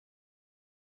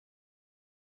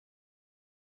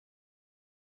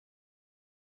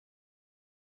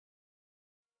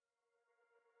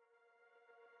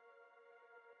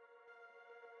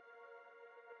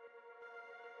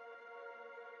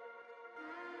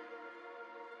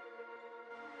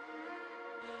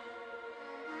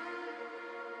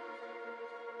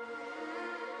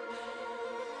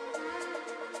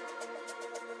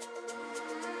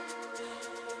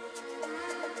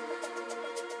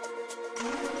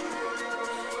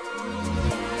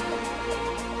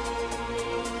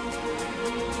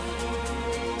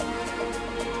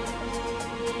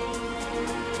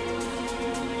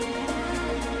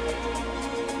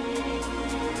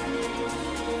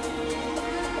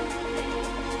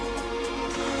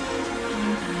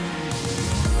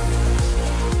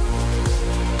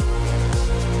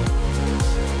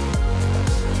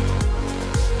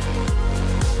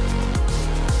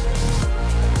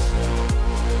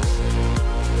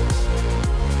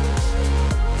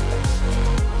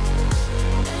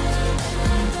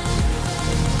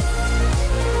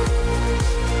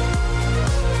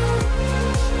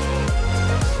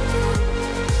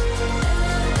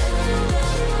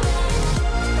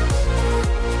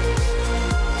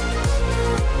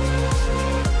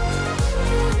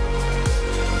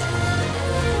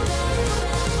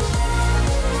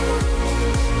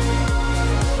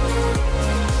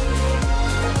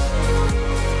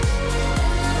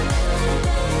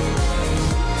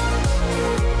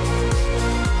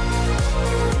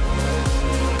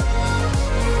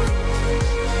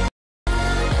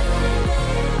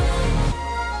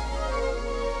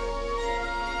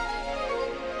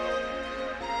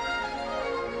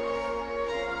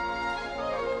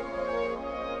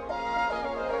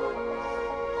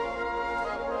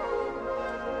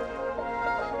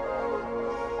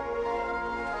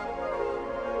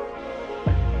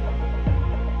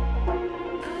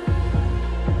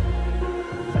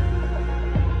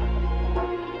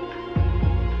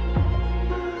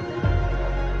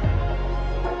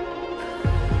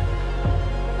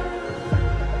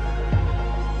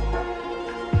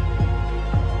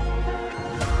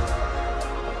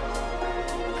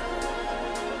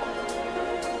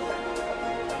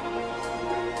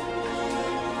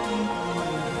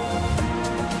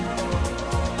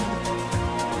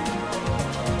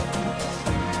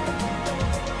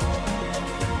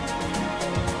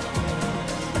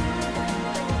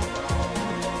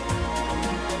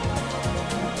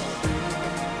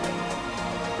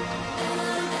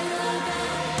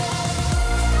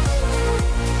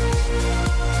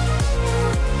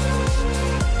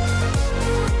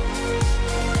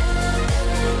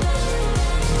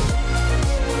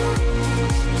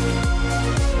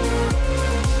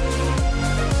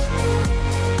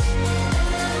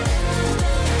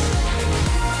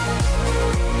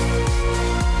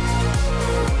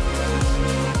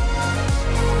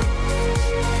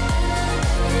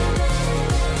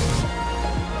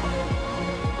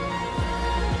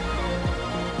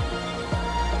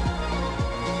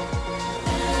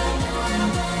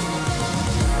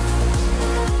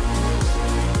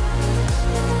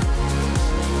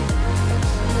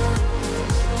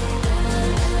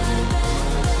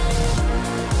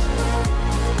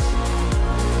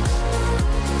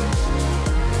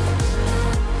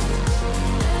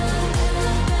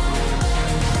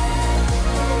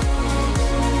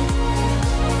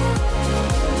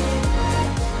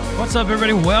What's up,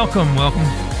 everybody? Welcome, welcome.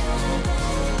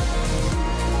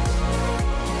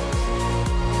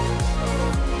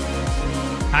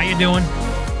 How you doing?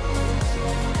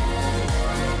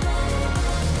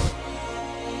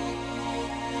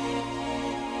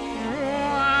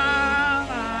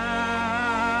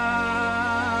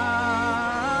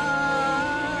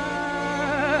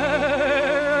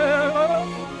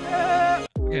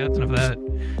 Okay, that's enough of that.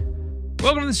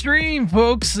 Welcome to the stream,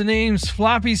 folks. The name's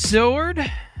FloppySword.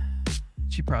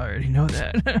 You probably already know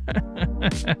that.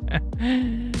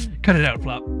 Cut it out,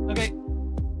 Flop. Okay.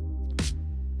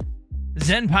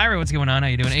 Zen Pyro, what's going on? How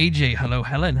you doing? AJ, hello.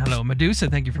 Helen, hello.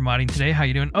 Medusa, thank you for modding today. How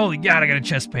you doing? Holy God, I got a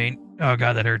chest pain. Oh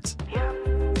God, that hurts.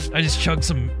 I just chugged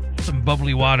some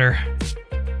bubbly water.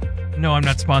 No, I'm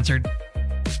not sponsored.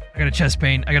 I got a chest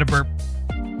pain. I got a burp.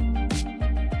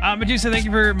 Medusa, thank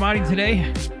you for modding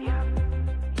today.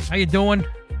 How you doing?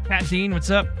 Pat Dean, what's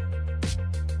up?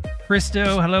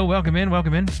 Christo, hello, welcome in,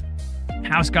 welcome in.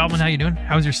 House Goblin, how you doing?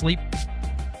 How's your sleep?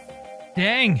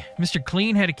 Dang, Mr.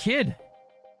 Clean had a kid.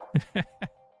 Talking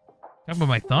about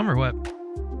my thumb or what? What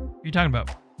are you talking about?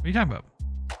 What are you talking about?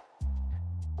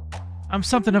 I'm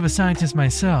something of a scientist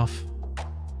myself.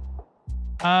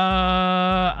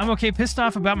 I'm okay, pissed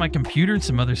off about my computer and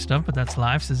some other stuff, but that's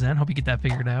live, says Zen. Hope you get that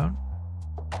figured out.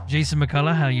 Jason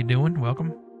McCullough, how you doing?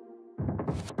 Welcome.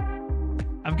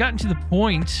 I've gotten to the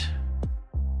point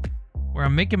where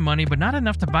I'm making money, but not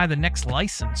enough to buy the next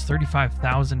license.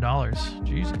 $35,000.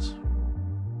 Jesus.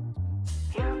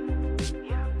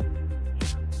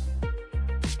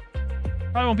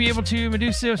 Probably won't be able to.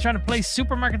 Medusa, I was trying to play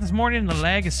Supermarket this morning, and the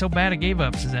lag is so bad I gave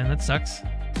up, Suzanne. That sucks. I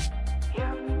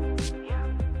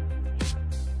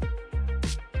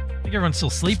think everyone's still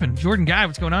sleeping. Jordan Guy,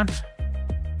 what's going on?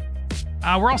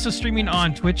 We're also streaming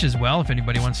on Twitch as well, if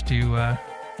anybody wants to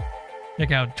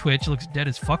check out Twitch. It looks dead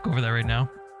as fuck over there right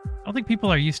now. I don't think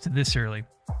people are used to this early.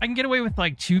 I can get away with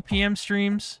like 2 p.m.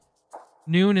 streams.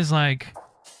 Noon is like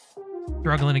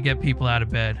struggling to get people out of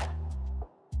bed.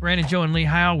 Brandon, Joe, and Lee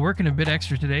Heil working a bit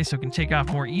extra today so can take off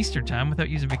more Easter time without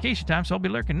using vacation time, so I'll be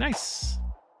lurking. Nice.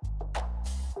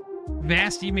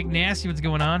 Vasty McNasty, what's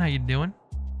going on? How you doing?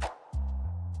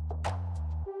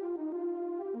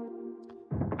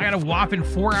 I got a whopping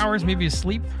 4 hours maybe of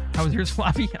sleep. How was yours,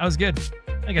 Floppy? I was good.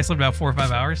 I think I slept about 4 or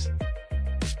 5 hours.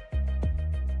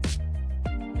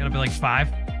 Got up at like 5.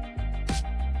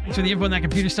 Thanks for the info on that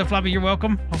computer stuff, Floppy. You're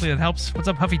welcome. Hopefully that helps. What's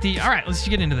up, Huffy T? All right, let's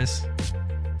get into this.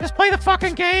 Just play the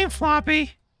fucking game, Floppy.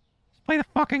 Just play the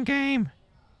fucking game.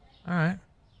 All right.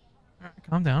 All right,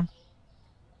 calm down.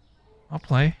 I'll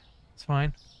play. It's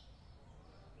fine.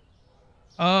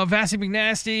 Vassy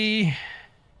McNasty.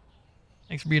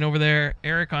 Thanks for being over there.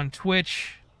 Eric on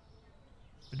Twitch.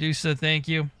 Medusa, thank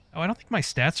you. Oh, I don't think my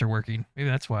stats are working. Maybe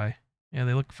that's why. Yeah,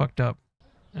 they look fucked up.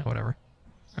 Yeah, whatever.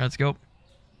 All right, let's go.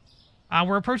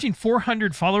 We're approaching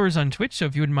 400 followers on Twitch, so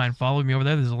if you wouldn't mind following me over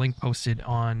there, there's a link posted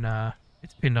on,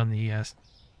 it's pinned on the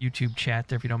YouTube chat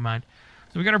there if you don't mind.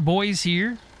 So we got our boys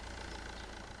here.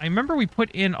 I remember we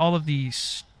put in all of the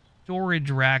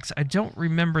storage racks. I don't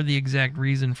remember the exact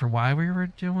reason for why we were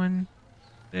doing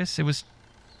this. It was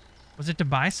it to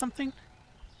buy something?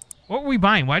 What were we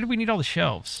buying? Why did we need all the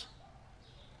shelves?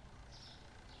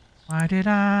 Why did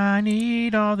I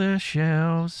need all the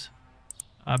shelves?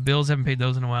 Bills, haven't paid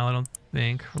those in a while, I don't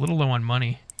think. We're a little low on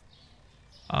money.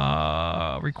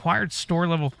 Required store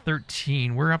level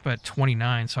 13. We're up at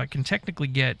 29, so I can technically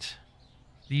get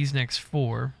these next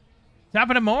 4. Top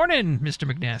of the morning,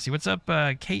 Mr. McNasty. What's up,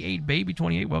 K8 Baby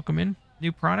 28? Welcome in.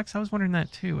 New products? I was wondering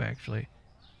that too, actually.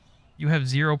 You have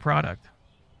 0 product.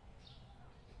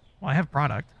 Well, I have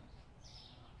product.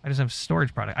 I just have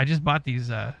storage product. I just bought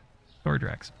these storage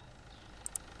racks.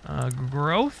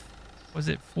 Growth? Was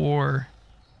it for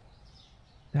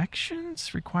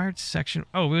sections? Required section.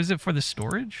 Oh, was it for the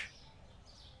storage?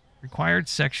 Required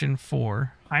section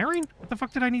 4. Hiring? What the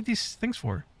fuck did I need these things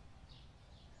for?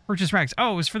 Purchase racks.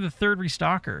 Oh, it was for the 3rd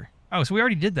restocker. Oh, so we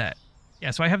already did that.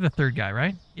 Yeah, so I have the 3rd guy,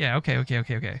 right? Yeah,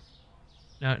 okay.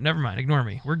 No, never mind. Ignore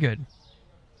me. We're good.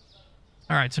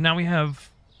 All right, so now we have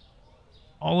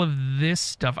all of this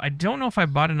stuff. I don't know if I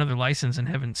bought another license and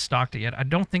haven't stocked it yet. I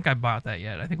don't think I bought that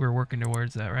yet. I think we're working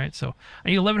towards that, right? So I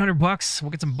need 1,100 bucks.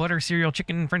 We'll get some butter, cereal,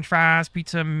 chicken, french fries,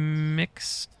 pizza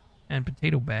mixed, and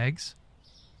potato bags.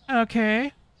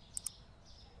 Okay.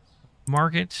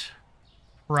 Market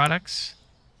products.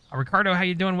 Ricardo, how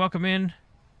you doing? Welcome in.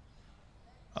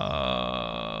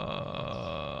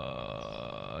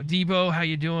 Debo, how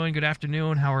you doing? Good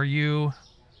afternoon. How are you?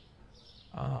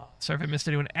 Sorry if I missed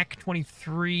anyone.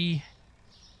 Ek23.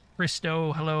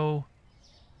 Christo, hello.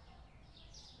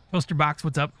 Poster Box,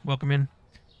 what's up? Welcome in.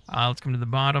 Let's come to the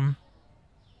bottom.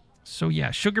 So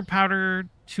yeah, sugar powder,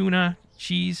 tuna,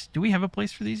 cheese. Do we have a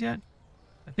place for these yet?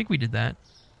 I think we did that.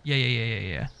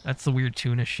 Yeah. That's the weird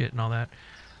tuna shit and all that.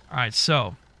 All right,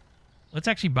 so let's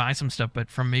actually buy some stuff, but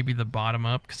from maybe the bottom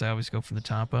up, because I always go from the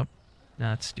top up.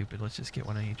 Nah, that's stupid. Let's just get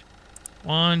one of each.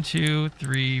 1, 2,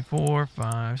 3, 4,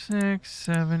 5, 6,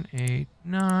 7, 8,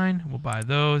 9. We'll buy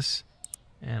those.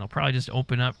 And I'll probably just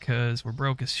open up because we're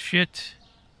broke as shit.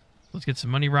 Let's get some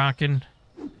money rocking.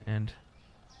 And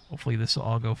hopefully this will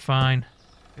all go fine.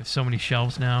 We have so many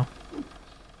shelves now.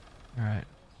 Alright.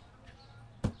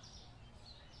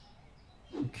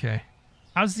 Okay.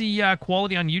 How's the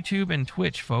quality on YouTube and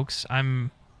Twitch, folks?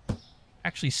 I'm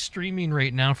actually streaming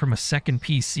right now from a second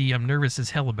PC. I'm nervous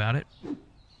as hell about it.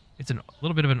 It's a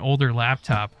little bit of an older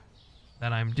laptop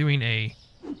that I'm doing a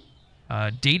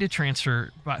data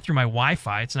transfer through my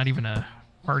Wi-Fi. It's not even a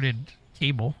hard-coded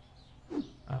cable.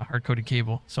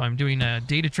 So I'm doing a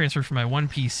data transfer from my one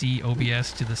PC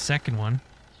OBS to the second one.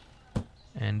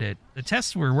 And the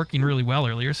tests were working really well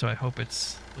earlier, so I hope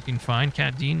it's looking fine.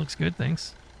 Cat Dean looks good,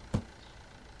 thanks.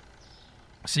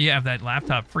 So yeah, if that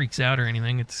laptop freaks out or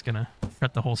anything, it's going to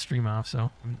cut the whole stream off.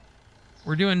 So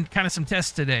we're doing kind of some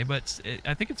tests today, but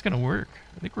I think it's going to work.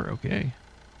 I think we're okay.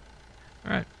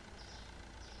 All right.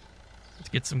 Let's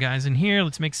get some guys in here.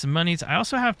 Let's make some monies. I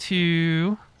also have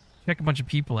to check a bunch of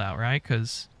people out, right?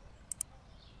 Because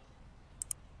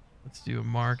let's do a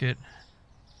market.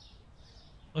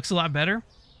 Looks a lot better.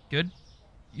 Good.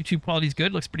 YouTube quality's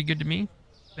good. Looks pretty good to me.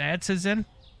 Bad, says Zen.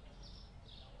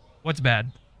 What's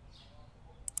bad?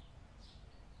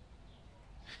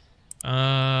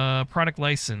 Product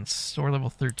license. Store level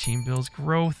 13. Bills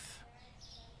growth.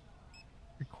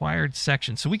 Required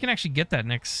section. So we can actually get that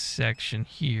next section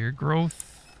here.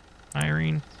 Growth.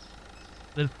 Hiring.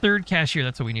 The third cashier.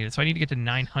 That's what we needed. So I need to get to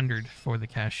 900 for the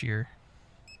cashier.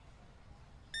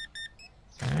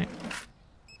 Alright.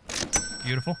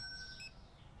 Beautiful.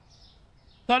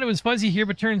 Thought it was fuzzy here,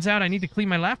 but turns out I need to clean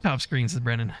my laptop screen, says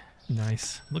Brennan.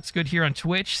 Nice. Looks good here on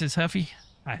Twitch, says Huffy.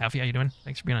 Hi, Huffy. How you doing?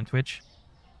 Thanks for being on Twitch.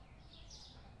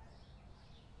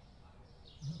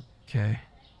 Okay.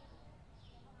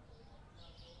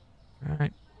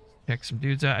 Alright. Check some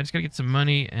dudes out. I just gotta get some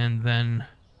money, and then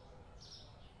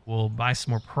we'll buy some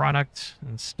more product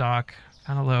and stock.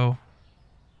 Kind of low.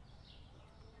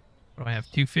 What do I have?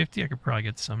 250? I could probably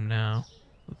get some now.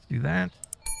 Let's do that.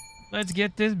 Let's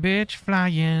get this bitch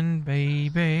flying,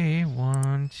 baby.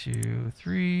 1, 2,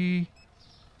 3,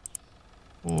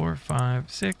 4,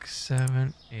 5, 6,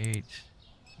 7, 8,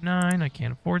 9. I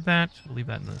can't afford that. We'll leave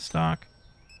that in the stock.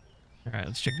 Alright,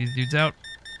 let's check these dudes out.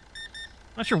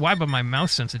 Not sure why, but my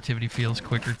mouse sensitivity feels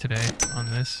quicker today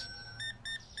on this.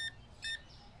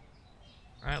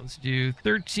 Alright, let's do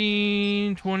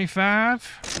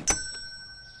 13.25.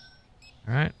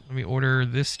 Alright, let me order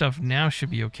this stuff now. Should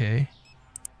be okay.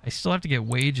 I still have to get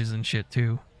wages and shit,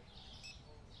 too.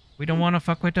 We don't want to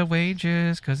fuck with the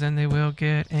wages, because then they will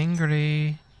get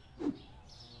angry.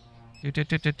 Alright,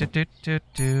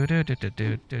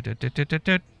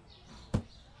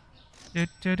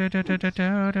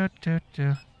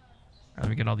 let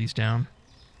me get all these down.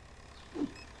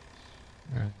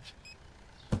 Alright.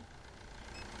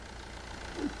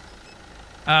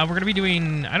 We're going to be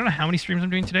doing... I don't know how many streams I'm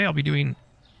doing today. I'll be doing...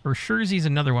 For Scherzy's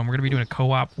another one. We're going to be doing a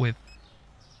co-op with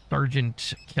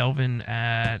Sergeant Kelvin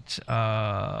at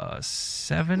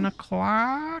 7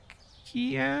 o'clock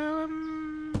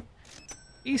p.m.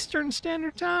 Eastern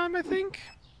Standard Time, I think.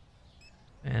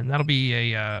 And that'll be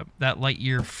a that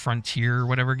Lightyear Frontier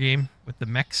whatever game with the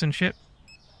mechs and shit.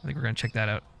 I think we're going to check that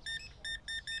out.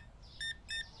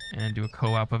 And do a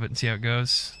co-op of it and see how it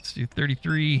goes. Let's do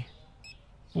 33,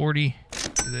 40.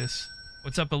 Do this.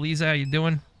 What's up, Eliza? How you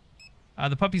doing?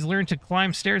 The puppy's learned to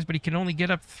climb stairs, but he can only get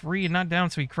up 3 and not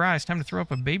down, so he cries. Time to throw up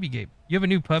a baby gape. You have a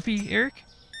new puppy, Eric?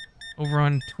 Over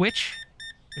on Twitch?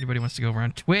 Anybody wants to go over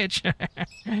on Twitch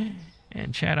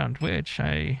and chat on Twitch?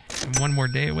 I am one more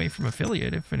day away from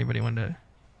affiliate if anybody wanted to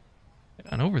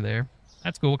get on over there.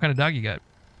 That's cool. What kind of dog you got?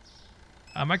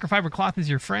 Microfiber Cloth is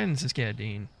your friend, says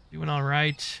Dean. Doing all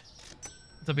right.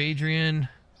 What's up, Adrian?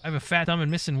 I have a fat thumb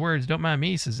and missing words. Don't mind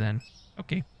me, says Zen.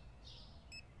 Okay.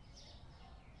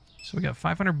 So we got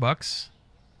 500 bucks.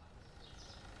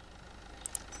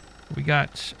 We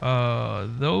got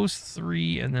those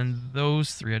 3 and then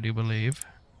those 3, I do believe.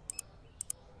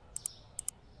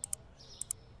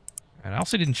 Right, I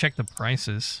also didn't check the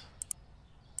prices.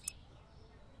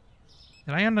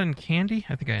 Did I end on candy?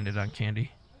 I think I ended on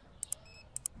candy.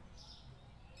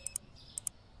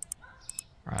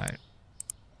 Alright.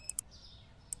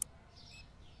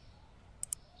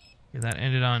 Okay, that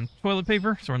ended on toilet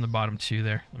paper, so we're on the bottom 2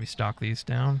 there. Let me stock these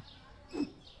down.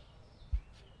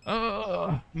 Oh,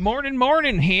 Morning,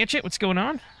 morning, Hatchet. What's going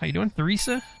on? How you doing?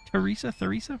 Theresa? How you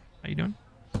doing?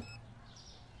 A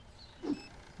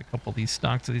couple of these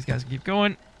stocks so these guys keep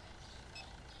going.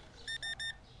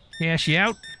 Cash you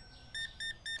out.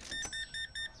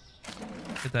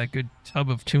 Get that good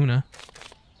tub of tuna.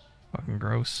 Fucking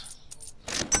gross.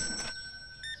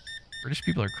 British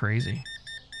people are crazy.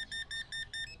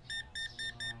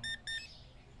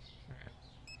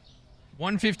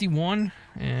 151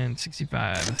 and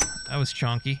 65. That was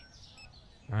chonky.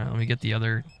 All right, let me get the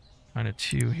other kind of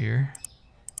two here.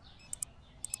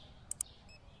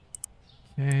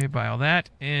 Okay, buy all that,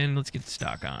 and let's get the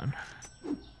stock on.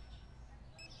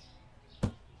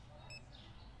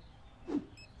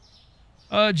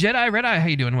 Jedi Red Eye, how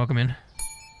you doing? Welcome in.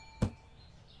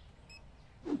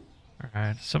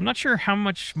 Alright, so I'm not sure how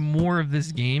much more of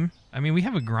this game. I mean, we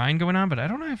have a grind going on, but I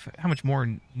don't know how much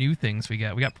more new things we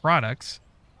got. We got products,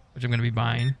 which I'm going to be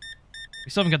buying. We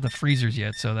still haven't got the freezers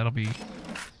yet, so that'll be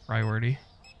priority.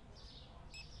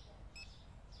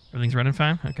 Everything's running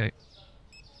fine? Okay.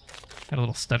 Had a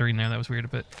little stuttering there. That was weird,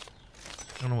 but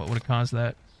I don't know what would have caused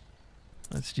that.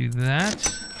 Let's do that.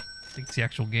 I think it's the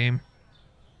actual game.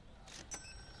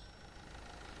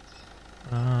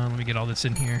 Let me get all this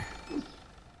in here.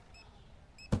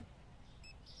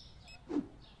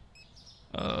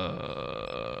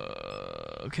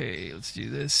 Okay, let's do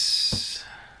this.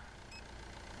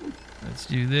 Let's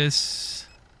do this.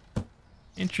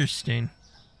 Interesting.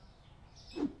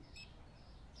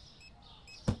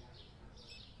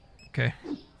 Okay.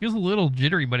 Feels a little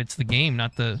jittery, but it's the game,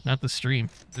 not the stream.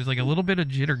 There's like a little bit of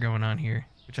jitter going on here,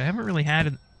 which I haven't really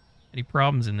had any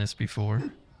problems in this before.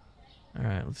 All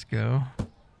right, let's go.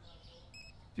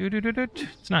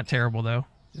 It's not terrible though.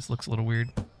 Just looks a little weird.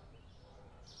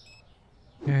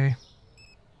 Okay.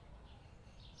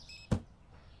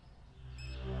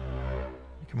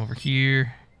 Come over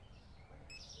here.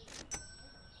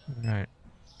 All right.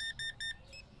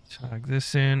 Tug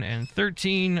this in and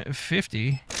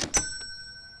 1350.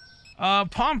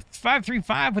 Pomp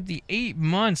 535 with the 8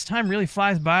 months. Time really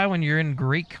flies by when you're in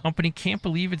great company. Can't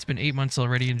believe it's been 8 months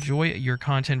already. Enjoy your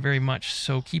content very much.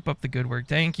 So keep up the good work.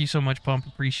 Thank you so much, Pump.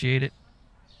 Appreciate it.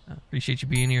 Appreciate you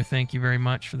being here. Thank you very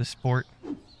much for the support.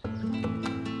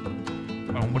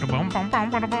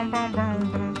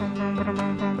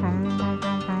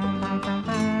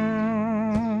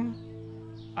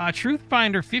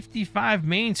 Truthfinder 55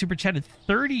 main super chatted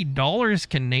 $30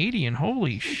 Canadian.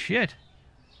 Holy shit.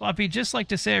 Floppy, just like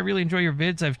to say I really enjoy your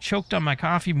vids. I've choked on my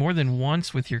coffee more than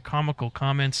once with your comical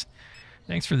comments.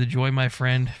 Thanks for the joy, my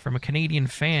friend. From a Canadian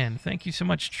fan. Thank you so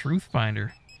much,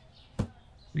 Truthfinder.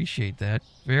 Appreciate that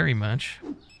very much.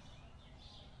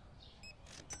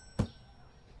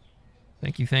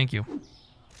 Thank you, thank you.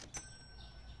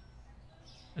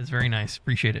 That's very nice.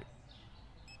 Appreciate it.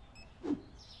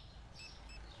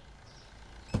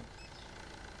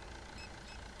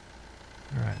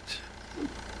 All right.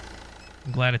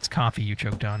 I'm glad it's coffee you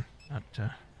choked on, not,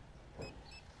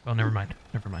 well, never mind.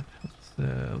 Never mind.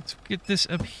 Let's get this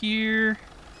up here.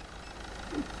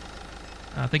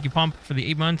 Thank you, Pump, for the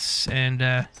 8 months, and,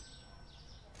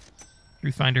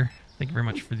 Truthfinder, thank you very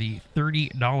much for the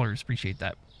 $30. Appreciate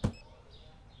that.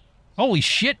 Holy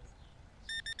shit!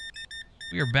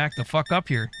 We are back the fuck up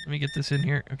here. Let me get this in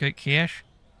here. Okay, cash.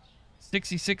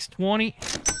 66.20.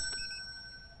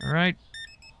 Alright.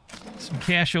 Some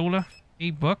cashola.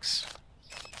 $8.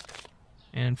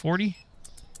 And 40.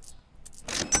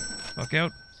 Fuck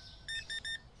out.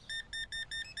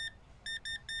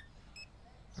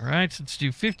 Alright, so let's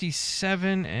do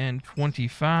 57 and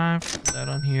 25. Put that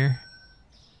on here.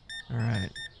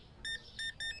 Alright.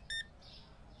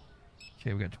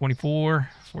 Okay, we got 24,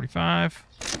 45.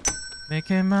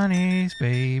 Making monies,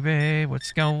 baby.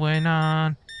 What's going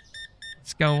on?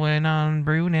 What's going on,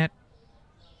 brunette?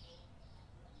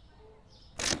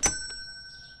 Is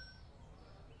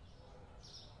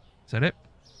that it?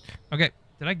 Okay.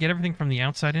 Did I get everything from the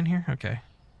outside in here? Okay.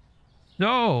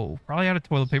 So, probably out of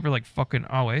toilet paper like fucking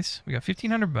always. We got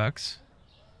 1,500 bucks.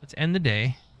 Let's end the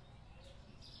day.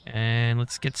 And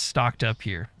let's get stocked up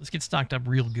here. Let's get stocked up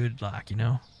real good, like, you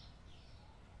know?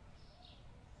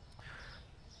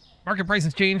 Market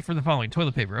prices changed for the following.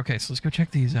 Toilet paper. Okay, so let's go check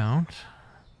these out.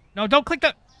 No, don't click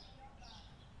that.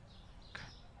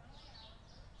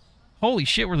 Holy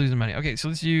shit, we're losing money. Okay, so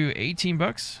let's do 18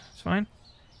 bucks. It's fine.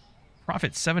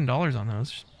 Profit $7 on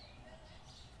those.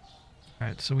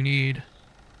 Alright, so we need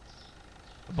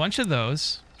a bunch of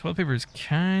those. Toilet paper is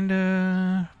kind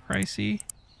of pricey.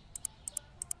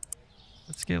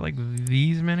 Let's get like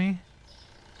these many.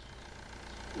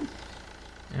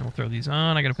 And we'll throw these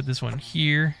on. I gotta put this one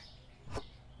here.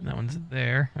 And that one's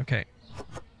there. Okay.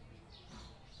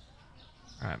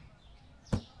 Alright.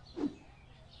 Let's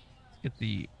get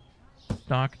the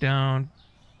stock down.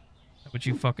 Would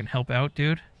you fucking help out,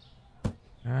 dude?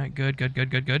 Alright, good.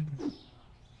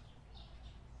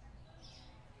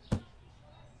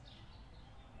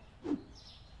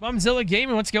 Bumzilla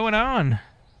Gaming, what's going on?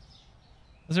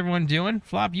 How's everyone doing?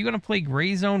 Flop, you gonna play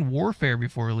Gray Zone Warfare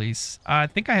before release? I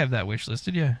think I have that wish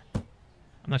listed, yeah. I'm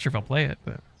not sure if I'll play it,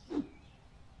 but...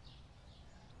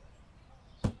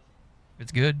 if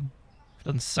it's good. If it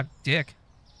doesn't suck dick.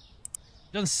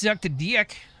 Doesn't suck to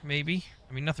dick, maybe.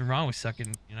 I mean, nothing wrong with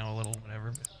sucking, you know, a little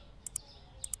whatever, but...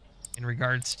 in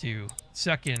regards to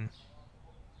sucking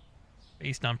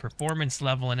based on performance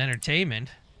level and entertainment,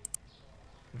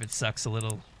 if it sucks a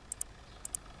little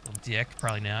dick,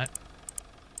 probably not.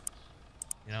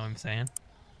 You know what I'm saying?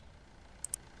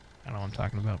 I don't know what I'm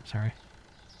talking about, sorry.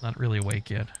 Not really awake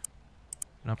yet.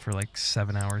 Been up for like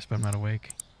 7 hours, but I'm not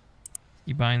awake.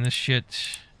 You buying this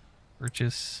shit?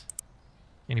 Purchase.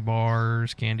 Candy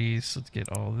bars, candies. Let's get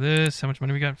all this. How much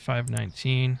money we got?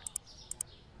 $5.19.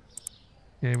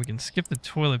 Okay, we can skip the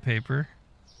toilet paper.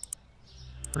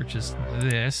 Purchase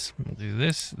this. We'll do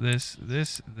this.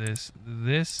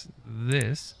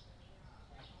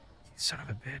 Son of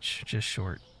a bitch. Just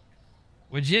short.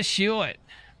 We're just short.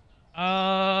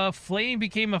 Flame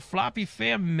became a Floppy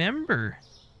fam member.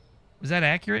 Was that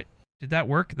accurate? Did that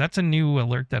work? That's a new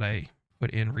alert that I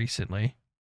put in recently.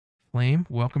 Flame,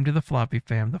 welcome to the Floppy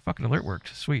fam. The fucking alert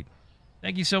worked. Sweet.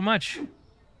 Thank you so much.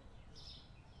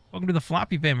 Welcome to the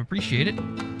Floppy fam. Appreciate it.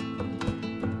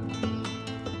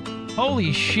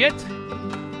 Holy shit.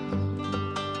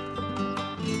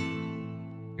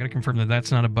 Gotta confirm that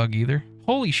that's not a bug either.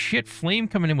 Holy shit. Flame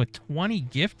coming in with 20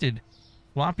 gifted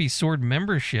FloppySword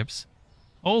memberships.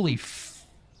 Holy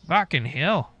fucking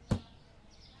hell.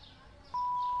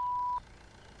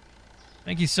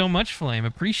 Thank you so much, Flame.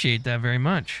 Appreciate that very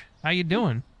much. How you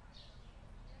doing?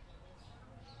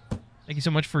 Thank you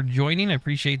so much for joining. I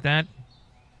appreciate that.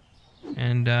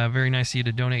 And very nice of you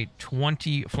to donate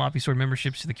 20 FloppySword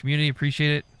memberships to the community.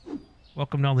 Appreciate it.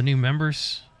 Welcome to all the new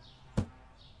members.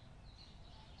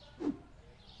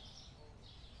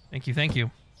 Thank you, thank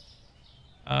you.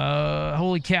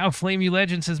 Holy cow, Flame You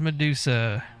Legend, says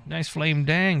Medusa. Nice flame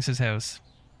dang, says House.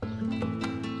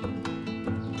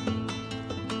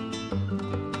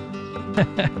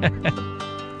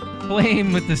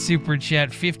 Flame with the super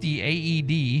chat, 50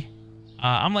 AED.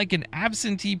 I'm like an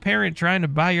absentee parent trying to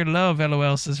buy your love,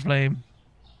 LOL, says Flame.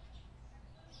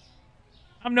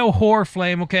 I'm no whore,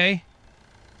 Flame, okay?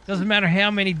 Doesn't matter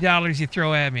how many dollars you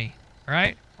throw at me,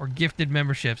 alright? Or gifted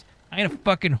memberships. I ain't a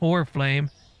fucking whore, Flame.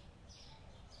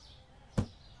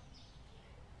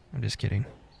 I'm just kidding.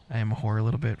 I am a whore a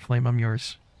little bit. Flame, I'm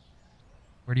yours.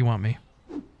 Where do you want me?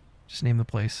 Just name the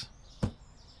place.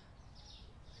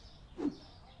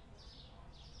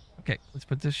 Okay, let's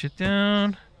put this shit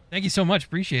down. Thank you so much.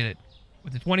 Appreciate it.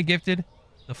 With the 20 gifted,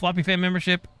 the Floppy fan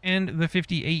membership, and the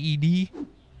 50 AED.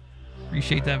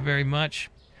 Appreciate that very much.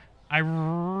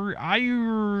 Man, I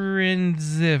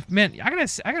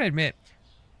gotta admit,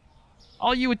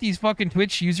 all you with these fucking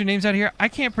Twitch usernames out here, I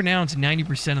can't pronounce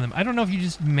 90% of them. I don't know if you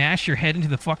just mash your head into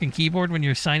the fucking keyboard when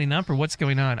you're signing up or what's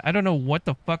going on. I don't know what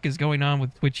the fuck is going on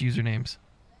with Twitch usernames.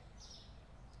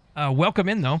 Welcome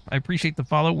in, though. I appreciate the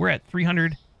follow. We're at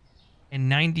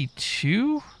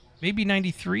 392, maybe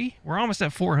 93. We're almost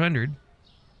at 400.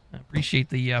 I appreciate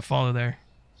the follow there.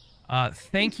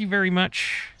 Thank you very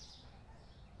much,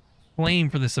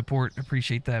 Flame, for the support.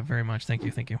 Appreciate that very much. Thank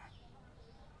you, thank you.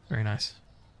 Very nice.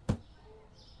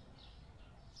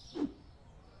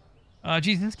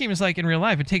 Geez, this game is like in real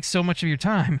life. It takes so much of your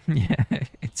time. Yeah,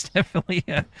 it's definitely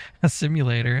a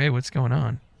simulator. Hey, what's going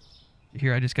on?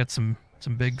 Here, I just got some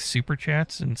big super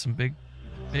chats and some big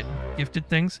gifted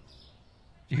things.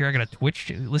 You hear I got a Twitch?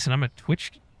 Listen, I'm a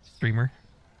Twitch streamer.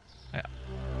 I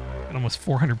got almost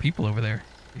 400 people over there.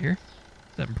 You hear?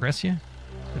 Does that impress you?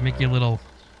 Does that make you a little,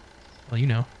 well, you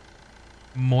know,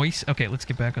 moist? Okay, let's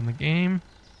get back on the game.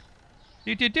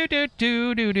 Do.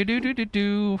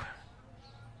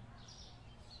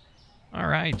 All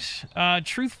right.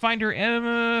 Truthfinder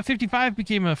M55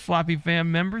 became a Floppy fam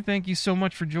member. Thank you so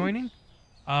much for joining.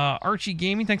 Archie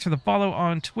Gaming, thanks for the follow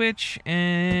on Twitch.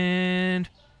 And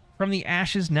From the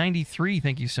Ashes 93,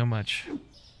 thank you so much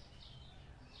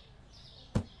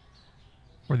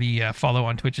for the follow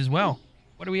on Twitch as well.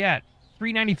 What are we at?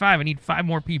 395. I need 5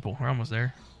 more people. We're almost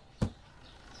there.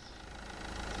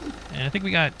 And I think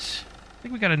we got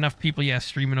enough people, yeah,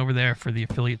 streaming over there for the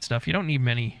affiliate stuff. You don't need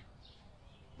many.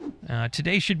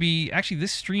 Today should be, actually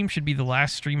this stream should be the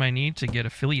last stream I need to get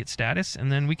affiliate status,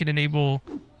 and then we can enable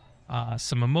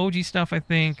Some emoji stuff, I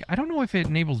think. I don't know if it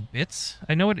enables bits.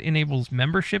 I know it enables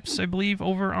memberships, I believe,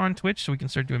 over on Twitch, so we can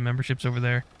start doing memberships over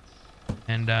there.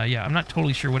 And, yeah, I'm not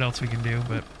totally sure what else we can do,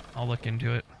 but I'll look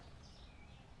into it.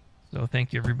 So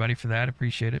thank you, everybody, for that.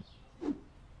 Appreciate it.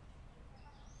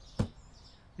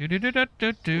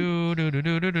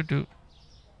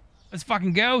 Let's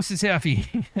fucking go, says Huffy.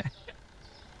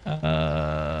 Let's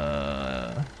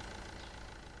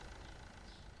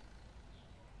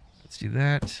do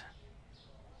that.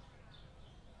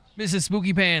 Mrs.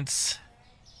 Spooky Pants.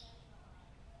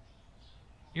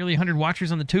 Nearly 100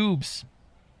 watchers on the tubes.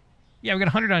 Yeah, we got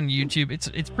 100 on YouTube.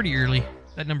 It's pretty early.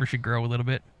 That number should grow a little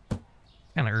bit.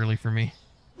 Kind of early for me.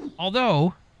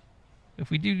 Although, if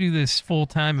we do this full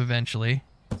time eventually,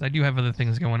 because I do have other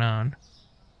things going on,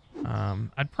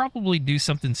 I'd probably do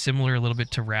something similar a little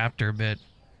bit to Raptor, but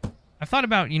I've thought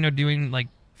about, you know, doing, like,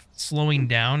 slowing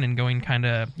down and going kind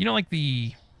of, you know, like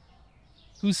the...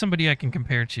 Who's somebody I can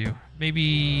compare to?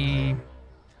 Maybe,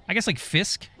 I guess like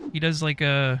Fisk. He does like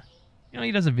a, you know,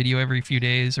 he does a video every few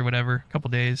days or whatever, a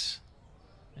couple days.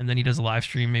 And then he does a live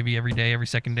stream maybe every day, every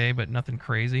second day, but nothing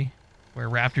crazy. Where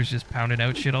Raptors just pounded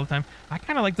out shit all the time. I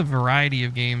kind of like the variety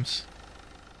of games.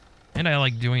 And I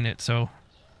like doing it, so.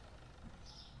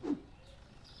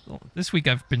 This week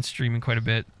I've been streaming quite a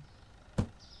bit.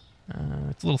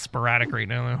 It's a little sporadic right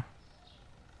now,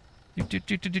 though.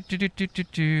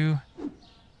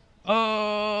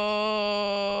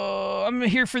 Oh, I'm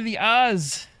here for the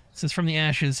Oz. This is from the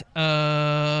ashes.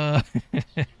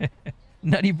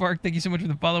 Nutty Bark, thank you so much for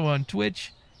the follow on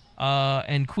Twitch.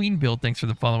 And Queen Build, thanks for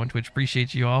the follow on Twitch.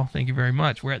 Appreciate you all. Thank you very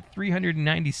much. We're at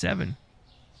 397.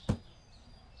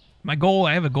 My goal,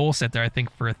 I have a goal set there, I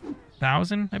think, for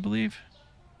 1,000, I believe.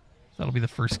 That'll be the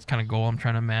first kind of goal I'm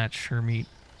trying to match or meet.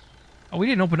 Oh, we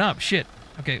didn't open up. Shit.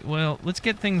 Okay, well, let's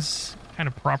get things kind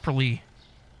of properly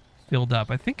filled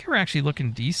up. I think we're actually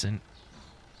looking decent.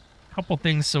 Couple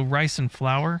things. So rice and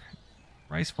flour.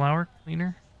 Rice flour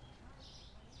cleaner.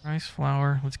 Rice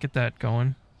flour. Let's get that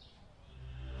going.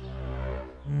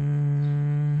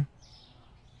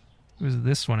 It was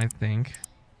this one, I think.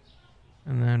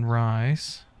 And then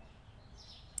rice.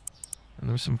 And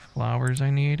there was some flowers I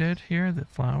needed here. The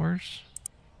flowers.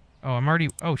 Oh, I'm already...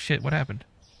 Oh, shit. What happened?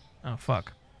 Oh,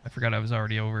 fuck. I forgot I was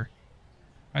already over.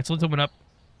 Alright, so let's open up.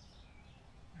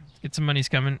 Let's get some monies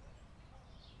coming.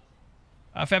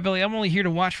 Fat Billy, I'm only here to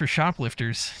watch for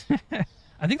shoplifters.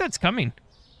 I think that's coming.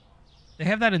 They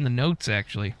have that in the notes,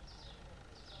 actually.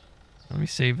 Let me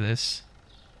save this.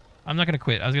 I'm not going to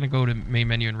quit. I was going to go to main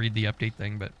menu and read the update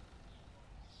thing, but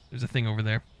there's a thing over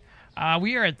there.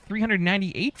 We are at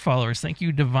 398 followers. Thank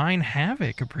you, Divine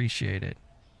Havoc. Appreciate it.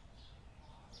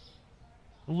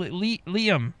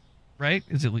 Liam, right?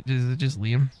 Is it just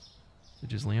Liam? Is it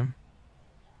just Liam?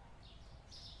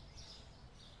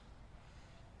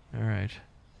 All right.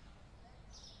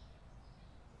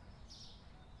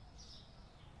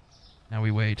 Now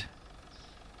we wait.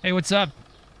 Hey, what's up?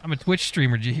 I'm a Twitch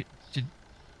streamer. Hey,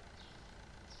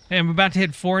 I'm about to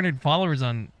hit 400 followers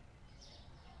on...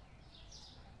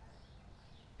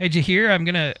 Hey, did you hear? I'm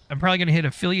probably gonna hit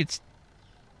affiliates.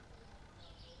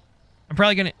 I'm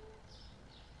probably gonna...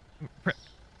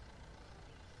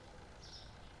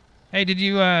 Hey, did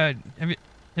you, have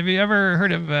you ever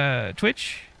heard of,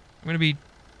 Twitch? I'm gonna be...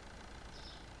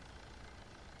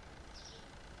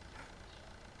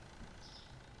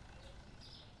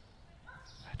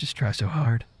 I just try so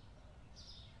hard.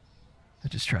 I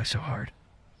just try so hard.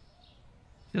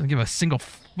 He doesn't give a single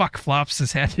fuck flops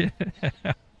his head.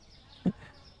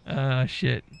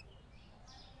 Shit.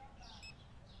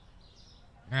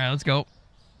 Alright, let's go.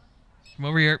 Come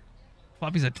over here.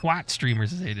 Floppy's a twat streamer,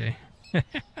 says AJ.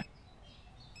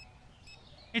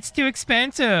 It's too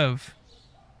expensive.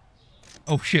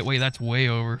 Oh shit, wait, that's way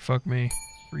over. Fuck me.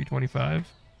 325.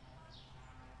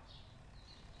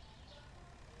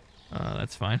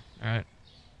 That's fine. Alright.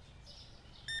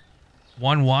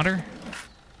 1 water.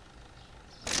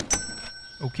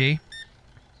 Okay.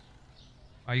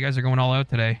 Wow, you guys are going all out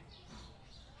today.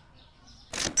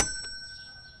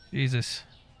 Jesus.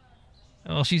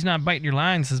 Well, she's not biting your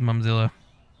line, says Mumzilla.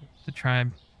 To try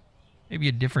maybe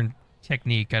a different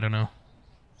technique. I don't know.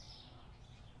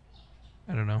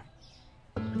 I don't know.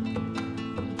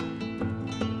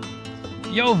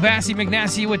 Yo, Vassy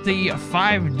McNasty with the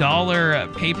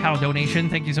 $5 PayPal donation.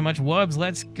 Thank you so much. Wubs,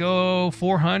 let's go.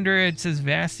 400, says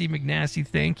Vassy McNasty.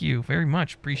 Thank you very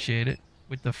much. Appreciate it.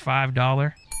 With the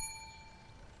 $5.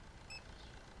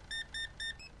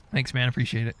 Thanks, man.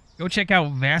 Appreciate it. Go check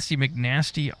out Vassy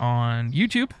McNasty on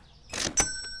YouTube.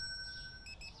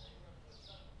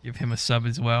 Give him a sub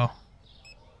as well.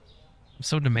 I'm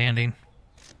so demanding.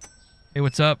 Hey,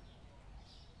 what's up?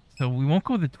 So we won't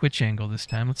go with the Twitch angle this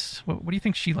time. What do you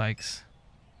think she likes?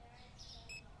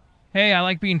 Hey, I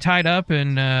like being tied up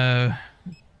and, do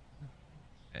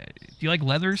you like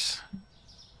leathers?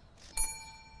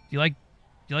 Do you like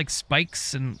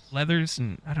spikes and leathers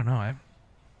and, I don't know. Do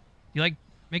you like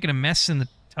making a mess in the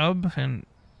tub? And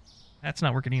that's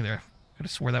not working either. I could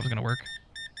have swore that was going to work.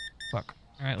 Fuck.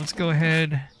 All right, let's go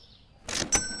ahead.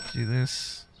 Do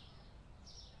this.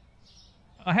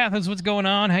 Oh, Hathas, what's going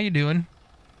on? How you doing?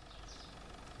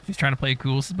 She's trying to play it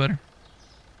cool. This is better.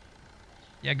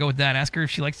 Yeah, go with that. Ask her if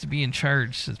she likes to be in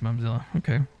charge, says Mumzilla.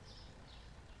 Okay.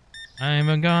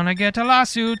 I'm gonna get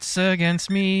lawsuits against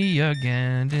me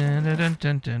again. Dun, dun, dun,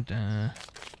 dun, dun, dun.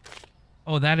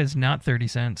 Oh, that is not 30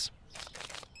 cents.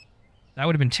 That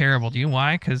would have been terrible. Do you know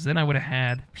why? Because then I would have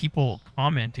had people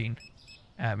commenting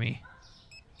at me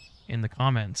in the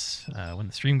comments when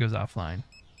the stream goes offline.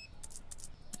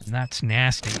 And that's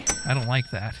nasty. I don't like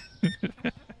that.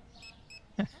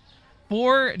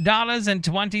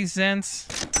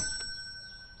 $4.20.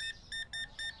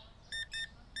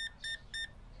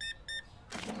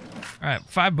 All right,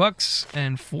 $5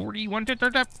 and 41. Yep.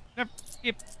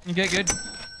 Okay, good.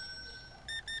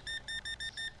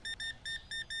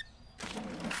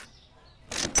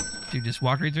 Dude just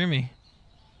walked right through me.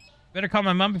 Better call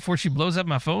my mom before she blows up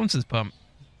my phone, says Pump.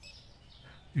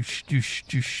 Doosh, doosh,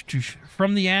 doosh, doosh.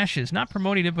 From the ashes. Not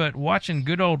promoting it, but watching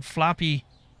good old Floppy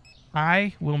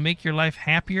Hi will make your life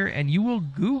happier, and you will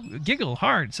giggle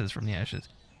hard, says From the Ashes.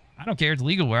 I don't care. It's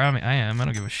legal where I am. I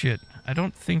don't give a shit. I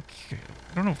don't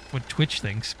know what Twitch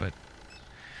thinks, but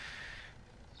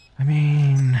I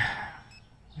mean,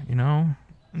 you know,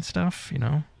 and stuff, you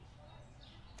know.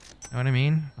 Know what I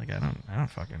mean? Like, I don't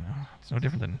fucking know. It's no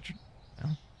different than, you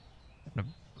know, having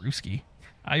a brewski.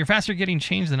 You're faster getting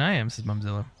changed than I am, says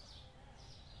Mumzilla.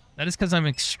 That is because I'm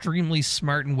extremely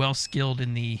smart and well-skilled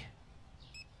in the...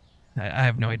 I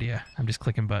have no idea. I'm just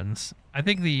clicking buttons. I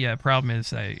think the problem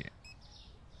is 75%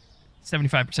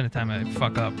 of the time I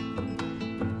fuck up.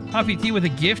 Huffy T with a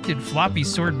gifted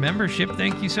FloppySword membership.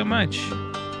 Thank you so much.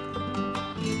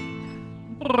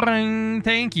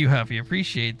 Thank you, Huffy.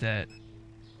 Appreciate that.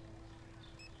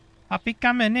 Huffy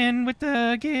coming in with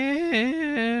the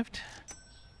gift.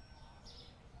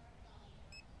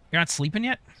 You're not sleeping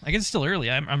yet? I guess it's still early.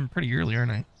 I'm pretty early,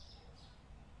 aren't I?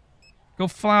 Go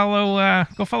follow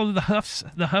the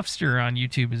Huffster on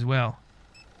YouTube as well.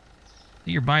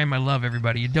 You're buying my love,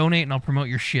 everybody. You donate and I'll promote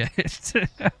your shit. That's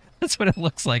what it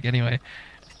looks like anyway.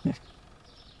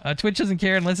 Twitch doesn't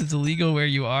care unless it's illegal where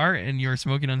you are and you're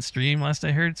smoking on stream. Last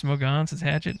I heard, smoke on, says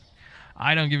Hatchet.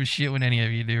 I don't give a shit what any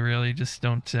of you do, really. Just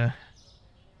don't, you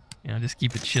know, just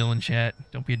keep it chill and chat.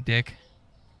 Don't be a dick.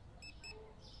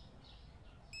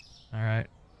 Alright.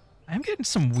 I'm getting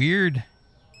some weird...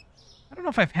 I don't know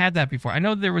if I've had that before. I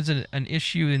know there was an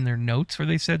issue in their notes where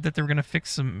they said that they were going to fix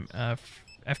some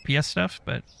FPS stuff,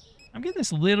 but I'm getting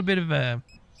this little bit of a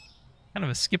kind of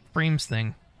a skip frames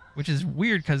thing, which is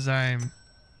weird because I'm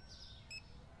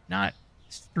not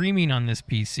streaming on this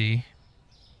PC,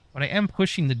 but I am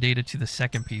pushing the data to the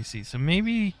second PC, so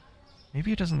maybe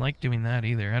it doesn't like doing that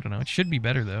either. I don't know. It should be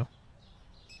better, though.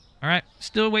 All right,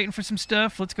 still waiting for some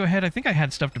stuff. Let's go ahead. I think I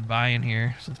had stuff to buy in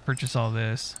here, so let's purchase all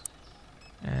this.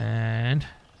 And...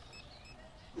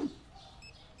 all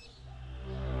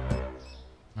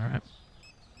right.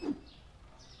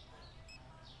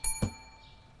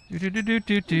 I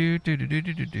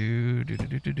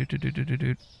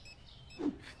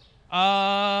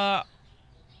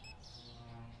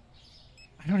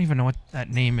don't even know what that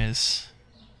name is.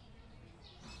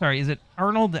 Sorry, is it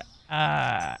Arnold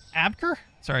Abker?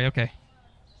 Sorry, okay.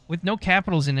 With no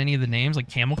capitals in any of the names, like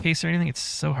Camel Case or anything, it's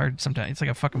so hard sometimes. It's like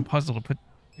a fucking puzzle to put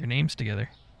your names together.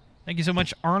 Thank you so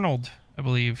much, Arnold, I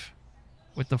believe,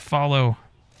 with the follow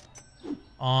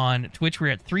on Twitch.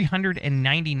 We're at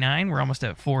 399. We're almost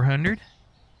at 400.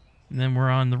 And then we're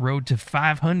on the road to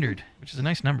 500, which is a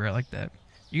nice number. I like that.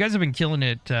 You guys have been killing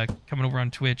it coming over on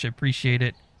Twitch. I appreciate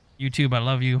it. YouTube, I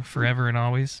love you forever and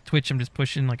always. Twitch, I'm just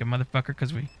pushing like a motherfucker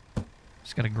because we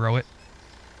just got to grow it.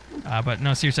 But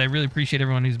no, seriously, I really appreciate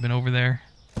everyone who's been over there.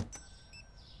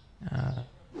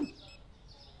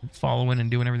 Following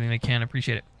and doing everything they can. I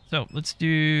appreciate it. So, let's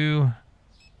do...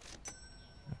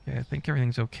 okay, I think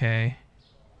everything's okay.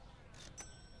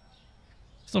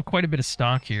 Still quite a bit of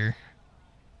stock here.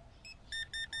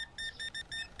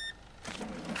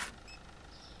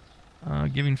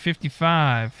 Giving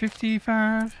 55.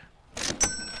 55.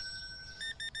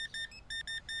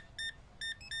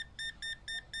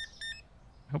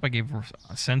 I hope I gave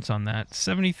a sense on that.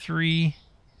 73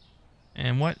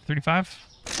 and what? 35?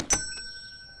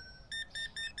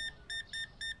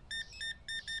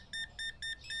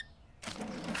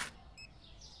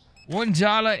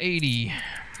 $1.80.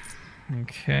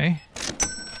 Okay.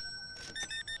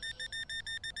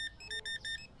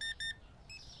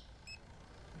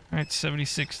 All right,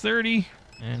 76.30,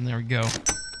 and there we go.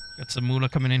 Got some moolah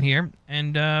coming in here,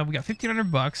 and we got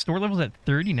 $1,500. Store level's at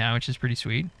 30 now, which is pretty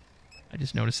sweet. I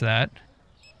just noticed that,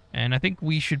 and I think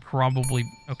we should probably.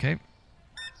 Okay.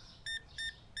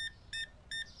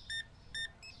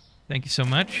 Thank you so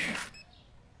much.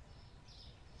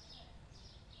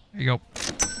 There you go.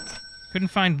 Couldn't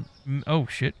find. Oh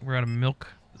shit, we're out of milk.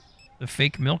 The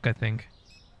fake milk, I think.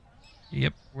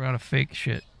 Yep, we're out of fake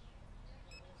shit.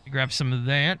 Grab some of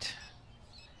that.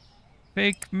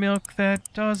 Fake milk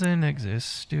that doesn't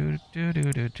exist. Do do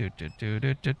do do do do do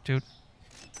do do do.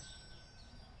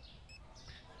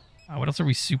 What else are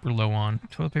we super low on?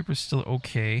 Toilet paper's still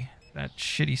okay. That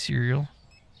shitty cereal.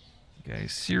 Okay,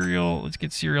 cereal. Let's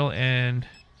get cereal and.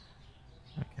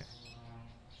 Okay.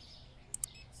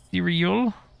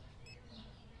 Cereal.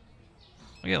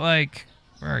 Look at like.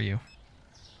 Where are you?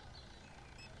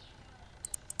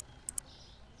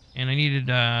 And I needed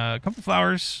a couple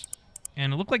flowers,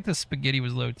 and it looked like the spaghetti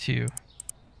was low too.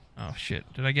 Oh shit!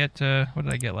 Did I get what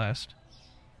did I get last?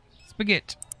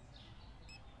 Spaghetti.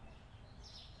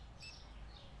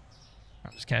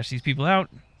 I'll just cash these people out.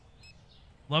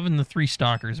 Loving the 3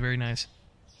 stalkers, very nice.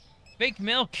 Fake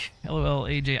milk, LOL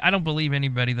AJ. I don't believe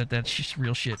anybody that that's just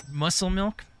real shit. Muscle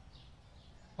milk.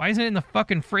 Why isn't it in the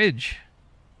fucking fridge?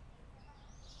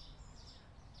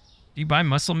 Do you buy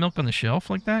muscle milk on the shelf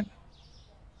like that?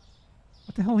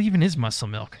 What the hell even is muscle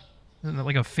milk? Isn't that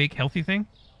like a fake healthy thing?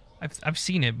 I've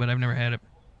seen it, but I've never had it.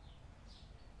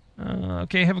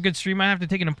 Okay, have a good stream. I have to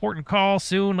take an important call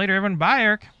soon. Later, everyone. Bye,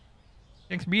 Eric.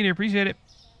 Thanks for being here. Appreciate it.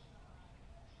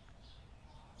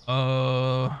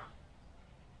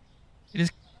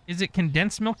 Is it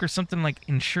condensed milk or something like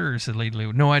Ensure, said Lady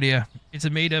Lou? No idea. It's a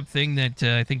made-up thing that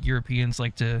I think Europeans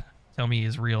like to tell me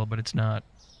is real, but it's not.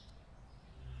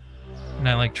 And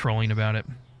I like trolling about it.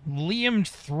 Liam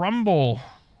Thrumble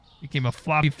became a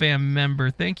Floppy Fam member.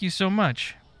 Thank you so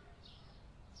much.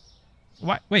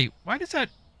 Wait, why does that...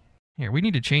 Here, we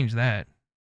need to change that.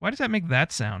 Why does that make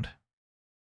that sound?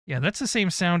 Yeah, that's the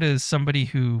same sound as somebody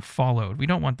who followed. We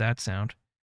don't want that sound.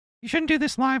 You shouldn't do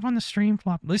this live on the stream,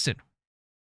 Flop. Listen,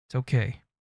 it's okay.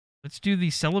 Let's do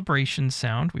the celebration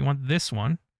sound. We want this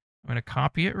one. I'm going to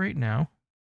copy it right now.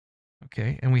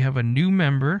 Okay, and we have a new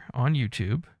member on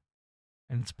YouTube.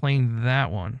 And it's playing that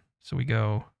one. So we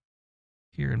go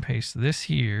here and paste this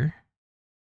here.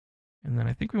 And then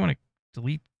I think we want to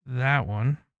delete that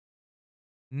one.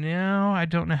 Now I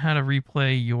don't know how to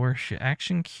replay your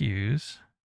action cues.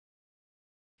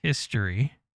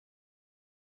 History.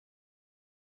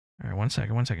 All right, one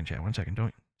second, chat. 1 second.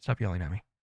 Don't stop yelling at me.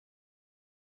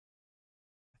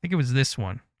 I think it was this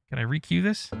one. Can I re-cue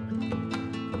this?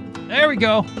 There we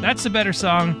go. That's the better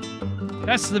song.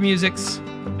 That's the music's.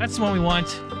 That's the one we want.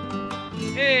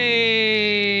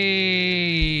 Hey!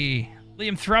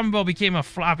 Liam Thrumbo became a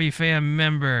Floppy Fam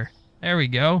member. There we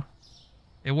go.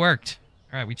 It worked.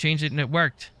 All right, we changed it and it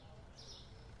worked.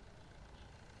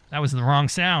 That was the wrong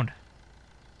sound.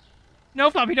 No,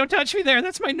 Floppy, don't touch me there.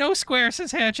 That's my no square,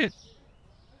 says Hatchet.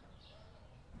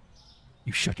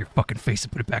 You shut your fucking face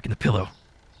and put it back in the pillow.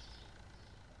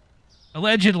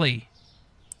 Allegedly.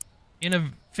 In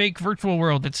a fake virtual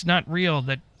world that's not real,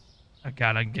 that... Oh,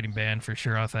 God, I'm getting banned for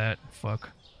sure off that.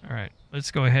 Fuck. All right, let's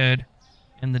go ahead.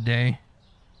 End the day.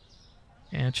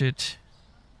 Hatchet.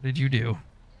 What did you do?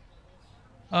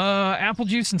 Apple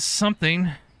juice and something.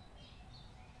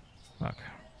 Fuck.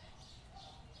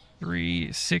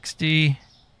 360.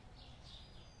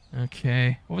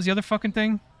 Okay. What was the other fucking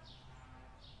thing?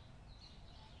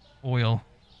 Oil.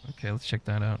 Okay, let's check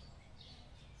that out.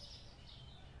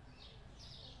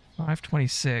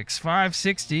 526.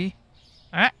 560.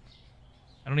 Ah!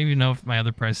 I don't even know if my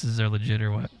other prices are legit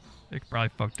or what. They're probably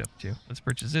fucked up too. Let's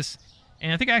purchase this.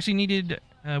 And I think I actually needed...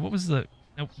 what was the...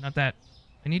 Nope, not that.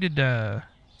 I needed 2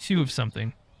 of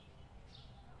something.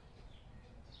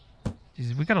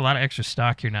 Jeez, we got a lot of extra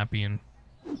stock here not being...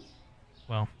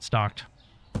 Well, stocked.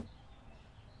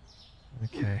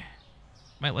 Okay.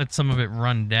 Might let some of it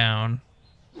run down.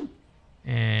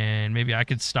 And maybe I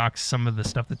could stock some of the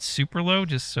stuff that's super low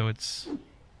just so it's...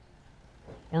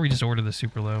 Or we just order the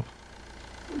super low.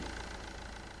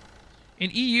 In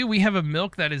EU, we have a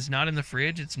milk that is not in the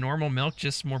fridge. It's normal milk,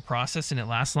 just more processed and it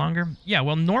lasts longer. Yeah,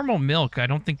 well, normal milk, I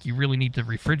don't think you really need to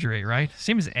refrigerate, right?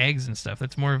 Same as eggs and stuff.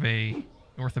 That's more of a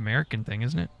North American thing,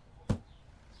 isn't it?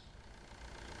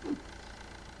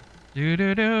 Do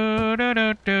do do do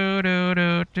do do do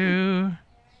do do.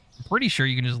 I'm pretty sure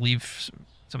you can just leave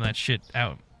some of that shit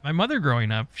out. My mother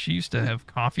growing up, she used to have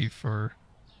coffee for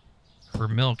her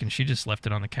milk, and she just left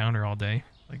it on the counter all day.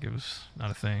 Like it was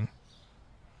not a thing.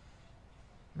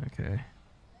 Okay.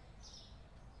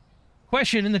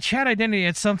 Question, in the chat identity,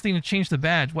 it's something to change the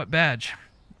badge. What badge?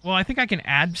 Well, I think I can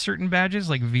add certain badges,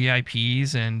 like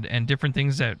VIPs and different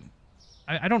things that...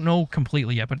 I don't know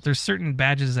completely yet, but there's certain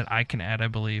badges that I can add, I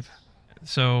believe.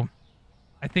 So,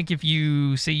 I think if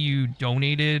you say you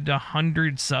donated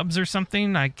 100 subs or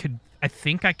something, I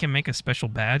think I can make a special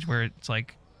badge where it's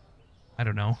like, I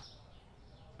don't know,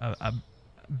 a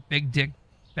big dick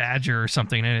badger or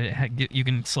something, and you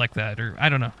can select that, or I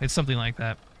don't know. It's something like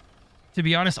that. To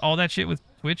be honest, all that shit with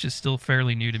Twitch is still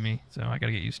fairly new to me, so I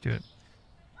gotta get used to it.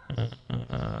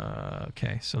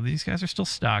 Okay, so these guys are still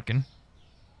stocking.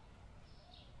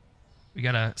 We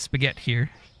got a spaghetti here.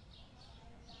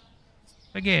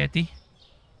 Spaghetti.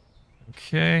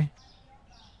 Okay.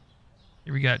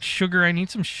 Here we got sugar. I need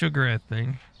some sugar, I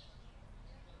think.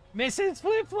 Mrs.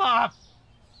 Flip Flop!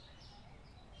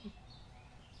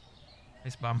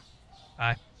 Nice bum.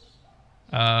 Bye.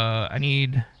 I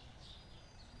need...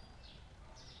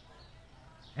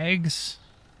 eggs,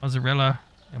 mozzarella,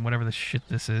 and whatever the shit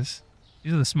this is.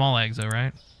 These are the small eggs, though,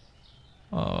 right?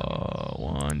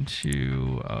 1,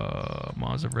 2,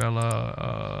 mozzarella.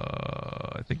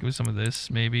 I think it was some of this,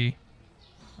 maybe.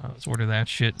 Let's order that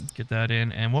shit, get that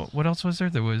in. And what else was there?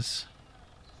 There was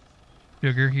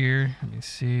sugar here. Let me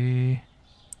see.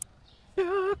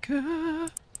 Sugar,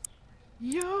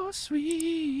 you're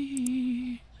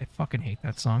sweet. I fucking hate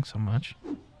that song so much.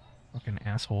 Fucking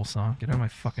asshole song. Get out of my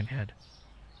fucking head.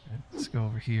 Right, let's go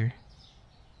over here.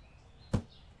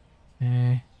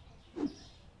 Okay.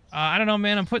 I don't know,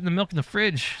 man. I'm putting the milk in the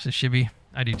fridge, says Shibby.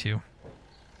 I do too.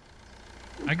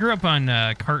 I grew up on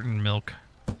carton milk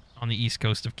on the east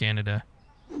coast of Canada.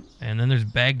 And then there's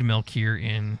bagged milk here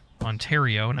in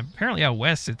Ontario. And apparently out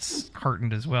west it's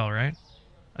cartoned as well, right?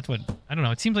 That's what... I don't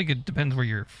know. It seems like it depends where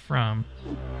you're from.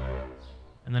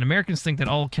 And then Americans think that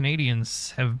all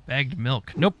Canadians have bagged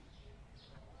milk. Nope.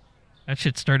 That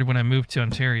shit started when I moved to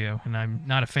Ontario, and I'm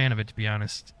not a fan of it, to be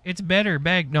honest. It's better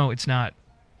bagged. No, it's not.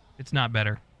 It's not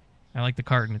better. I like the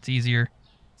carton. It's easier.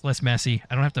 It's less messy.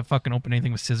 I don't have to fucking open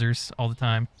anything with scissors all the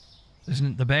time.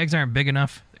 The bags aren't big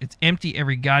enough. It's empty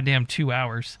every goddamn 2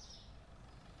 hours.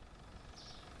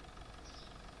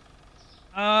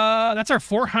 That's our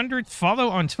 400th follow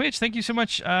on Twitch. Thank you so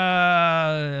much.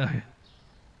 Oh,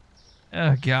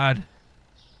 God.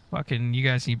 Fucking, you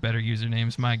guys need better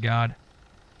usernames. My God.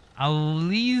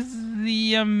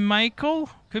 Alizia Michael?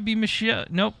 Could be Michelle.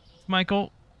 Nope.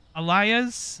 Michael.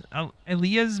 Elias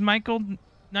Michael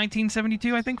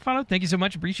 1972, I think, followed. Thank you so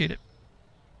much. Appreciate it.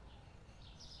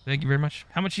 Thank you very much.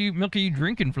 How much milk are you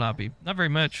drinking, Floppy? Not very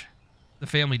much. The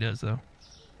family does, though.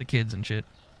 The kids and shit.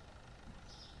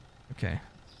 Okay.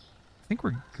 I think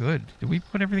we're good. Did we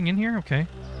put everything in here? Okay.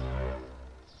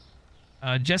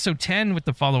 Jesso10 with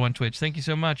the follow on Twitch. Thank you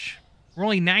so much. We're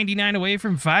only 99 away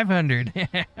from 500.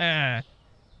 Okay.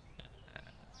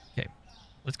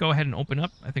 Let's go ahead and open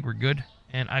up. I think we're good.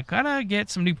 And I gotta get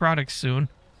some new products soon.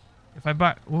 If I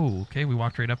buy... Ooh, okay. We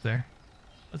walked right up there.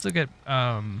 Let's look at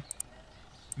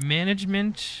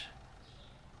management.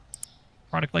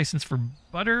 Product license for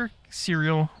butter,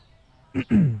 cereal,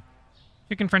 chicken,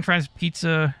 french fries,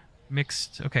 pizza,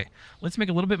 mixed. Okay. Let's make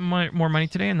a little bit more money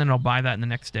today, and then I'll buy that in the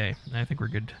next day. And I think we're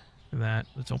good for that.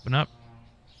 Let's open up.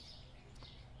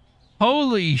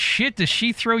 Holy shit, does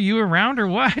she throw you around or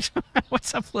what?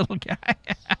 What's up, little guy?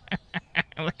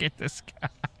 Look at this guy.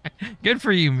 Good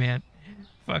for you, man.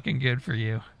 Fucking good for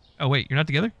you. Oh, wait, you're not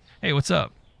together? Hey, what's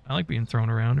up? I like being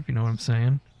thrown around, if you know what I'm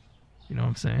saying. You know what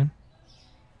I'm saying?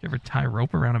 You ever tie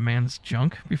rope around a man's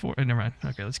junk before? Never mind.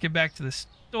 Okay, let's get back to the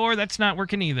store. That's not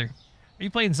working either. Are you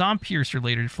playing Zombiercer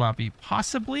later, Floppy?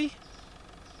 Possibly.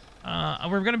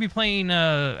 We're going to be playing,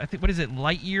 I think, what is it?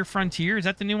 Lightyear Frontier? Is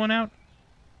that the new one out?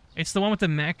 It's the one with the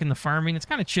mech and the farming. It's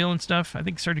kind of chill and stuff. I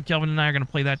think Sergeant Kelvin and I are going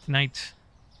to play that tonight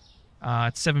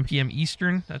at 7 p.m.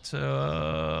 Eastern. That's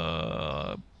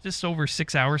just over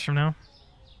 6 hours from now.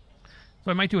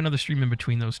 So I might do another stream in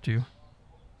between those two.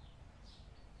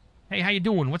 Hey, how you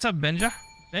doing? What's up, Benja?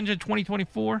 Benja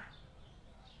 2024.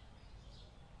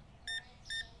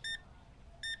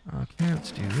 Okay,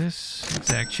 let's do this.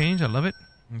 Exact change. I love it.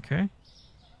 Okay.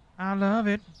 I love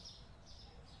it.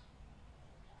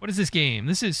 What is this game?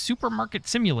 This is Supermarket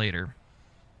Simulator.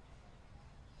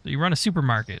 So you run a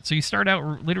supermarket. So you start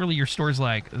out, literally your store's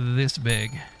like this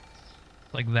big.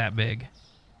 Like that big.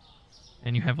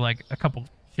 And you have like a couple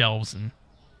shelves, and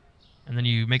then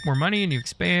you make more money and you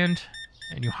expand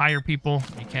and you hire people,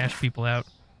 you cash people out.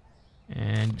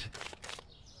 And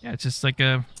yeah, it's just like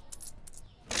a...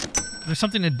 There's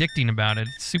something addicting about it.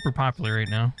 It's super popular right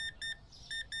now.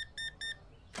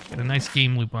 Got a nice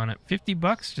game loop on it.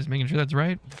 $50, just making sure that's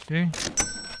right. Okay.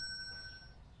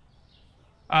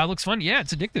 Looks fun. Yeah,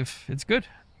 it's addictive. It's good.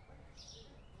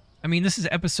 I mean, this is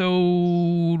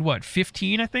episode, what,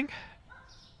 15, I think?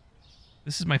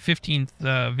 This is my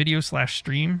 15th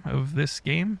video/stream of this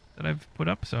game that I've put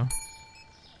up, so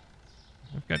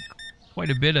I've got quite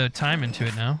a bit of time into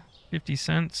it now. 50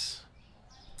 cents.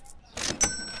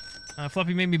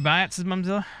 Floppy made me buy it, says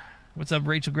Mumzilla. What's up,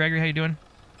 Rachel Gregory? How you doing?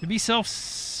 To be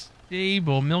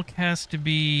self-stable, milk has to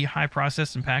be high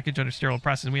processed and packaged under sterile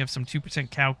process. We have some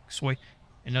 2% cow, soy,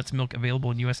 and nuts milk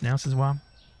available in U.S. now, says WoW.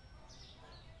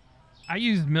 I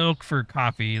use milk for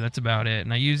coffee. That's about it.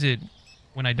 And I use it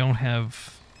when I don't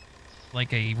have,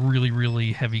 like, a really,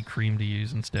 really heavy cream to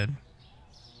use instead.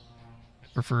 I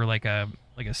prefer, like a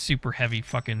super heavy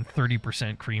fucking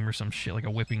 30% cream or some shit, like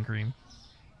a whipping cream.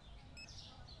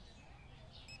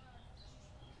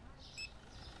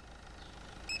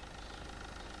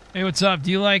 Hey, what's up?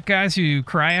 Do you like guys who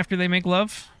cry after they make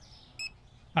love?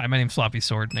 Hi, my name's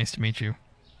FloppySword. Nice to meet you.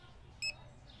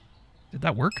 Did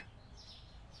that work?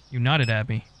 You nodded at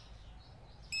me.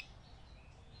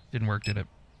 Didn't work, did it?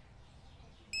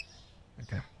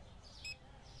 Okay. I'll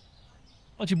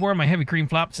let you borrow my heavy cream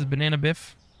flop, says Banana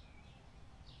Biff.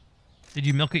 Did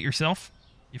you milk it yourself?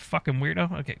 You fucking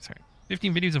weirdo. Okay, sorry.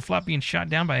 15 videos of Flop being shot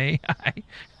down by AI.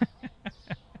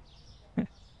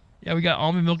 Yeah, we got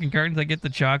almond milk in cartons. I get the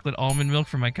chocolate almond milk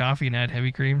for my coffee and add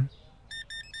heavy cream.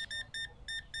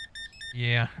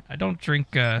 Yeah, I don't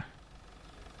drink too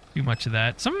much of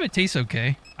that. Some of it tastes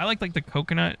okay. I like the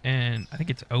coconut and I think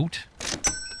it's oat.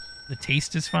 The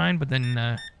taste is fine, but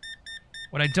then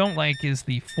what I don't like is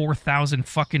the 4,000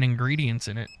 fucking ingredients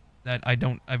in it that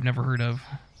I've never heard of.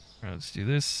 All right, let's do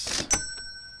this.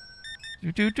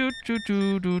 And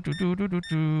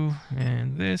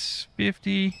this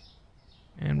 50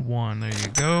 and 1. There you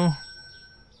go. All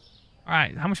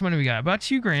right, how much money we got? About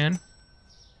 2 grand.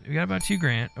 We got about 2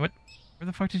 grand. What? Where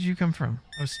the fuck did you come from?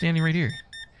 I was standing right here.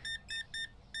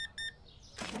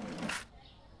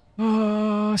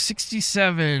 Oh,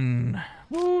 67.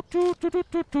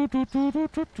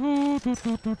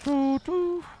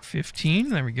 15.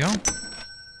 There we go.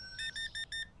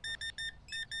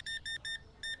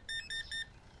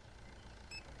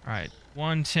 All right,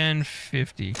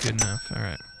 110.50. Good enough. All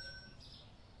right.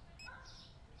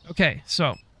 Okay,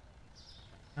 so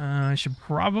I should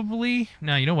probably...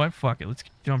 No, you know what? Fuck it. Let's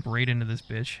jump right into this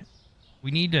bitch.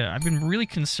 We need to... I've been really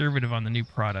conservative on the new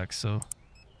products, so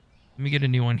let me get a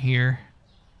new one here.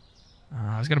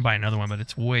 I was going to buy another one, but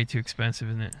it's way too expensive,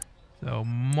 isn't it? So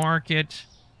market,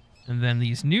 and then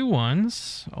these new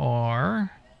ones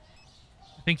are...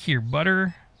 I think here,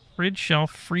 butter, fridge,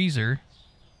 shelf, freezer.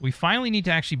 We finally need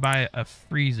to actually buy a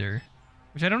freezer,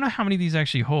 which I don't know how many of these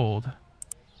actually hold.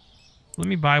 Let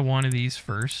me buy one of these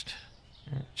first.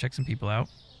 Check some people out.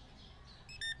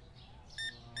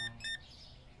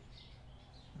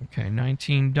 Okay,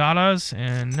 $19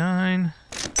 and 9.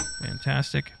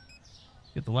 Fantastic.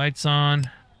 Get the lights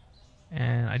on.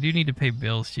 And I do need to pay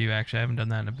bills too, actually. I haven't done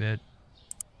that in a bit.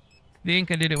 I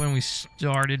think I did it when we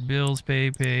started. Bills,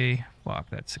 pay. Fuck,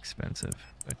 that's expensive.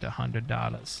 With the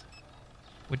 $100.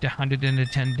 With the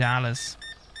 $110.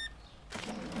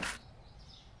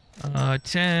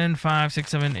 10, 5,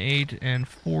 6, 7, 8, and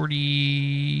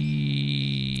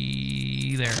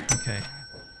 40 there. Okay.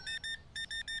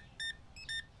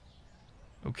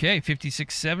 Okay,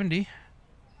 56.70.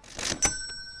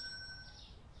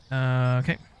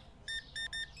 Okay.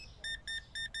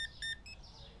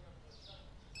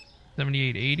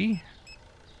 78.80.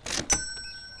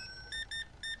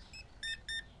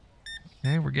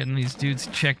 Okay, we're getting these dudes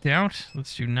checked out.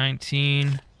 Let's do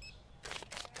 19.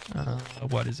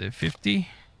 What is it, 50?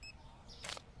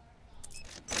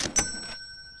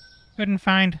 Couldn't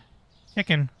find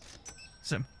chicken.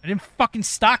 So I didn't fucking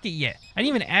stock it yet. I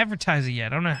didn't even advertise it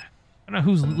yet. I don't know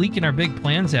who's leaking our big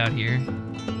plans out here.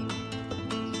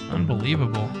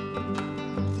 Unbelievable.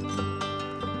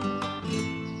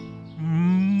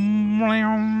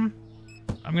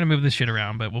 I'm gonna move this shit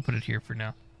around, but we'll put it here for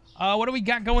now. What do we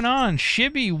got going on?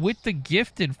 Shibby with the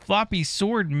gifted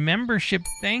FloppySword membership.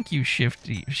 Thank you,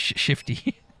 Shifty.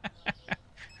 Shifty.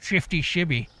 Shifty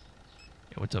Shibby.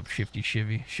 Yeah, what's up, Shifty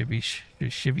Shivy?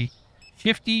 Shivy.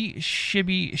 Shifty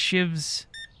Shibby Shivs.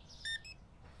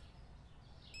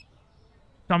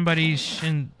 Somebody's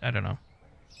in, I don't know.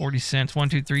 40 cents. 1,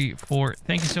 2, 3, 4.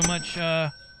 Thank you so much,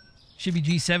 Shibby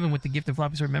G7 with the gifted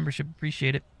FloppySword membership.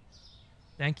 Appreciate it.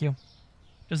 Thank you.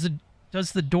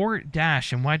 Does the door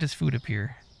dash, and why does food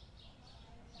appear?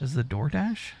 Does the door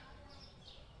dash?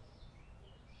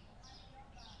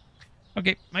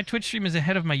 Okay, my Twitch stream is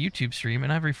ahead of my YouTube stream,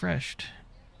 and I've refreshed.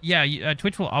 Yeah,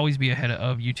 Twitch will always be ahead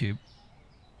of YouTube.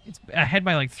 It's ahead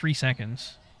by like 3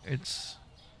 seconds.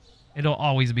 It'll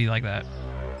always be like that.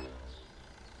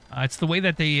 It's the way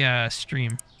that they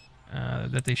stream,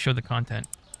 that they show the content.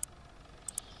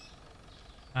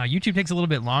 YouTube takes a little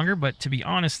bit longer, but to be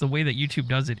honest, the way that YouTube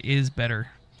does it is better.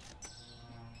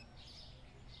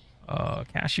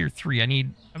 Cashier 3. I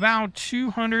need about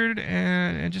 200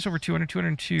 and just over 200,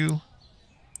 202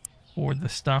 for the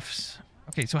stuffs.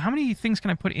 Okay, so how many things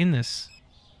can I put in this?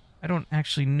 I don't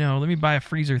actually know. Let me buy a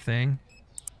freezer thing.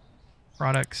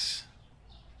 Products.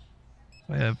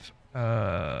 I have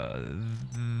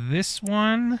this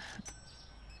one,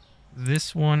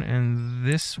 and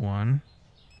this one.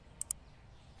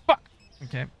 Fuck.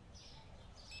 Okay.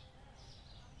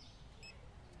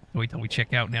 Wait till we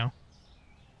check out now.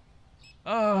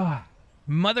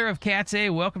 Mother of Cats A,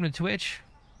 welcome to Twitch.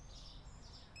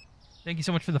 Thank you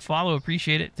so much for the follow.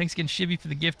 Appreciate it. Thanks again, Shivy, for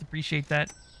the gift. Appreciate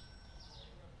that.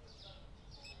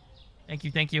 Thank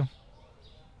you, thank you.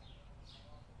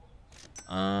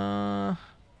 Benja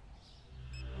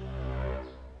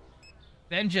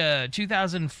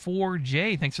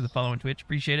 2004J, thanks for the follow on Twitch.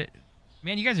 Appreciate it.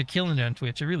 Man, you guys are killing it on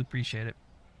Twitch. I really appreciate it.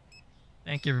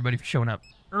 Thank you, everybody, for showing up.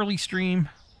 Early stream,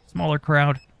 smaller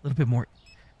crowd, a little bit more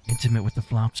intimate with the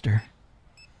Flopster.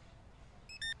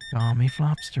 Call me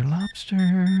Flopster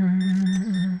Lobster.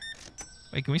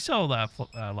 Wait, can we sell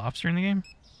lobster in the game?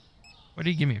 What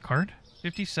did he give me, a card?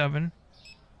 57.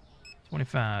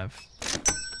 25.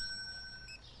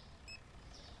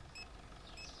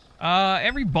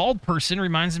 Every bald person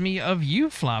reminds me of you,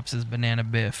 Flops' Banana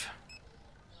Biff.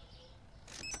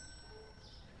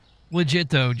 Legit,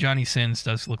 though, Johnny Sins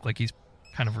does look like he's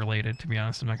kind of related, to be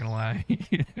honest. I'm not gonna lie.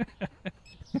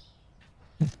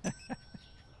 I'm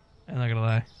not gonna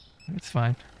lie. It's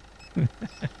fine.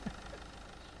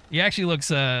 He actually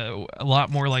looks a lot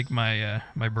more like my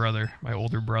my brother, my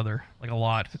older brother. Like a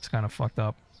lot. It's kind of fucked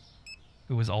up.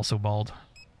 Who was also bald.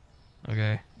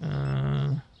 Okay.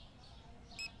 Will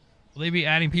they be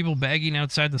adding people begging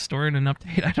outside the store in an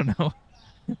update? I don't know.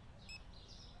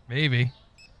 Maybe.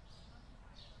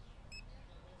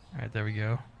 Alright, there we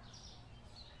go.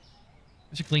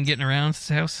 Mr. Clean getting around this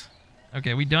house.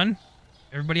 Okay, we done?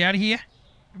 Everybody out of here?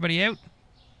 Everybody out?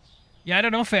 Yeah, I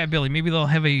don't know, Fat Billy. Maybe they'll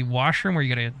have a washroom where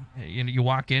you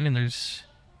walk in and there's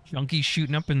junkies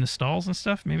shooting up in the stalls and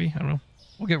stuff. Maybe, I don't know.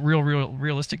 We'll get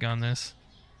realistic on this.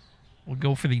 We'll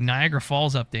go for the Niagara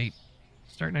Falls update.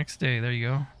 Start next day. There you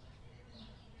go.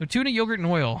 So tuna, yogurt, and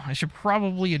oil. I should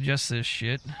probably adjust this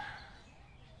shit.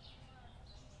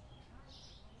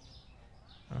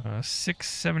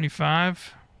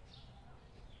 675.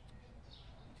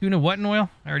 Tuna, what in oil?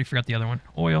 I already forgot the other one.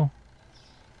 Oil.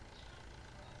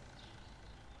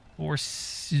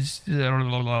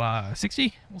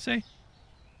 460, we'll say.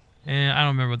 And I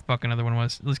don't remember what the fucking other one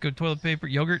was. Let's go toilet paper,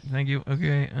 yogurt. Thank you.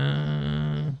 Okay.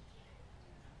 $2.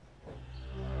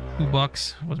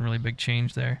 Wasn't really a big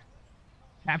change there.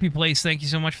 Happy Place. Thank you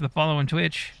so much for the follow on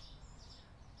Twitch.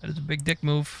 That is a big dick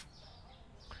move.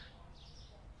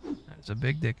 That is a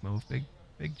big dick move.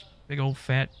 Big old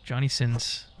fat Johnny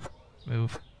Sins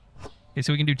move. Okay,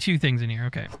 so we can do 2 things in here.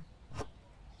 Okay.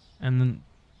 And then,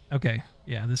 okay.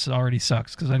 Yeah, this already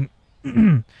sucks because I'm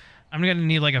I'm gonna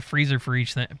need like a freezer for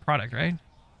each product, right?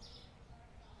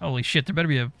 Holy shit, there better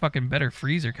be a fucking better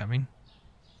freezer coming.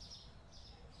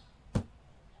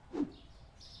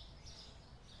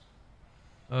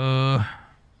 How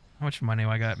much money do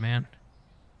I got, man?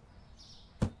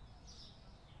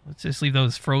 Let's just leave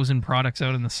those frozen products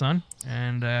out in the sun.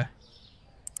 And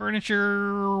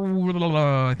furniture,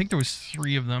 I think there was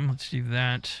 3 of them. Let's do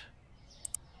that.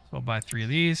 So I'll buy 3 of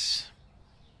these.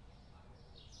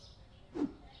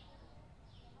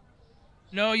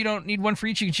 No, you don't need one for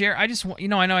each. You can share. I just, I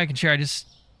know I can share. It's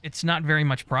not very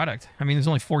much product. I mean, there's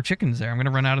only 4 chickens there. I'm going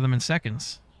to run out of them in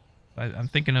seconds. I'm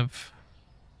thinking of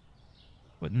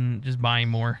just buying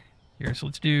more here. So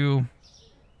let's do,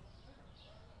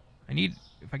 if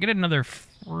I get another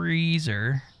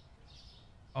freezer.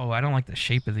 Oh, I don't like the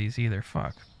shape of these either.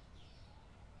 Fuck.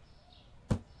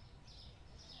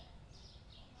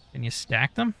 Can you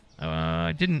stack them?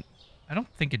 I don't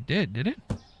think it did it?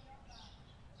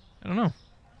 I don't know.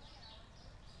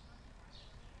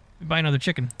 Let me buy another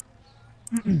chicken.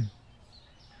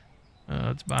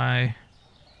 Let's buy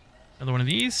another one of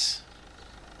these.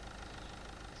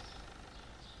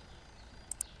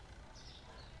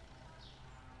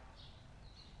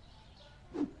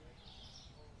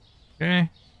 Okay.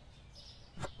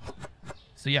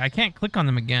 So yeah, I can't click on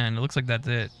them again. It looks like that's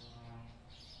it.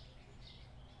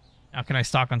 Now can I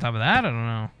stock on top of that? I don't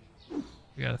know.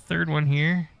 We got a 3rd one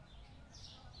here.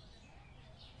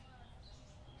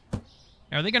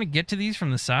 Are they going to get to these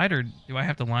from the side, or do I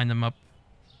have to line them up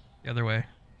the other way?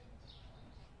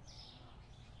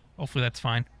 Hopefully that's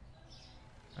fine.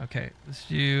 Okay, let's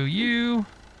do you.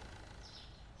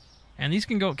 And these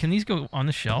can go... Can these go on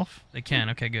the shelf? They can.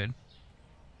 Okay, good.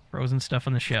 Frozen stuff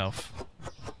on the shelf.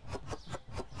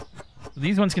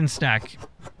 These ones can stack.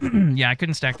 Yeah, I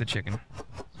couldn't stack the chicken.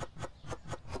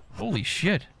 Holy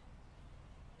shit.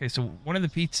 Okay, so one of the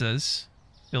pizzas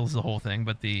fills the whole thing,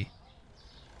 but the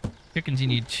chickens you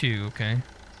need 2, okay.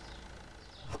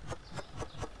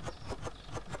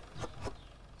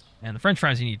 And the french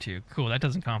fries you need 2. Cool, that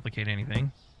doesn't complicate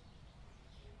anything.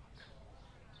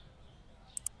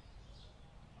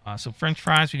 So french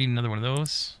fries, we need another one of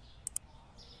those.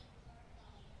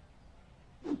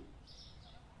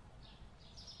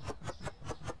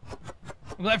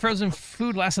 I'm glad frozen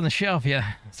food lasts on the shelf.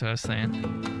 Yeah, that's what I was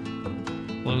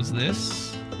saying. Close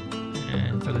this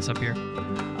and throw this up here.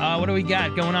 What do we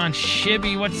got going on?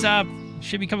 Shibby, what's up?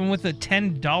 Shibby coming with a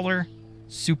 $10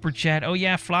 super chat. Oh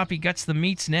yeah, Floppy guts the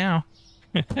meats now.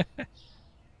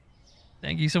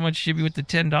 Thank you so much, Shibby, with the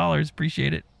 $10.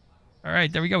 Appreciate it. All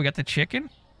right, there we go. We got the chicken.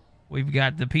 We've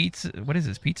got the pizza. What is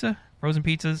this? Pizza? Frozen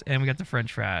pizzas. And we got the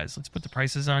french fries. Let's put the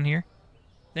prices on here.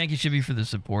 Thank you, Shibby, for the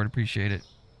support. Appreciate it.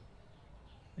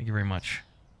 Thank you very much.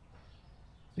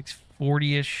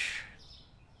 640-ish.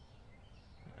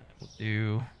 We'll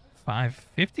do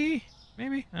 550,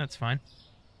 maybe? That's fine.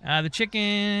 The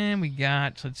chicken we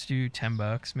got, let's do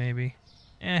 $10 maybe.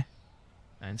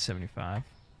 $9.75.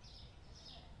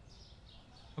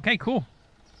 Okay, cool.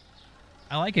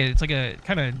 I like it. It's like a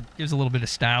kind of gives a little bit of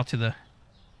style to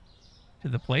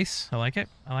the place. I like it.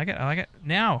 I like it. I like it.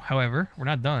 Now, however, we're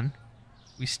not done.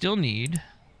 We still need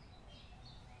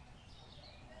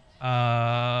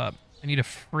I need a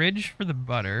fridge for the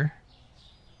butter.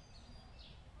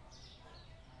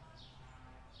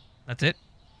 That's it.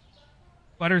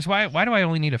 Butters, why do I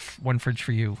only need one fridge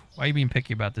for you? Why are you being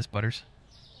picky about this, Butters?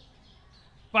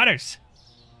 Butters!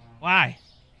 Why?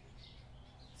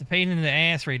 It's a pain in the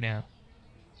ass right now.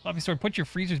 FloppySword, put your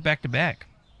freezers back to back.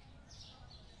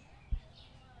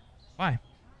 Why?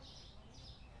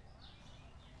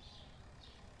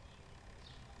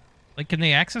 Like, can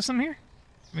they access them here?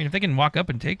 I mean, if they can walk up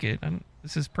and take it,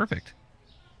 this is perfect.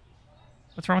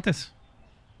 What's wrong with this?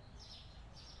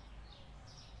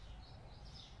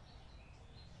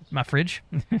 My fridge.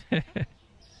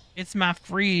 It's my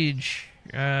fridge.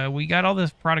 We got all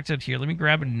this products out here. Let me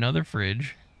grab another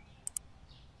fridge.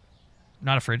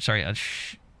 Not a fridge, sorry.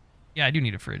 Yeah, I do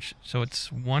need a fridge. So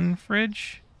it's one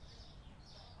fridge.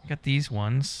 I got these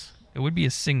ones. It would be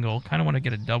a single. Kind of want to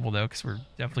get a double, though, because we're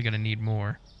definitely going to need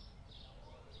more.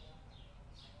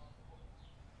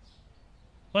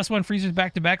 Plus one freezers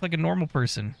back to back like a normal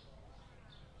person.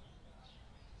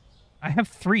 I have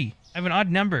 3. I have an odd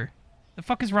number. The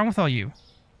fuck is wrong with all you?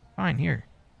 Fine, here.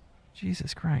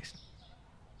 Jesus Christ.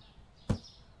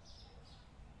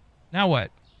 Now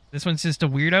what? This one's just a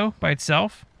weirdo by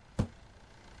itself?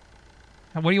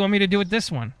 What do you want me to do with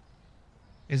this one?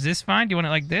 Is this fine? Do you want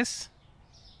it like this?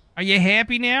 Are you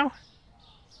happy now?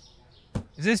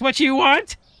 Is this what you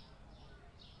want?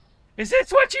 Is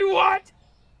this what you want?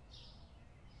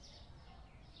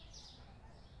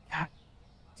 God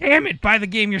damn it, buy the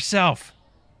game yourself.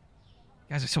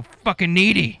 You guys are so fucking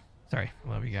needy. Sorry, I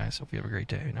love you guys. Hope you have a great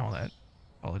day and all that.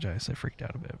 Apologize, I freaked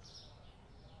out a bit.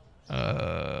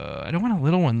 I don't want a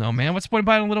little one though, man. What's the point of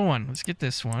buying a little one? Let's get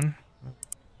this one.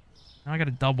 Now I got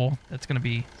a double. That's gonna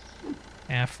be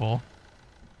half full.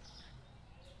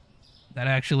 That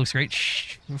actually looks great.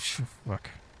 Shh. Fuck.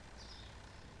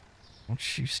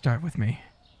 Don't you start with me.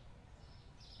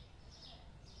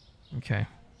 Okay.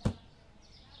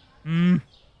 No,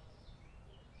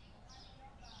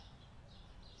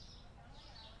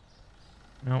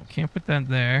 can't put that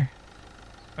there.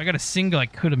 If I got a single, I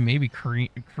could have maybe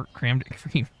crammed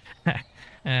cream.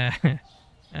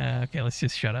 Okay, let's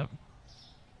just shut up.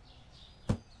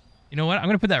 You know what? I'm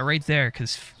going to put that right there,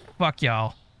 because fuck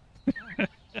y'all.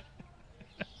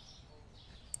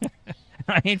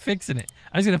 I ain't fixing it.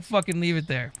 I'm just going to fucking leave it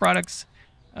there. Products.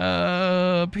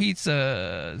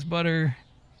 Pizzas. Butter.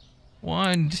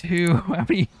 1, 2. How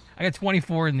many? I got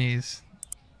 24 in these.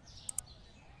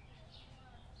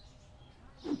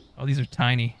 Oh, these are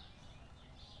tiny.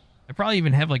 I probably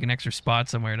even have like an extra spot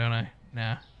somewhere, don't I?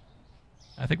 Nah.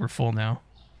 I think we're full now.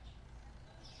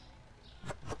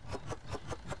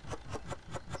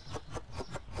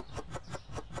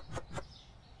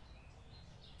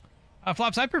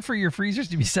 Flops, I prefer your freezers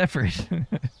to be separate.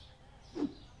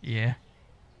 Yeah.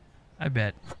 I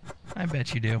bet. I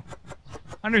bet you do.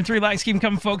 103 likes keep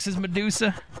coming, folks, is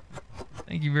Medusa.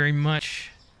 Thank you very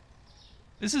much.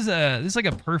 This is like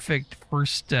a perfect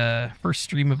first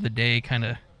stream of the day, kind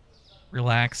of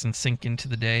relax and sink into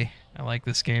the day. I like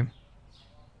this game.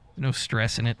 No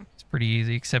stress in it. It's pretty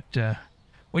easy, except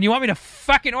when you want me to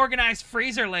fucking organize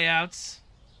freezer layouts.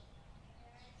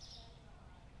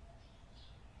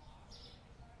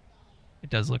 It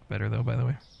does look better though, by the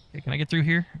way. Okay, can I get through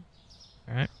here?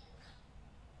 All right.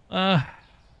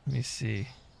 Let me see.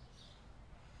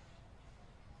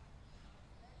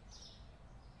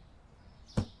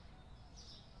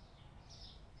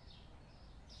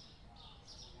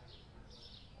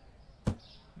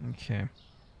 Okay.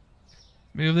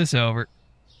 Move this over.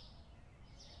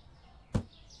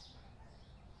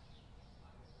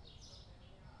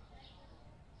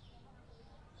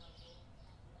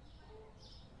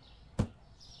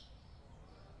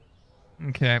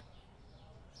 Okay.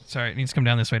 Sorry, it needs to come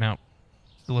down this way now.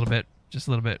 Just a little bit. Just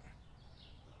a little bit.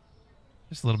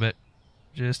 Just a little bit.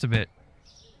 Just a bit.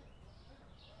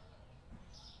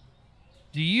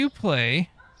 Do you play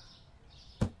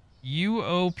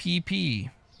UOPP?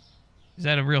 Is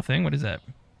that a real thing? What is that?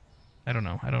 I don't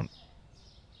know.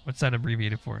 What's that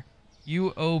abbreviated for?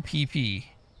 UOPP.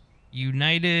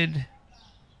 United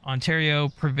Ontario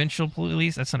Provincial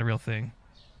Police? That's not a real thing.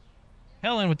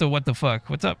 Helen with the what the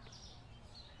fuck? What's up?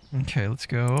 Okay, let's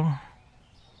go.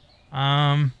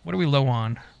 What are we low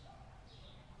on?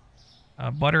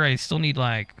 Butter, I still need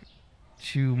like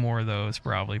 2 more of those,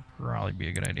 probably be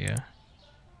a good idea.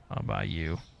 I'll buy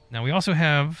you. Now we also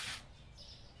have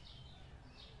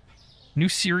new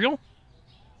cereal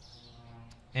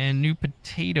and new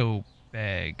potato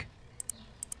bag.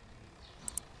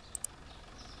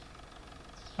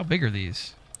 How big are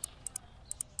these?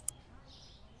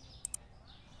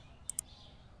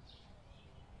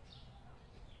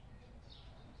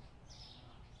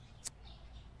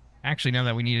 Actually, now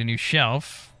that we need a new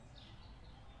shelf,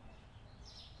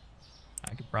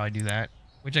 I could probably do that,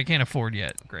 which I can't afford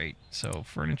yet. Great. So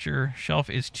furniture shelf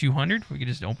is 200. We could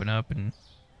just open up and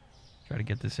try to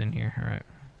get this in here. All right.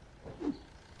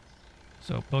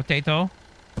 So potato,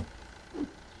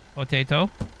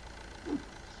 potato,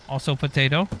 also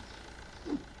potato,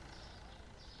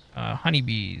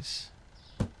 honeybees,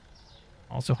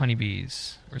 also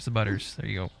honeybees. Where's the butters? There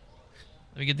you go.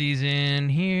 Let me get these in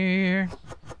here.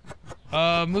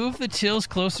 Move the tills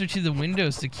closer to the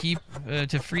windows to keep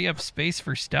to free up space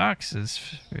for stock, says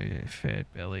Fat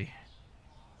Belly.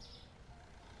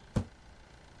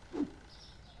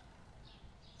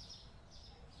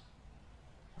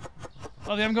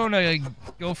 Oh, I'm going to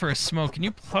go for a smoke. Can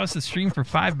you pause the stream for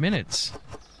 5 minutes?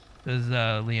 Says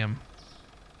Liam.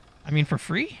 I mean, for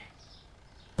free?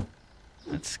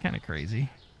 That's kind of crazy.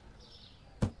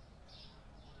 I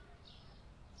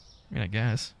mean, I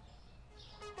guess.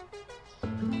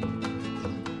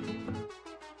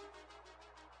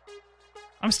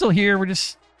 I'm still here.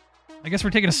 I guess we're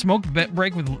taking a smoke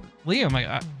break with Liam.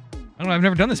 I don't know. I've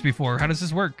never done this before. How does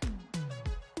this work?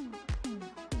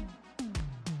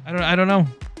 I don't know.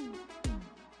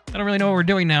 I don't really know what we're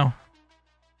doing now.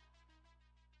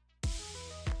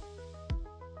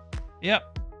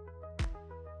 Yep.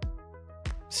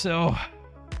 So,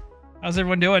 how's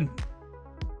everyone doing?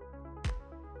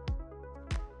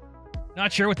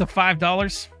 Not sure with the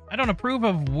 $5. I don't approve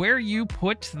of where you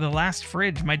put the last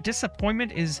fridge. My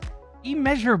disappointment is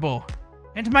immeasurable,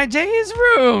 and my day is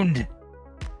ruined.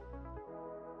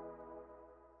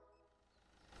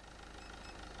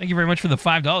 Thank you very much for the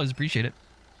 $5. Appreciate it.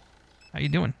 How you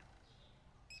doing?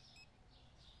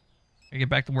 I get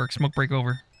back to work. Smoke break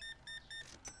over.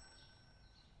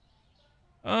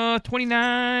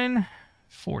 29.40.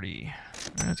 Right,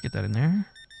 let's get that in there.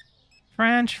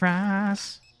 French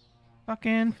fries.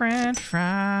 Fucking French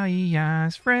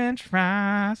fries. French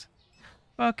fries.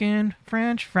 Fucking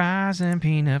French fries and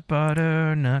peanut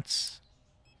butter nuts.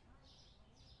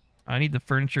 I need the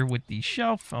furniture with the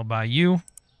shelf. I'll buy you.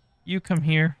 You come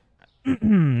here.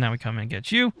 Now we come and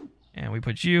get you. And we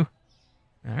put you.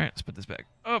 Alright, let's put this back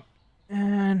up.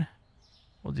 And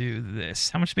we'll do this.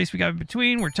 How much space we got in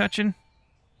between? We're touching.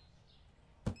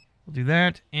 We'll do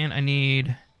that. And I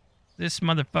need this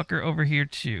motherfucker over here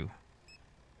too.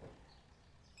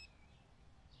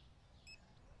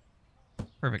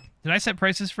 Perfect. Did I set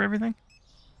prices for everything?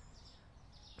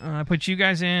 I put you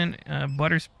guys in.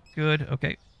 Butter's good.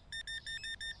 Okay.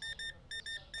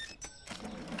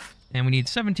 And we need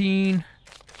 17.60.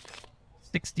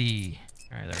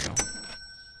 All right, there we go.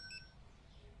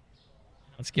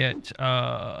 Let's get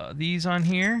these on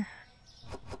here.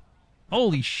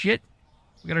 Holy shit.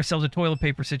 We got ourselves a toilet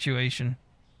paper situation.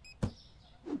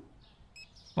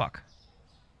 Fuck.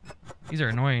 These are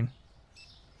annoying.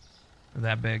 They're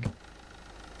that big.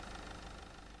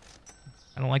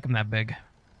 I don't like them that big.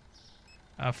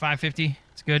 550.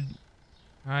 It's good.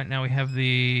 All right, now we have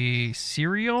the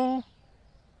cereal.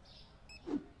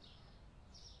 We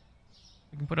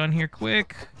can put on here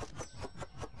quick.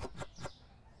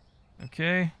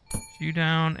 Okay. Shoe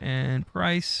down and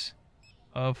price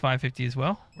of 550 as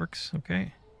well. Works.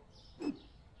 Okay.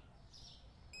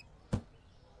 All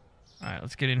right,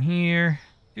 let's get in here.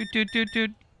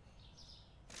 Doot.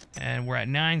 And we're at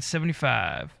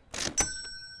 975.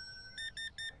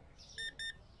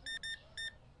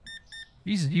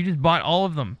 Jesus, you just bought all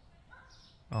of them.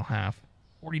 Well, half.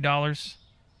 $40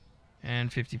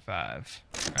 and 55.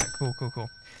 All right, cool.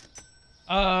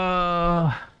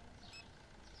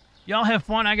 Y'all have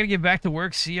fun. I gotta get back to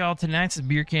work. See y'all tonight. It's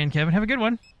Beer Can Kevin. Have a good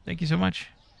one. Thank you so much.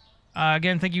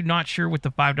 Again, thank you. Not sure with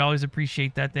the $5.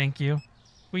 Appreciate that. Thank you.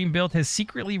 Queen Built has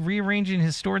secretly rearranging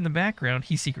his store in the background.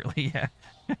 He secretly, yeah.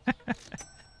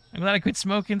 I'm glad I quit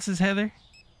smoking, says Heather.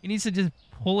 He needs to just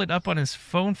pull it up on his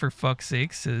phone for fuck's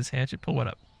sake, says Hatchet. Pull what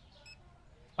up?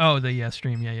 Oh, the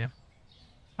stream. Yeah.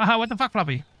 Haha, what the fuck,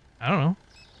 Floppy? I don't know.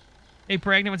 Hey,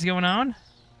 Pregnant, what's going on?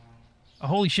 A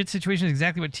holy shit situation is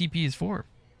exactly what TP is for.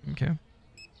 Okay.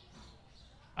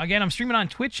 Again, I'm streaming on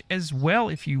Twitch as well,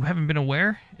 if you haven't been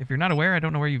aware. If you're not aware, I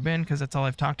don't know where you've been, because that's all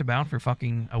I've talked about for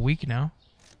fucking a week now.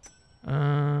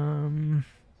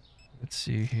 Let's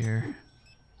see here.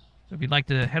 So if you'd like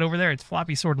to head over there, it's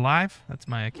FloppySword Live. That's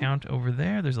my account over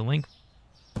there. There's a link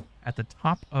at the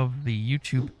top of the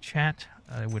YouTube chat.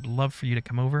 I would love for you to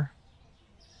come over.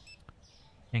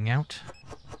 Hang out.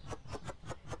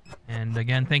 And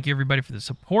again, thank you everybody for the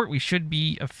support. We should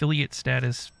be affiliate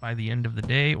status by the end of the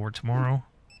day or tomorrow.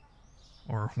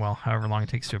 Or, well, however long it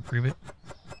takes to approve it.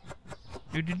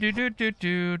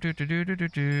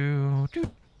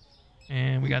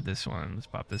 And we got this one. Let's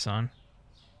pop this on.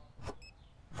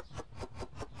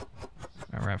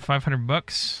 All right, 500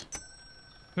 bucks.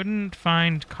 Couldn't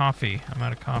find coffee. I'm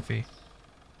out of coffee.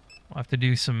 We'll have to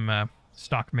do some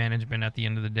stock management at the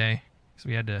end of the day. Because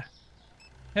we had to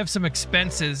have some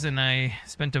expenses and I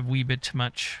spent a wee bit too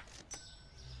much.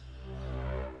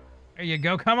 There you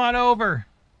go. Come on over.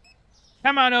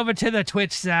 Come on over to the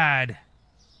Twitch side.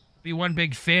 Be one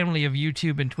big family of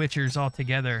YouTube and Twitchers all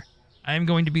together. I am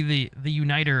going to be the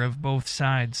uniter of both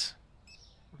sides.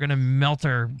 We're going to melt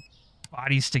our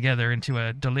bodies together into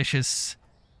a delicious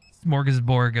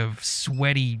smorgasbord of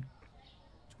sweaty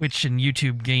Twitch and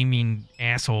YouTube gaming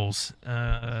assholes.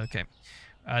 Okay.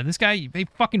 This guy, hey,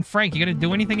 fucking Frank, you gonna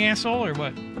do anything, asshole, or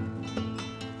what?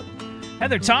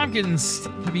 Heather Tompkins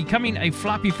becoming a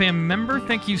Floppy Fam member.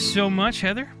 Thank you so much,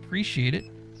 Heather. Appreciate it.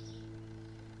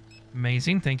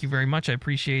 Amazing. Thank you very much. I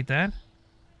appreciate that.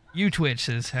 You Twitch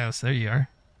says house. There you are.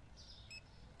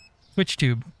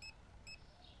 TwitchTube.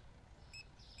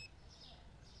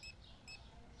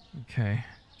 Okay.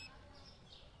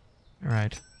 All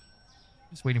right.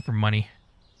 Just waiting for money.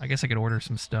 I guess I could order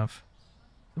some stuff.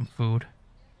 Some food.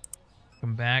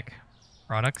 Come back.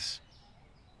 Products.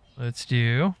 Let's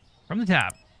do from the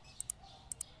top.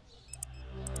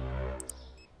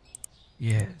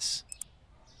 Yes.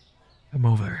 Come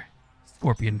over.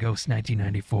 Scorpion Ghost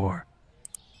 1994.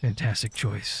 Fantastic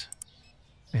choice.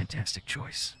 Fantastic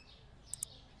choice.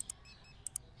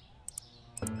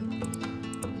 Okay,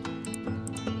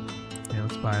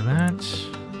 let's buy that.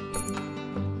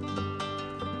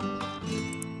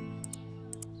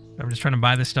 I'm just trying to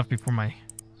buy this stuff before my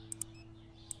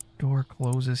door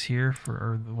closes here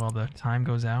while the time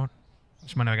goes out.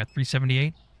 Which money I got?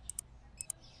 378.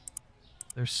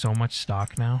 There's so much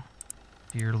stock now.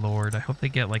 Dear Lord, I hope they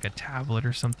get like a tablet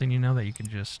or something, you know, that you can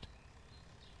just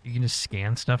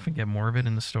scan stuff and get more of it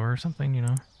in the store or something, you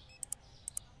know.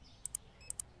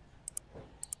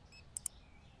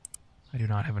 I do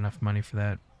not have enough money for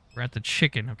that. We're at the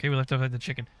chicken. Okay, we left off at the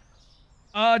chicken.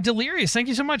 Delirious, thank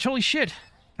you so much. Holy shit.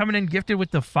 Coming in gifted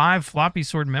with the 5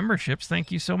 FloppySword memberships.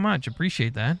 Thank you so much.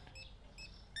 Appreciate that.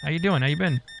 How you doing? How you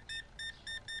been?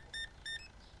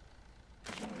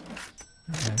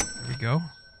 Okay, there we go.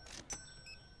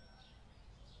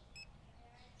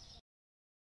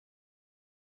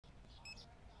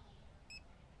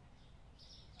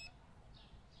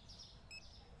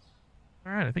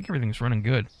 All right, I think everything's running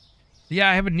good. Yeah,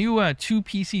 I have a new 2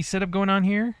 PC setup going on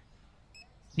here.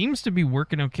 Seems to be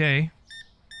working okay.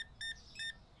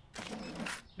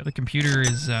 The other computer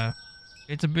is,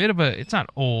 it's a bit of a, it's not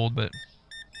old, but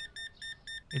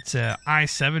it's a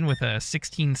i7 with a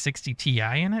 1660 Ti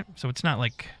in it. So it's not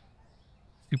like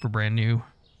super brand new,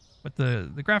 but the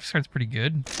graphics card's pretty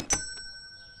good.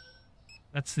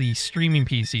 That's the streaming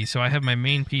PC. So I have my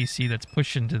main PC that's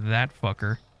pushed into that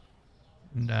fucker.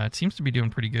 And it seems to be doing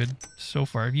pretty good so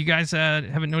far. Have you guys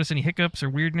haven't noticed any hiccups or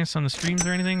weirdness on the streams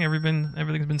or anything?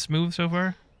 Everything's been smooth so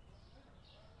far?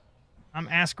 I'm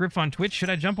Ask Griff on Twitch. Should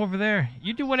I jump over there?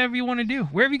 You do whatever you want to do.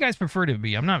 Wherever you guys prefer to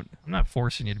be. I'm not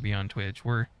forcing you to be on Twitch.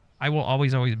 I will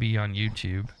always be on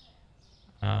YouTube.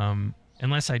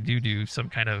 Unless I do some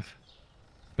kind of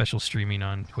special streaming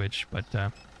on Twitch, but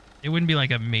it wouldn't be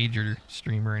like a major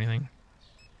stream or anything.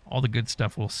 All the good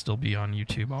stuff will still be on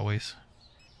YouTube always.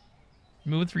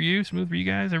 Smooth for you? Smooth for you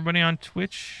guys? Everybody on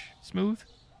Twitch? Smooth?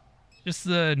 Just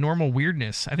the normal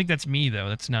weirdness. I think that's me, though.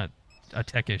 That's not a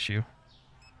tech issue.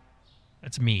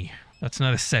 That's me. That's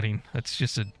not a setting. That's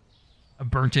just a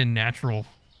burnt-in natural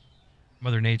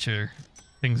Mother Nature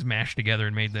things mashed together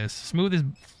and made this. Smooth as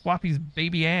Floppy's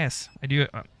baby ass.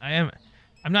 I'm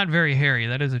not very hairy.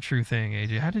 That is a true thing,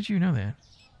 AJ. How did you know that?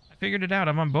 I figured it out.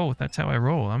 I'm on both. That's how I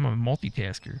roll. I'm a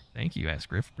multitasker. Thank you, Ask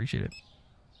Griff. Appreciate it.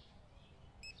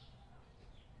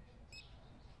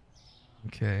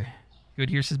 Okay.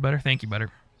 Good here, says Butter. Thank you, Butter.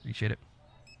 Appreciate it.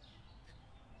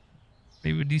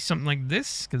 Maybe we'll do something like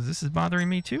this, because this is bothering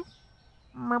me too.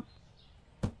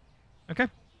 Okay.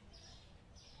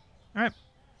 Alright.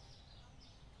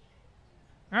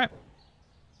 Alright.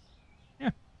 Yeah.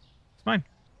 It's fine.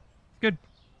 It's good.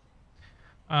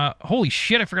 Holy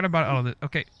shit, I forgot about all of this.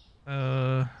 Okay.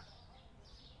 Well,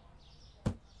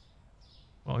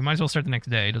 we might as well start the next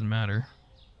day. It doesn't matter.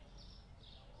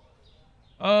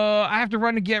 I have to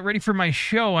run to get ready for my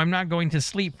show. I'm not going to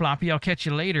sleep, Floppy. I'll catch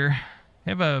you later.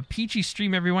 Have a peachy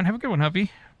stream, everyone. Have a good one, Huffy.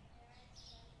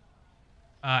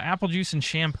 Apple juice and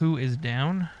shampoo is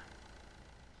down.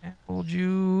 Apple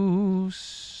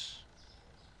juice.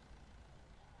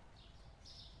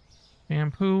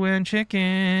 Shampoo and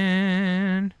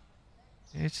chicken.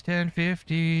 It's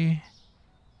 10:50.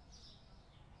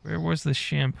 Where was the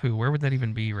shampoo? Where would that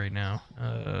even be right now?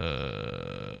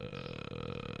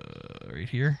 Right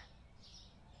here.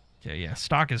 Okay, yeah.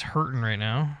 Stock is hurting right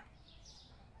now.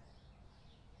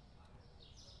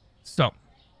 So,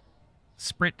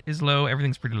 Sprit is low.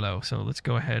 Everything's pretty low. So let's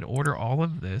go ahead, order all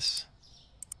of this.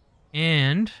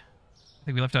 And I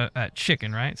think we left out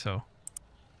chicken, right? So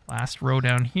last row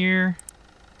down here.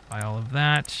 Buy all of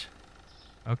that.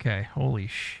 Okay, holy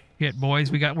shit, boys.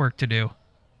 We got work to do.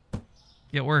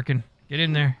 Get working. Get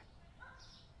in there.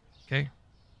 Okay.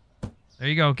 There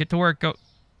you go. Get to work. Go.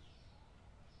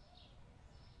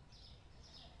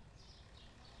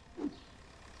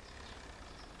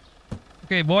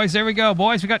 Okay, boys, there we go.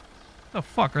 Boys, we got... What the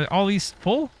fuck? Are all these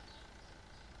full?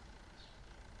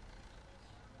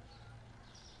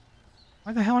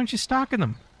 Why the hell aren't you stocking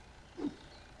them?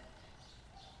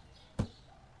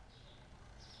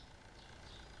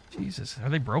 Jesus, are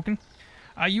they broken?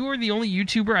 You are the only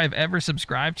YouTuber I've ever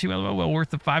subscribed to. LOL, well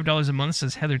worth the $5 a month,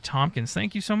 says Heather Tompkins.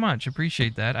 Thank you so much.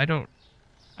 Appreciate that. I don't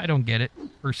get it,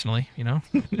 personally, you know?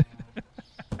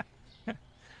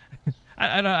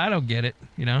 I don't get it,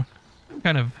 you know?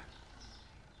 Kind of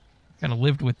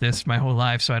lived with this my whole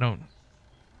life, so I don't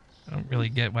really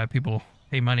get why people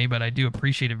pay money, but I do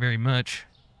appreciate it very much.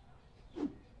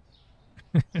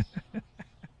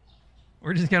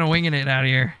 We're just kind of winging it out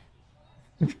here.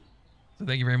 So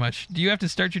thank you very much. Do you have to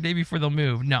start your day before they'll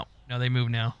move? No, they move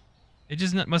now. It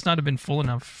just must not have been full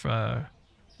enough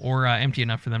or empty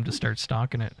enough for them to start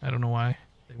stocking it. I don't know why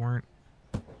they weren't.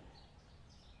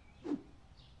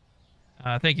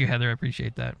 Thank you, Heather. I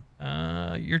appreciate that.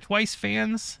 Your Twice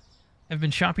fans have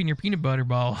been shopping your peanut butter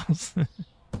balls.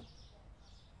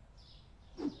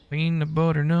 Peanut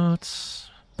butter nuts.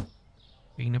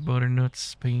 Peanut butter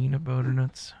nuts. Peanut butter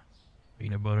nuts.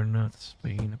 Peanut butter nuts.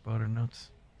 Peanut butter nuts.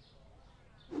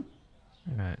 All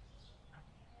right.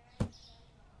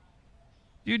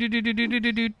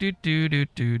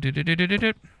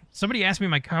 Somebody asked me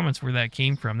in my comments where that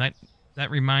came from.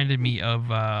 That reminded me of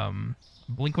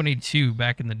Blink-182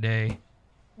 back in the day,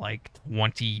 like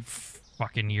 20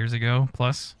 fucking years ago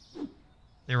plus.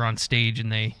 They were on stage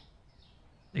and they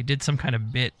did some kind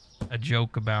of bit, a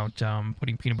joke about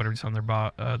putting peanut butters on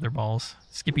their balls,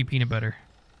 Skippy peanut butter,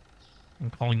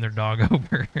 and calling their dog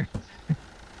over.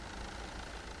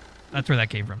 That's where that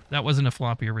came from. That wasn't a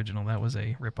Floppy original. That was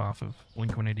a ripoff of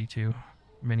Blink-182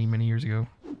 many, many years ago.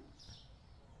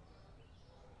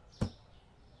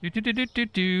 Hey,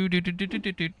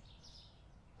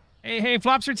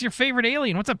 Flopster, it's your favorite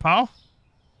alien. What's up, Paul?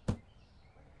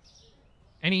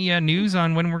 Any news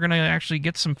on when we're going to actually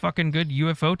get some fucking good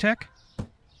UFO tech?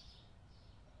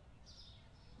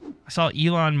 I saw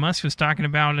Elon Musk was talking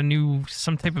about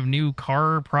some type of new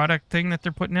car product thing that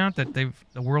they're putting out that the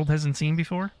world hasn't seen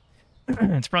before.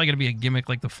 It's probably going to be a gimmick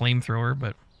like the flamethrower,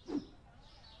 but it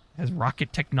has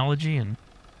rocket technology and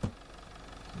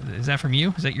Is that from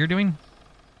you? Is that you're doing?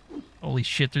 Holy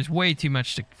shit, there's way too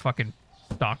much to fucking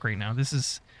stock right now. This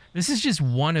is just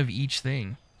one of each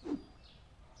thing.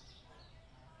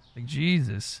 Like,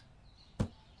 Jesus.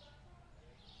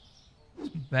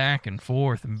 Back and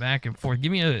forth and back and forth.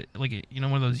 Give me a, like, a, you know,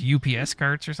 one of those UPS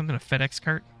carts or something, a FedEx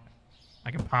cart.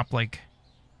 I can pop, like,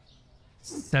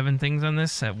 7 things on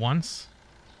this at once.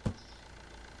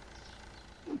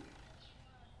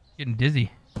 Getting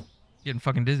dizzy. Getting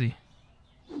fucking dizzy.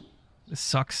 This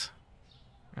sucks.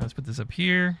 Right, let's put this up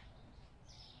here.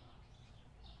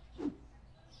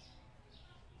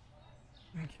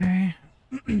 Okay.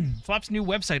 Flop's new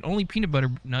website, only peanut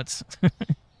butter nuts.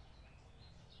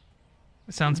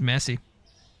 It sounds messy.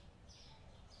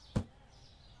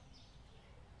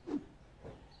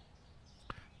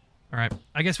 All right.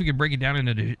 I guess we could break it down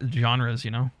into genres,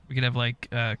 you know? We could have, like,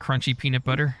 crunchy peanut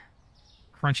butter.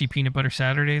 Crunchy peanut butter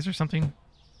Saturdays or something.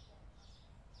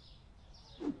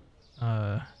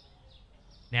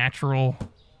 Natural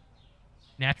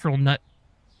nut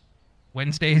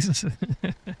Wednesdays.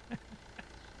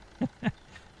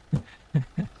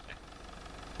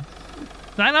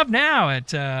 Sign up now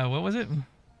at, what was it?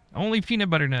 Only peanut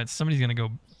butter nuts. Somebody's going to go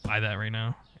buy that right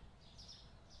now.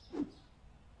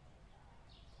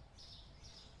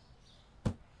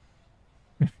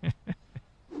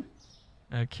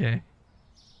 Okay.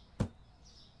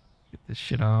 Get this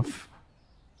shit off.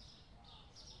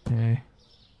 Okay.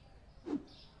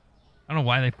 I don't know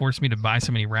why they forced me to buy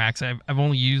so many racks. I've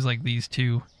only used like these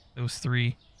 2, those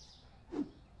 3.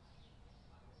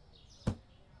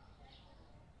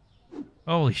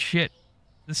 Holy shit.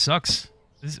 This sucks.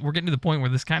 We're getting to the point where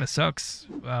this kind of sucks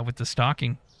with the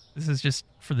stocking. This is just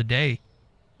for the day.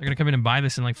 They're going to come in and buy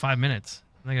this in like 5 minutes.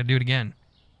 And they got to do it again.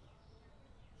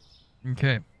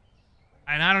 Okay.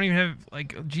 And I don't even have,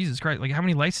 like, Jesus Christ. Like, how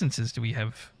many licenses do we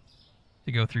have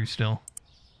to go through still?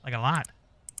 Like, a lot.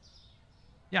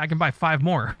 Yeah, I can buy 5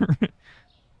 more.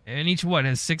 And each, what,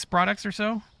 has 6 products or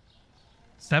so?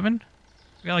 7?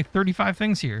 We got like 35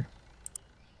 things here.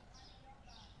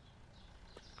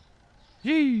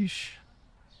 Jeesh.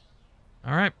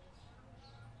 All right.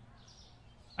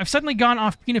 I've suddenly gone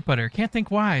off peanut butter. Can't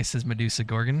think why, says Medusa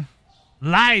Gorgon.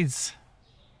 Lies.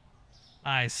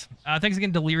 Lies. Thanks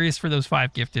again, Delirious, for those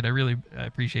 5 gifted. I really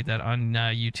appreciate that on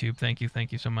YouTube. Thank you.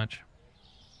 Thank you so much.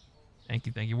 Thank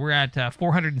you. Thank you. We're at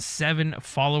 407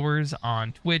 followers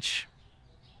on Twitch.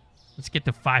 Let's get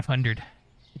to 500.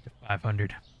 Get to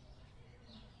 500.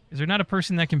 Is there not a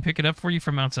person that can pick it up for you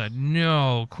from outside?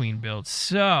 No, Queen Build.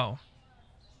 So,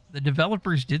 the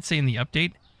developers did say in the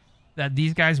update that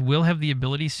these guys will have the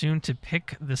ability soon to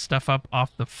pick the stuff up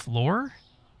off the floor.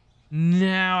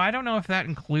 Now, I don't know if that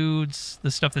includes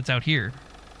the stuff that's out here,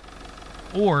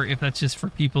 or if that's just for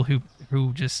people who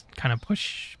just kind of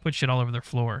push shit all over their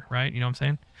floor, right? You know what I'm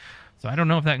saying? So I don't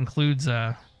know if that includes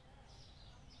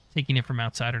taking it from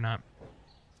outside or not.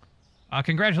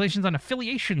 Congratulations on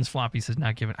affiliations, Floppy says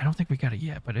not given. I don't think we got it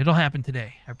yet, but it'll happen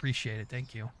today. I appreciate it.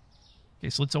 Thank you. Okay,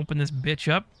 so let's open this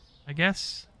bitch up, I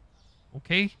guess.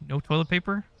 Okay, no toilet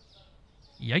paper.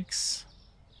 Yikes.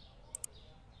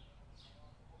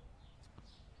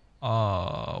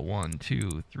 1,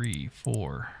 2, 3,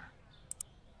 4.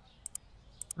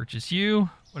 Purchase you.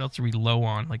 What else are we low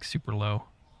on? Like super low.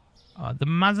 The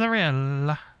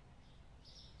mozzarella.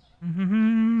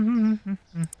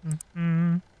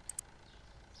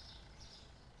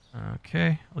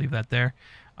 Okay, I'll leave that there.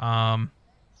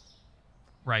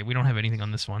 Right, we don't have anything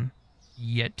on this one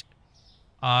yet.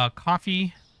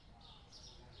 Coffee.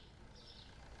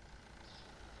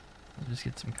 I'll just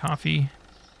get some coffee.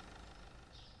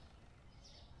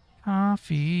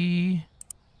 Coffee.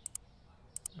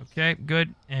 Okay,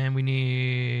 good. And we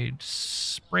need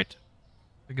Sprit.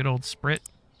 The good old Sprit.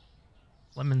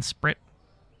 Lemon Sprit.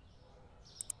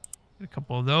 Get a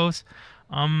couple of those.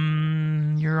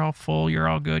 You're all full. You're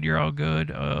all good. You're all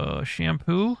good.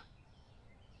 Shampoo.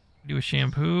 Do a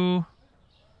shampoo.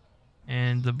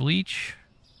 And the bleach.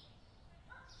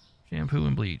 Shampoo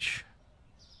and bleach.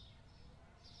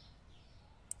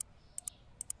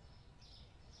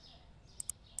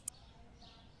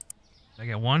 Did I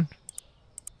get one?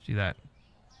 See that.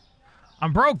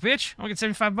 I'm broke, bitch. I'll get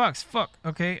 $75. Fuck.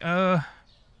 Okay, all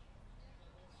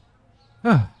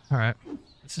right.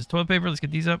 This is toilet paper. Let's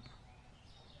get these up.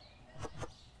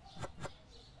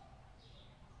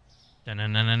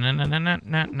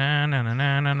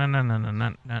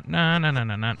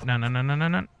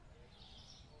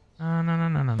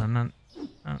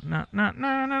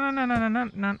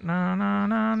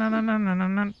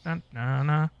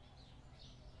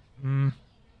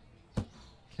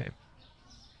 Okay.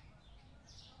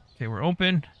 Okay, we're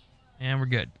open, and we're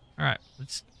good. All right,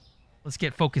 let's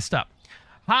get focused up.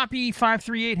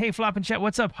 Hoppy538, hey Flop and Chat,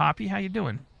 what's up, Hoppy? How you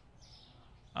doing?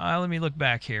 Let me look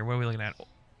back here. What are we looking at?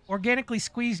 Organically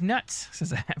squeezed nuts,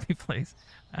 says a happy place.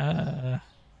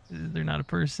 They're not a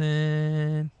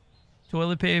person.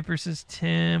 Toilet paper, says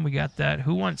Tim. We got that.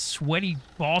 Who wants sweaty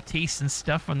ball taste and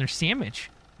stuff on their sandwich?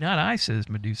 Not I, says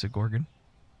Medusa Gorgon.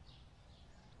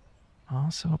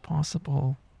 Also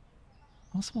possible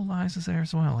lies is there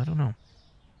as well. I don't know.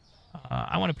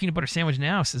 I want a peanut butter sandwich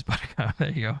now, says Buttercup. There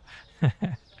you go.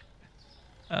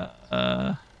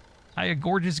 Hiya,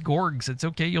 gorgeous Gorgs. It's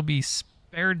okay. You'll be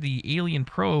spared the alien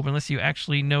probe unless you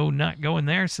actually know not going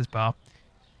there, says Bob.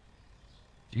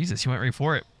 Jesus, you went right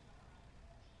for it.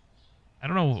 I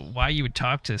don't know why you would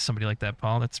talk to somebody like that,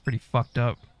 Paul. That's pretty fucked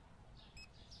up.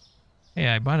 Hey,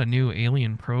 I bought a new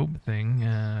alien probe thing.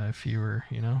 If you were,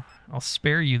 you know, I'll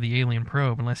spare you the alien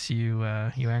probe unless you,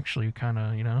 you actually kind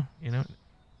of, you know.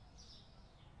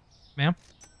 Ma'am?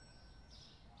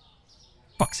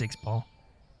 Fuck's sakes, Paul.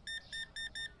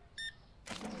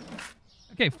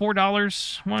 Okay,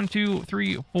 $4. 1, 2,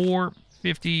 3, 4,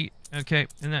 50. Okay,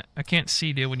 and that I can't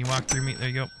see, dude, when you walk through me. There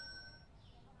you go.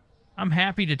 I'm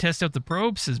happy to test out the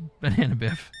probe, says Banana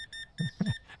Biff.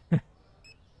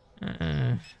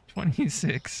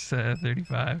 26,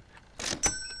 35.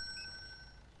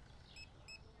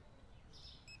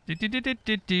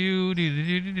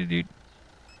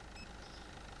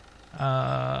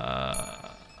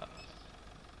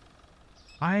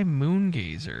 Hi,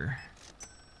 Moongazer.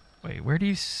 Wait, where do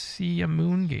you see a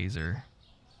Moongazer?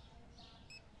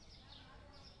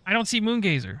 I don't see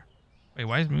Moongazer. Wait,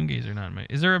 why is Moongazer not in my...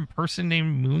 Is there a person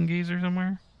named Moongazer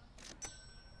somewhere?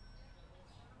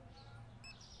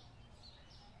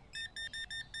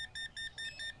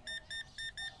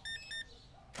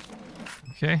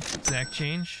 Okay, exact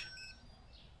change.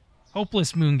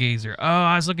 Hopeless Moongazer. Oh,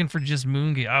 I was looking for just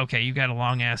Moongazer. Okay, you got a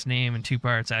long-ass name in 2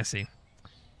 parts. I see.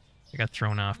 I got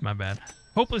thrown off. My bad.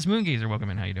 Hopeless Moongazer, welcome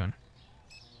in. How you doing?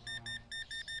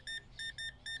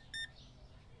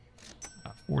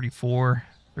 44,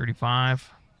 35.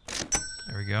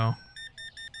 There we go.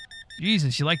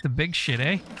 Jesus, you like the big shit,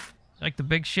 eh? You like the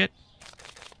big shit?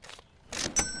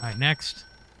 Alright, next.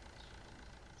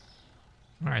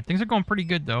 Alright, things are going pretty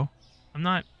good, though. I'm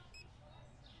not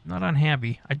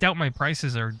unhappy. I doubt my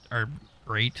prices are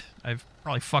great. I've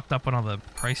probably fucked up on all the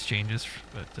price changes,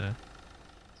 but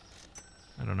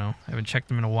I don't know. I haven't checked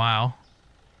them in a while.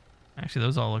 Actually,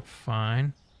 those all look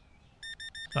fine.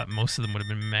 Thought most of them would have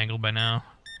been mangled by now.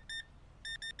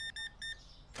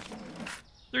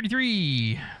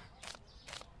 33.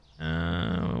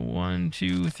 1,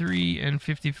 2, 3, and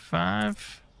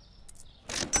 55.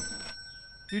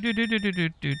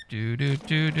 Couldn't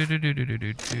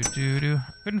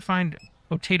find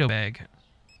potato bag.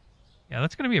 Yeah,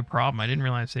 that's gonna be a problem. I didn't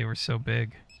realize they were so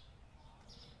big.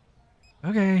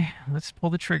 Okay, let's pull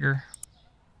the trigger.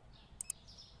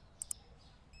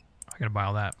 I gotta buy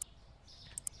all that.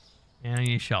 And I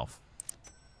need a shelf.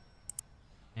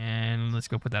 And let's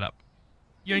go put that up.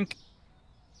 Yoink.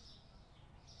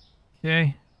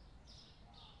 Okay.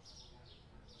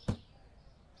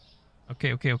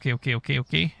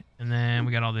 Okay. And then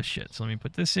we got all this shit. So let me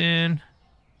put this in.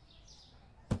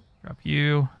 Drop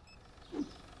you.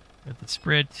 Got the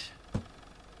Sprit.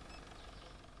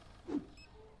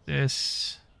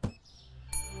 This.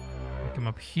 Come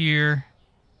up here.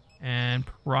 And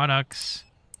products.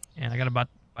 And I gotta buy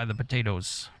the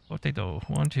potatoes. Potato.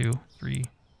 1, 2, 3,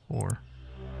 4.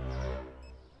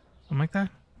 Something like that?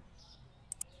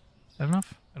 Is that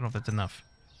enough? I don't know if that's enough.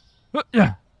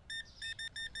 Yeah.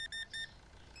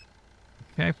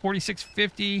 Okay,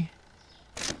 46.50.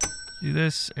 Do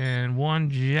this and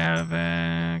 1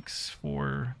 Javax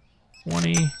for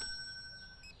 20.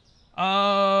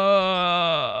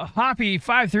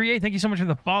 Hoppy538, thank you so much for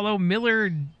the follow. Miller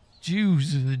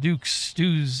Jews, the Dukes,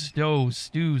 Stews,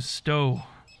 Stowe.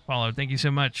 Followed. Thank you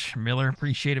so much, Miller.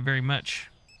 Appreciate it very much.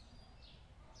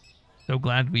 So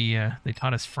glad they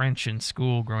taught us French in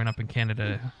school growing up in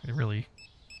Canada. It really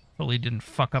totally didn't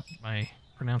fuck up my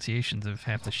pronunciations of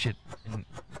half the shit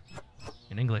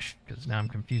in English, because now I'm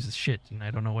confused as shit and I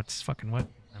don't know what's fucking what.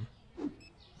 I'm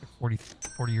 40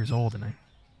 years old and I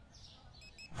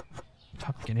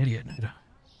talk like an idiot.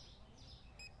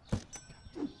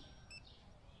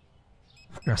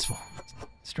 Stressful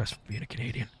being a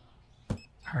Canadian.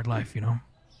 Hard life, you know.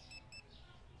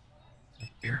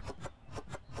 Beer.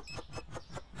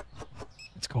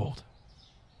 It's cold.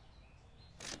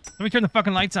 Let me turn the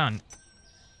fucking lights on.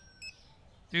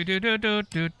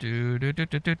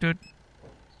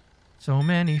 So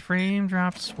many frame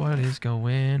drops. What is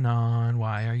going on?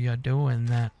 Why are you doing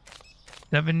that?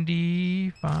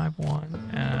 75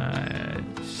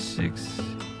 1 6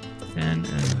 10 and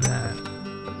that.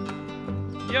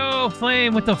 Yo,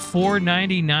 Flame with the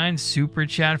 4.99 super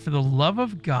chat. For the love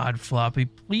of God, Floppy,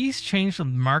 please change the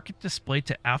market display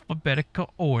to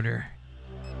alphabetical order.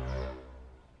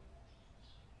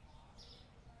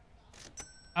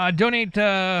 Donate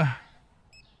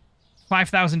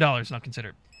 $5,000. Not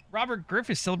considered. Robert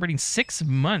Griffith celebrating 6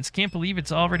 months. Can't believe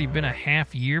it's already been a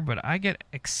half year, but I get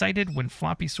excited when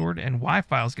FloppySword and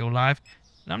Y-Files go live.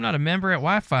 And I'm not a member at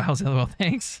Y-Files. LOL.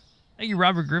 Thanks. Thank you,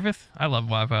 Robert Griffith. I love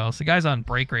Y-Files. The guy's on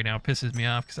break right now. Pisses me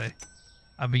off because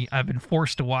I've been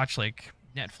forced to watch like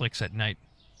Netflix at night.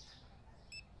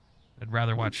 I'd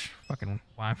rather watch fucking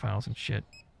Y-Files and shit.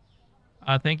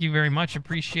 Thank you very much.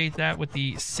 Appreciate that with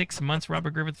the 6 months,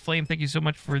 Robert Griffith. Flame, thank you so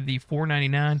much for the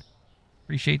 $4.99.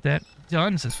 Appreciate that.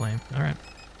 Done, says Flame. All right.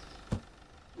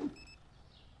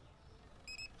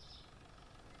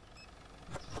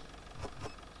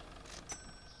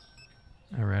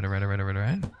 All right.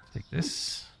 Take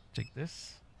this. Take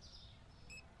this.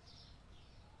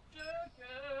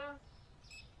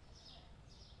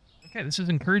 Okay, this is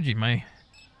encouraging. My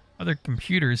other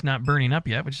computer is not burning up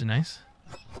yet, which is nice.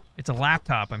 It's a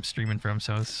laptop I'm streaming from,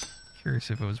 so I was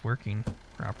curious if it was working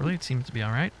properly. It seems to be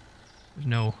all right. There's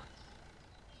no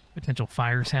potential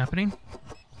fires happening.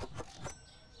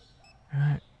 All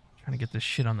right. Trying to get this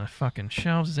shit on the fucking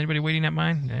shelves. Is anybody waiting at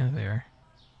mine? Yeah, they are.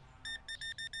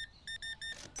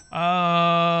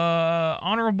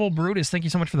 Honorable Brutus, thank you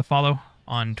so much for the follow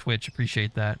on Twitch.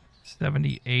 Appreciate that.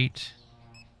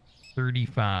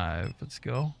 78.35. Let's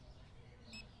go.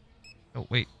 Oh,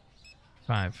 wait.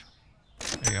 5.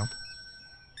 There you go.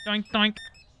 Doink, doink.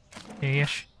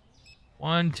 Cash.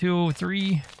 1, 2,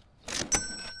 3.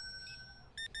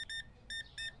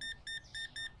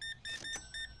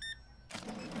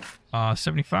 Uh,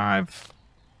 75.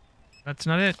 That's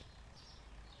not it.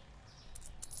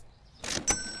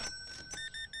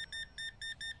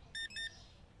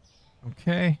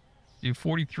 Okay. Do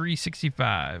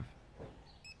 43.65.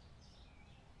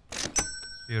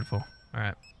 Beautiful. All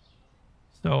right.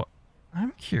 So,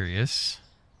 I'm curious.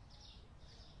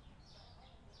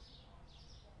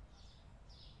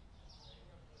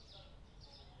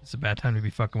 It's a bad time to be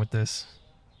fucking with this.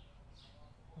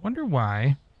 I wonder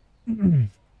why.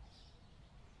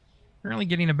 Currently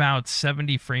getting about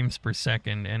 70 frames per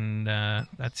second, and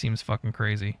that seems fucking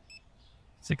crazy.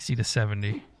 60 to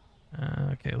 70.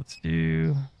 Okay, let's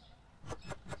do...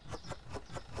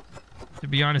 To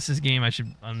be honest, this game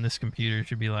on this computer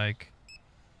should be like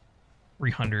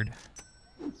 300.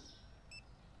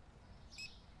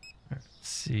 Let's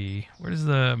see. Where does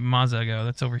the Mazda go?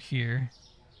 That's over here.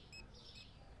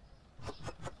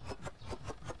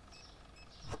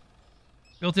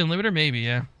 Built-in limiter? Maybe,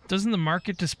 yeah. Doesn't the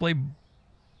market display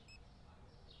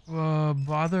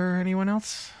bother anyone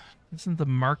else? Doesn't the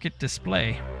market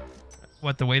display?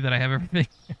 What, the way that I have everything?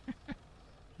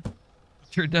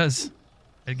 Sure does.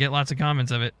 I get lots of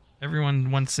comments of it.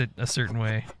 Everyone wants it a certain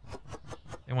way.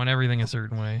 They want everything a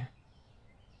certain way.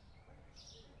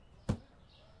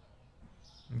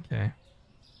 Okay.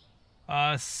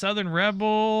 Southern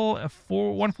Rebel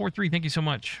 143, thank you so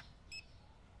much.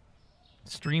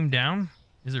 Stream down?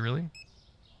 Is it really?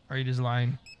 Or are you just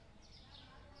lying?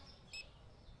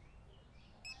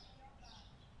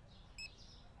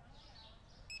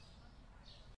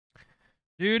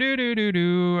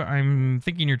 Do. I'm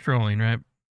thinking you're trolling, right?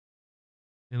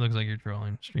 It looks like you're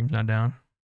trolling. Stream's not down.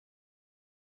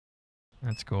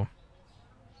 That's cool.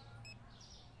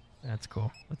 That's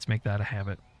cool. Let's make that a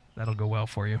habit. That'll go well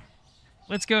for you.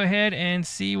 Let's go ahead and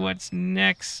see what's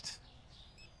next.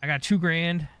 I got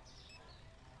 $2,000.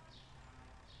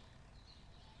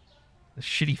 The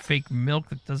shitty fake milk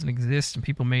that doesn't exist and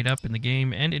people made up in the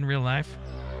game and in real life.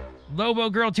 Lobo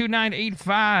Girl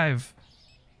 2985.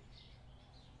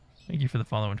 Thank you for the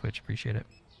follow on Twitch. Appreciate it.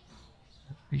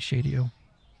 Appreciate you.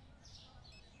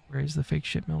 Where is the fake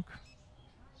shit milk?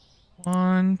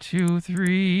 1, 2,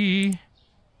 3.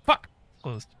 Fuck!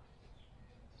 Closed.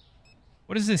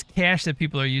 What is this cash that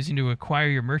people are using to acquire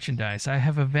your merchandise? I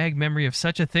have a vague memory of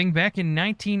such a thing back in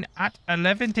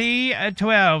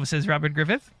 1912, says Robert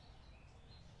Griffith.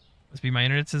 Must be my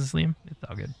internet, says Liam. It's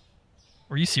all good.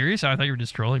 Were you serious? I thought you were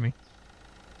just trolling me.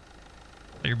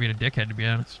 I thought you were being a dickhead, to be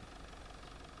honest.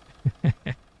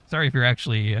 Sorry if you're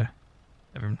actually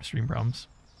having stream problems.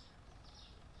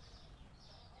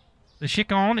 The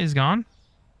chicken is gone.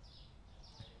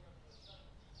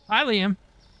 Hi, Liam.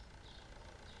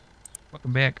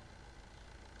 Welcome back.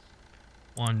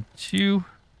 1, 2.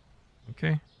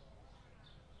 Okay.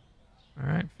 All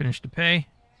right, finish to pay.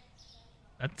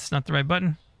 That's not the right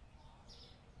button.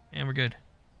 And we're good.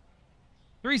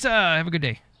 Teresa, have a good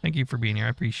day. Thank you for being here. I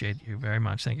appreciate you very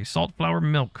much. Thank you. Salt, flour,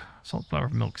 milk. Salt, flour,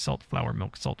 milk. Salt, flour,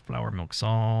 milk. Salt, flour, milk.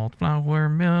 Salt, flour,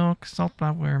 milk. Salt,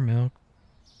 flour, milk.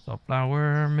 Salt,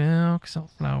 flour, milk.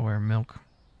 Salt, flour, milk.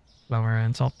 Flour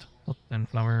and salt. Salt and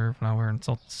flour, flour and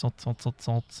salt. Salt, salt, salt,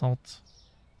 salt, salt.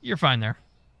 You're fine there.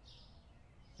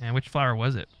 And which flour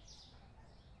was it?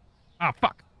 Oh,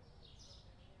 fuck.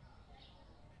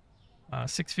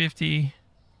 650.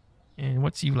 And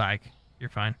what's you like? You're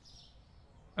fine.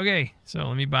 Okay, so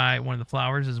let me buy one of the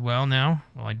flowers as well now.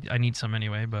 Well, I need some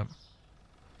anyway, but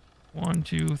 1,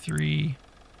 2, 3,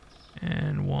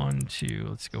 and 1, 2.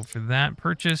 Let's go for that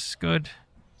purchase. Good.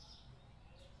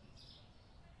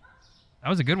 That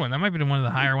was a good one. That might be one of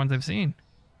the higher ones I've seen.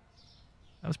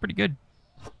 That was pretty good.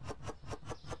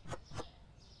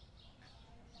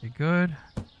 Okay, good.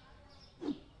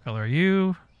 Color are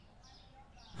you?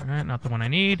 All right, not the one I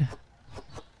need.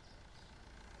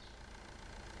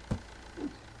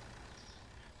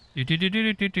 Okay,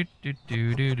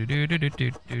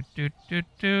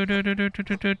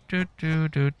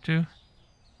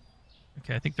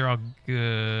 I think they're all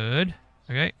good.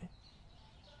 Okay.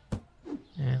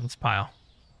 And let's pile.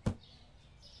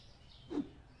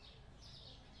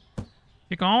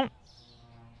 Kick on.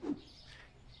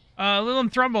 Little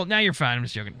Thrumble. Now you're fine. I'm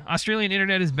just joking. Australian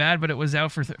internet is bad, but it was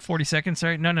out for 40 seconds.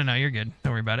 Sorry. No, you're good.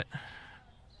 Don't worry about it.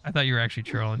 I thought you were actually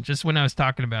trolling. Just when I was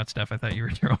talking about stuff, I thought you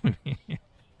were trolling me.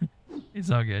 It's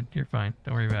all good. You're fine.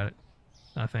 Don't worry about it.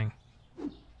 Nothing.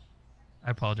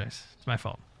 I apologize. It's my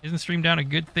fault. Isn't stream down a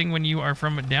good thing when you are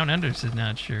from down under? Says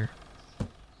not sure.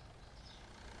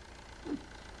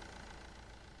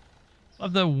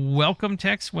 Love the welcome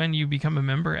text when you become a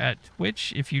member at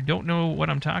Twitch. If you don't know what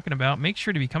I'm talking about, make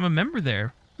sure to become a member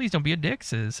there. Please don't be a dick,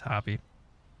 says Hoppy.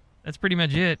 That's pretty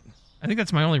much it. I think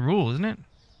that's my only rule, isn't it?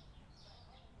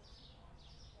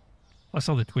 Plus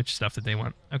all the Twitch stuff that they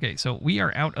want. Okay, so we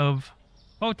are out of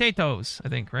potatoes, I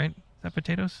think, right? Is that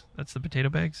potatoes? That's the potato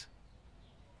bags?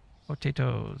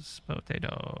 Potatoes.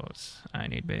 I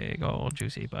need big old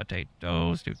juicy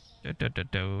potatoes.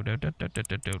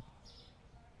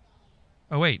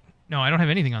 Oh, wait. No, I don't have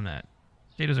anything on that.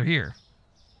 Potatoes are here.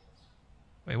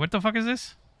 Wait, what the fuck is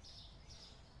this?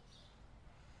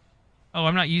 Oh,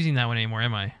 I'm not using that one anymore,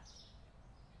 am I?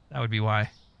 That would be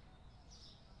why.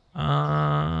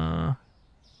 I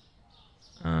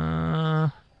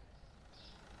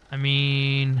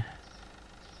mean...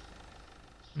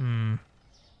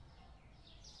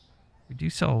 We do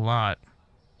sell a lot.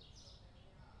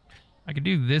 I could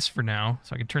do this for now,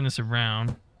 so I can turn this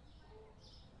around.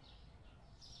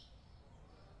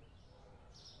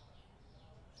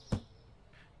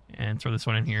 And throw this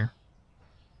one in here.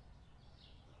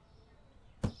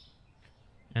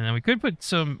 And then we could put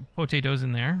some potatoes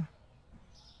in there.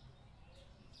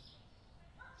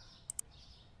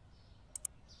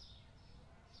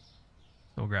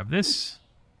 So we'll grab this.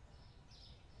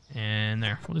 And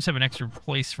there. We'll just have an extra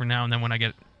place for now, and then when I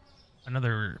get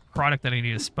another product that I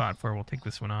need a spot for, we'll take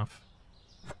this one off.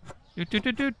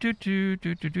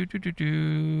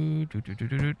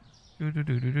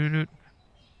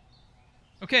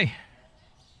 Okay.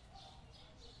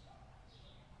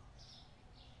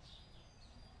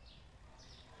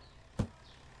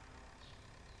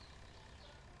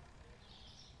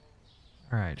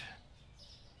 All right.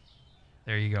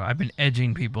 There you go. I've been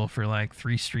edging people for like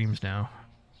 3 streams now.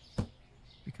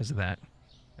 Because of that.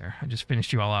 There. I just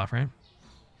finished you all off, right?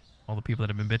 All the people that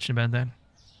have been bitching about that.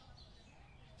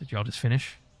 Did you all just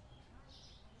finish?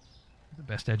 The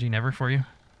best edging ever for you.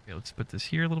 Okay, let's put this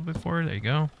here a little bit forward. There you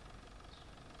go.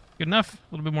 Good enough. A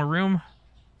little bit more room.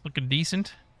 Looking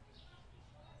decent.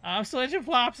 I'm still edging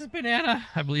flops. It's banana.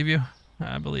 I believe you.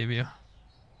 I believe you.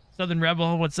 Southern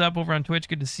Rebel, what's up over on Twitch?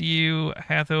 Good to see you.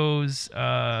 Hathos,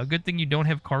 good thing you don't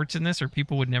have carts in this or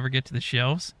people would never get to the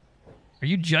shelves. Are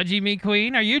you judging me,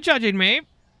 Queen? Are you judging me?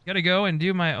 Gotta go and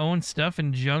do my own stuff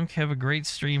and junk. Have a great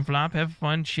stream, Flop. Have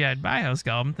fun, Chad. Bye, House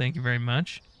Goblin. Thank you very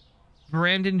much.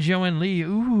 Brandon, Joe, and Lee.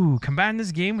 Ooh, combine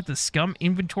this game with the Scum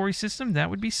inventory system?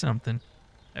 That would be something.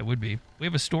 That would be. We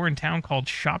have a store in town called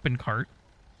Shopping Cart.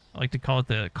 I like to call it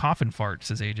the Coffin Fart,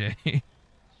 says AJ.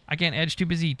 I can't edge, too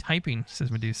busy typing, says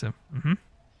Medusa.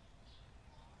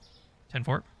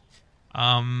 10-4.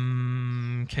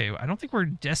 Okay, I don't think we're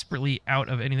desperately out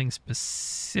of anything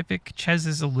specific. Ches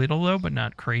is a little low, but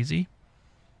not crazy.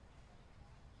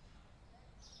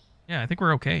 Yeah, I think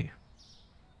we're okay.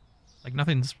 Like,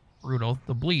 nothing's brutal.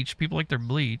 The bleach, people like their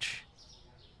bleach.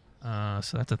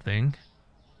 So that's a thing.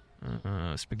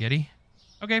 Spaghetti.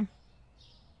 Okay.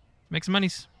 Make some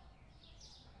monies.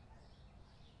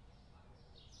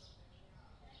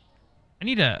 I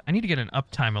need to get an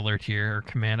uptime alert here or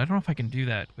command. I don't know if I can do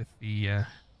that with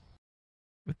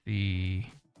the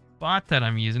bot that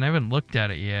I'm using. I haven't looked at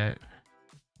it yet.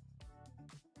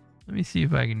 Let me see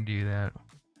if I can do that.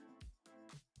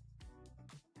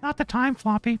 Not the time,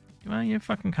 Floppy. Well, you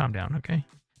fucking calm down, okay?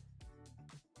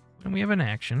 When we have an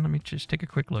action, let me just take a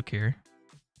quick look here.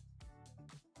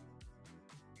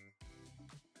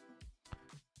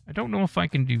 I don't know if I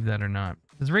can do that or not.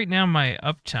 Because right now my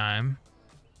uptime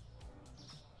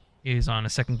is on a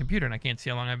second computer, and I can't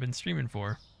see how long I've been streaming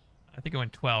for. I think I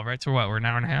went 12, right? So what, we're an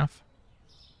hour and a half?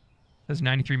 It says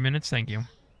 93 minutes, thank you.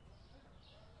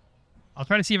 I'll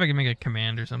try to see if I can make a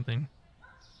command or something.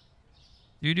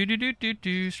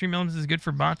 Stream Elements is good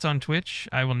for bots on Twitch.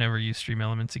 I will never use Stream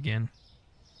Elements again.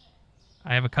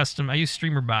 I have a custom, I use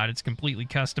StreamerBot. It's completely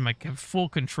custom. I have full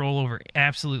control over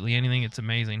absolutely anything. It's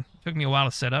amazing. It took me a while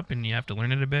to set up, and you have to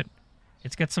learn it a bit.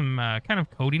 It's got some kind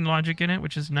of coding logic in it,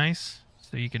 which is nice.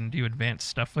 So you can do advanced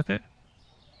stuff with it.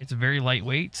 It's very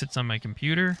lightweight, sits on my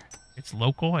computer. It's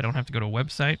local. I don't have to go to a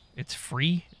website. It's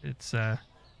free. It's and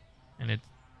it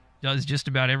does just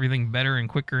about everything better and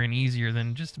quicker and easier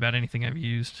than just about anything I've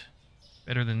used.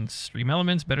 Better than Stream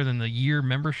Elements, better than the year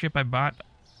membership I bought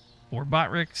for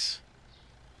Botrix.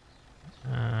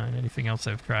 And anything else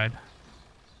I've tried.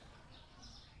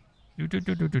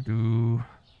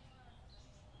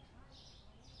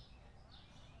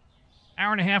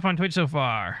 Hour and a half on Twitch so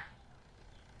far.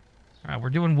 All right, we're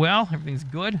doing well. Everything's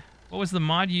good. What was the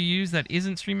mod you use that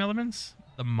isn't Stream Elements?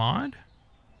 The mod?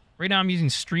 Right now I'm using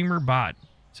StreamerBot.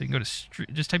 So you can go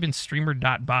to, just type in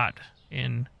streamer.bot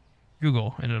in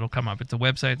Google and it'll come up. It's a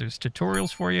website. There's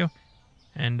tutorials for you.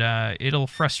 And it'll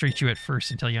frustrate you at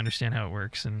first until you understand how it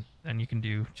works. And then you can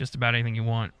do just about anything you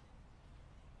want.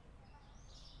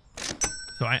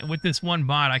 So with this one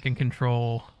bot, I can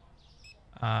control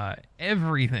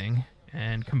everything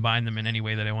and combine them in any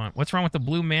way that I want. What's wrong with the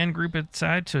blue man group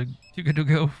inside? To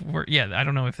go for, yeah, I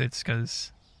don't know if it's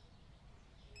because,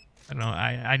 I don't know,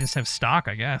 I just have stock,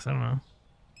 I guess. I don't know.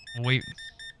 We'll wait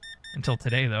until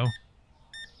today, though.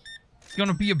 It's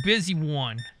gonna be a busy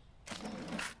one.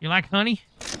 You like honey?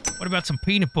 What about some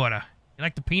peanut butter? You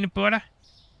like the peanut butter?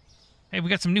 Hey, we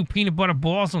got some new peanut butter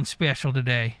balls on special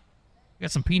today. We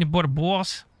got some peanut butter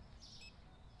balls.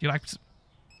 Do you like some?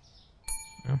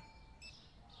 No.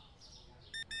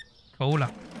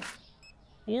 Cola.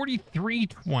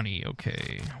 43.20.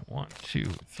 Okay. 1, 2,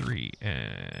 3,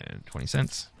 and 20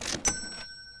 cents.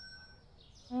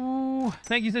 Oh,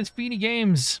 thank you, says Feedy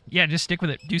Games. Yeah, just stick with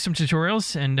it. Do some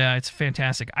tutorials, and it's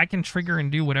fantastic. I can trigger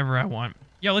and do whatever I want.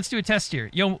 Yo, let's do a test here.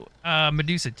 Yo,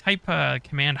 Medusa, type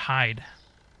command hide.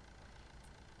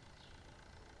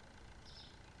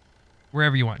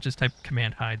 Wherever you want, just type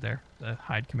command hide there. The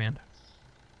hide command.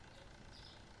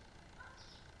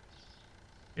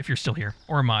 If you're still here.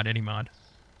 Or a mod, any mod.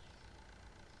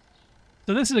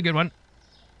 So this is a good one.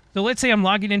 So let's say I'm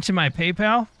logging into my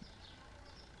PayPal.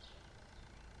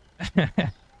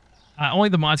 Only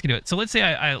the mods can do it. So let's say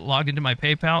I logged into my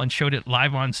PayPal and showed it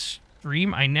live on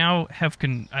stream. I now have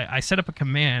I set up a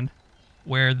command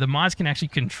where the mods can actually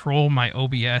control my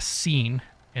OBS scene,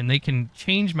 and they can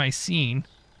change my scene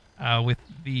with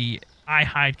the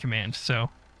iHide command. So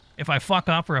if I fuck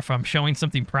up or if I'm showing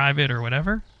something private or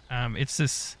whatever, it's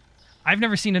this. I've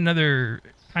never seen another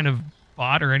kind of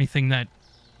bot or anything that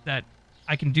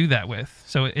I can do that with.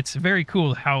 So it's very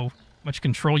cool how much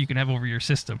control you can have over your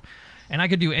system. And I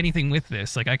could do anything with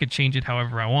this. Like, I could change it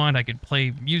however I want. I could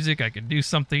play music. I could do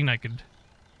something. I could...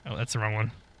 Oh, that's the wrong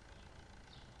one.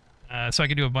 So I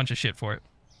could do a bunch of shit for it.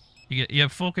 You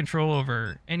have full control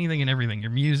over anything and everything.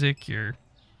 Your music, your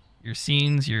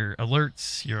scenes, your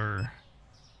alerts, your...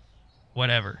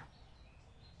 whatever.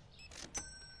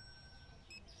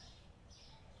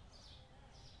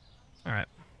 Alright.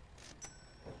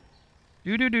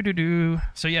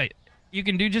 So yeah, you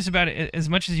can do just about as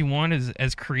much as you want,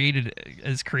 as creative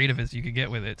as you could get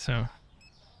with it. So,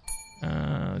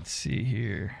 let's see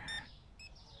here.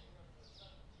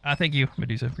 Thank you,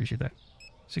 Medusa. Appreciate that.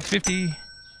 650.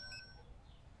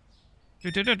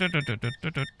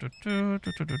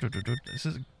 This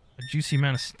is a juicy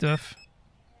amount of stuff.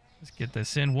 Let's get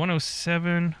this in.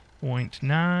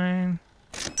 107.9.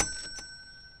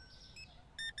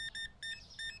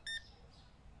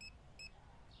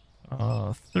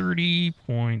 Uh,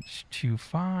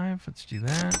 30.25. Let's do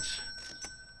that.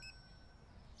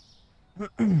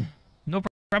 No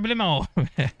problemo.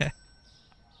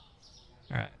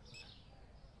 Alright.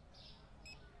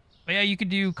 But yeah, you could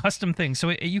do custom things. So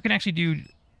you can actually do,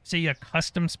 say, a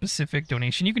custom specific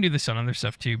donation. You can do this on other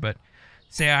stuff too, but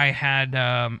say I had,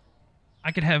 I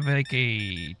could have like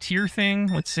a tier thing.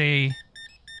 Let's say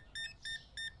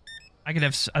I could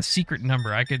have a secret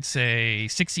number. I could say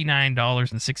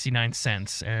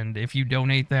 $69.69, and if you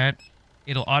donate that,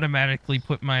 it'll automatically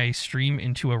put my stream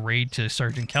into a raid to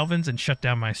Sergeant Kelvin's and shut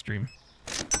down my stream.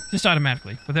 Just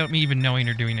automatically, without me even knowing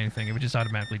or doing anything. It would just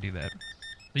automatically do that.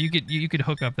 So you could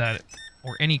hook up that,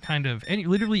 or any kind of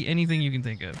literally anything you can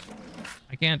think of.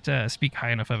 I can't speak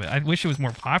high enough of it. I wish it was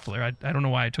more popular. I don't know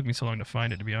why it took me so long to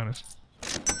find it, to be honest.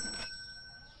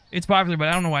 It's popular, but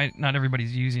I don't know why not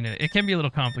everybody's using it. It can be a little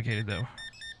complicated, though.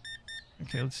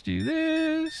 Okay, let's do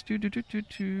this.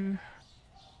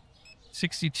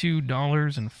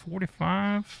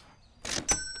 $62.45.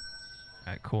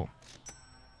 Alright, cool.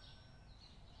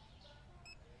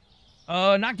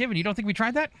 Not given. You don't think we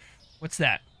tried that? What's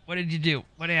that? What did you do?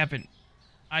 What happened?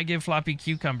 I give Floppy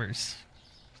cucumbers.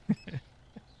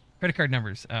 Credit card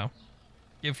numbers. Oh.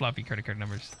 Give Floppy credit card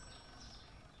numbers.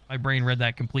 My brain read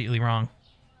that completely wrong.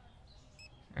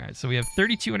 Alright, so we have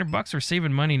 $3,200. We're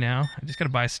saving money now. I just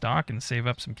gotta buy stock and save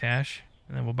up some cash.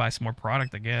 And then we'll buy some more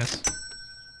product, I guess.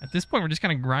 At this point, we're just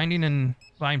kind of grinding and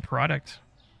buying product.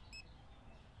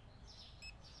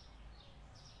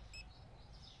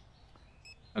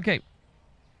 Okay.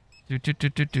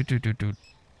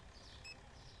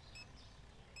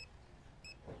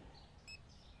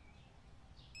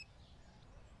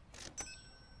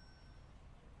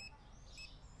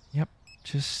 Yep,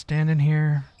 just standing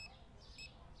here.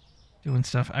 Doing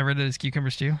stuff. I read that as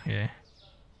cucumbers too? Yeah.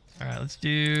 Alright, let's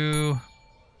do...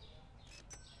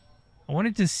 I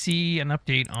wanted to see an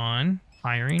update on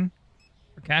hiring.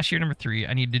 For cashier number 3,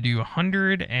 I need to do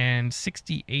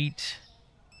 168...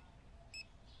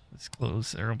 Let's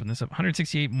close or open this up.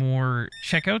 168 more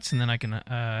checkouts, and then I can,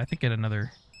 I think, get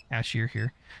another cashier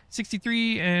here.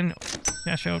 63 and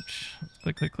cash out.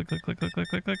 Click, click, click, click, click, click, click,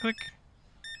 click, click, click.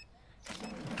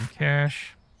 And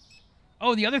cash.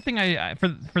 Oh, the other thing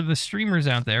for the streamers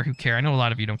out there who care, I know a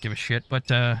lot of you don't give a shit,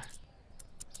 but I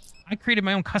created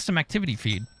my own custom activity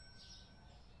feed.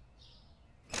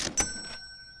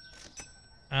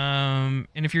 And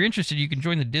if you're interested, you can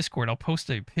join the Discord. I'll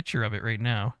post a picture of it right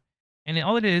now. And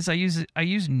all it is, I use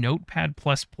Notepad++,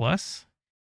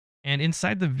 and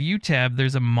inside the View tab,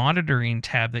 there's a monitoring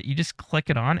tab that you just click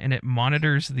it on, and it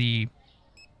monitors the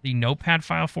Notepad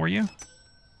file for you.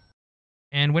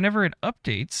 And whenever it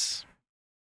updates,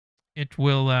 it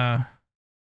will... let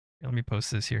me post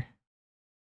this here.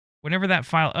 Whenever that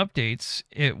file updates,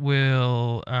 it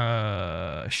will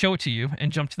show it to you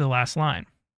and jump to the last line.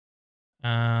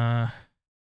 For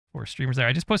streamers there.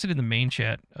 I just posted in the main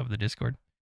chat of the Discord.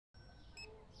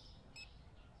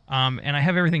 And I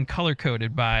have everything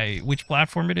color-coded by which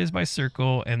platform it is by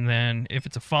circle, and then if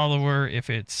it's a follower, if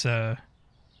it's $,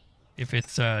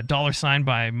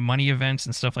 by money events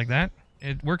and stuff like that.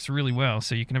 It works really well,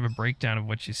 so you can have a breakdown of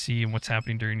what you see and what's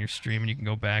happening during your stream, and you can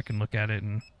go back and look at it,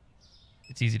 and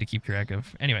it's easy to keep track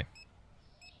of. Anyway.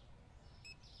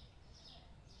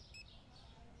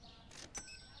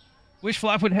 Wish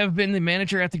Flop would have been the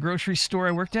manager at the grocery store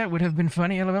I worked at. Would have been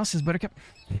funny. LOL, says Buttercup.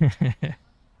 Okay,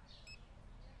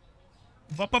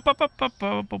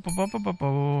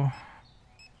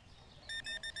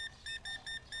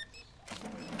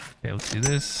 let's do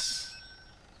this.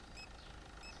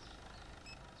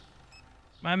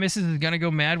 My missus is gonna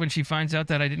go mad when she finds out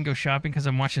that I didn't go shopping because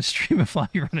I'm watching a stream of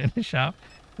Floppy run in the shop.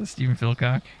 That's Stephen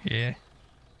Philcock. Yeah,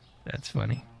 that's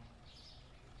funny.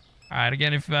 Alright,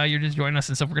 again, if you're just joining us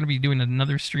and stuff, we're going to be doing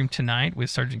another stream tonight with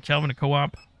Sergeant Kelvin, a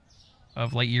co-op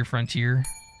of Lightyear Frontier.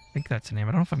 I think that's the name.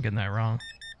 I don't know if I'm getting that wrong.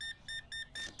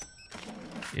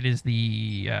 It is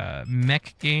the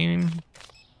mech game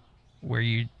where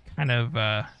you kind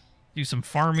of do some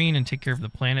farming and take care of the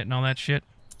planet and all that shit.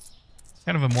 It's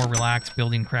kind of a more relaxed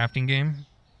building crafting game.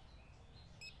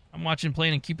 I'm watching,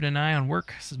 playing, and keeping an eye on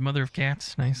work. This is Mother of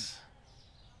Cats. Nice.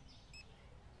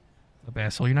 Up,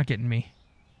 asshole. You're not getting me.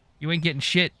 You ain't getting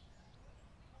shit.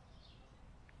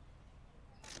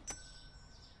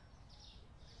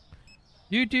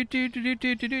 Okay.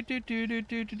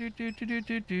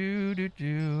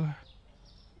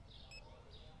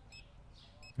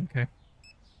 So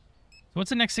what's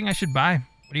the next thing I should buy?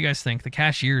 What do you guys think? The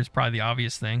cashier is probably the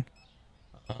obvious thing.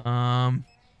 I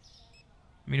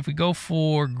mean, if we go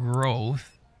for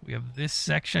growth, we have this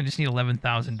section I just need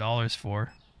 $11,000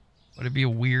 for. Would it be a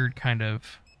weird kind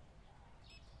of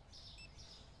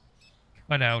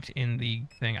cutout in the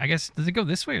thing? I guess, does it go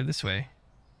this way or this way?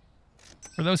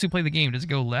 For those who play the game, does it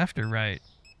go left or right?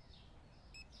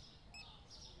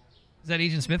 Is that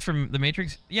Agent Smith from The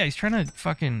Matrix? Yeah, he's trying to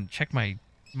fucking check my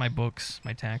books,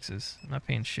 my taxes. I'm not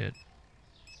paying shit.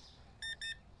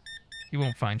 He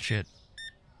won't find shit.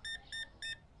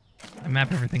 I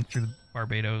map everything through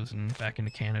Barbados and back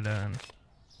into Canada, and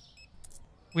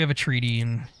We have a treaty,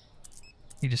 and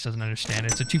he just doesn't understand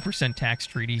it. It's a 2% tax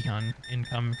treaty on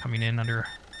income coming in under,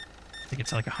 I think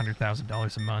it's like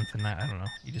 $100,000 a month, and I don't know.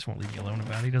 He just won't leave me alone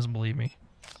about it. He doesn't believe me.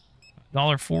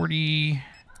 $1.40.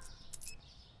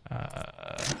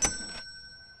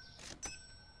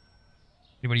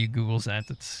 Anybody who Googles that,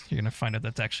 you're gonna find out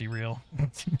that's actually real.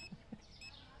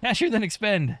 Cashier then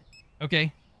expend.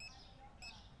 Okay.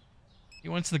 He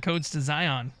wants the codes to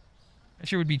Zion.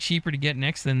 Cashier would be cheaper to get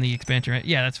next than the expansion, right?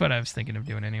 Yeah, that's what I was thinking of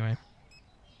doing anyway.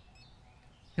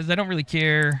 Because I don't really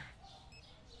care.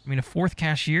 I mean, a fourth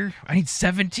cashier? I need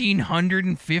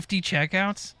 1,750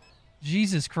 checkouts?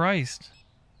 Jesus Christ.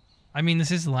 I mean,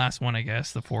 this is the last one, I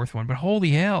guess, the fourth one, but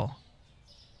holy hell.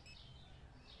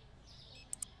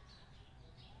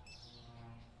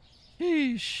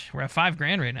 Sheesh. We're at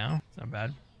 $5,000 right now. It's not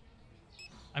bad.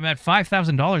 I'm at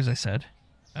 $5,000, I said.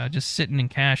 Just sitting in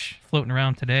cash, floating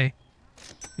around today.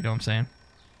 You know what I'm saying?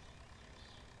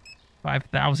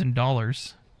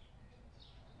 $5,000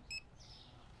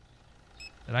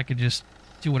 that I could just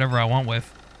do whatever I want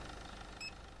with.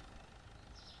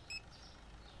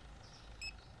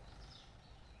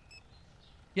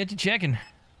 Get to checking.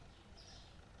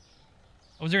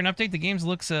 Oh, was there an update? The games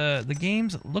looks a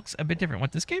bit different.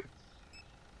 What, this game?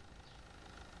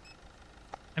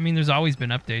 I mean, there's always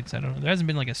been updates. I don't know. There hasn't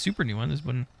been like a super new one. There's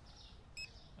been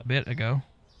a bit ago.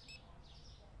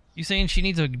 You saying she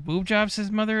needs a boob job,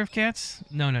 says Mother of Cats?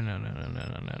 No.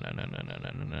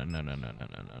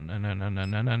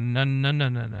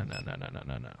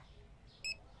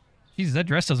 Jesus, that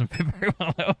dress doesn't fit very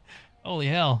well though. Holy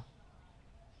hell.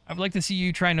 I would like to see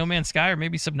you try No Man's Sky or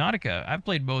maybe Subnautica. I've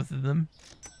played both of them.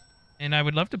 And I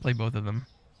would love to play both of them.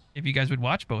 If you guys would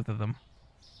watch both of them.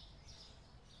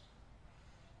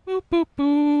 Boop, boop,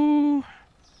 boo.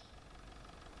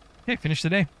 Okay, finish the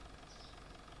day.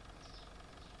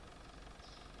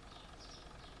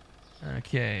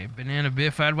 Okay, Banana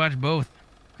Biff, I'd watch both.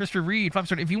 Christopher Reed,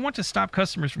 FloppySword, if you want to stop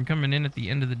customers from coming in at the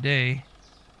end of the day,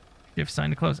 you have to sign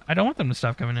to close. I don't want them to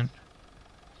stop coming in.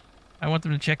 I want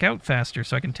them to check out faster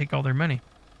so I can take all their money.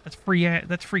 That's free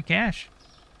cash.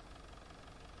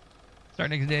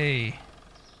 Start next day.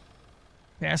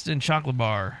 Pasta and chocolate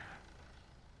bar.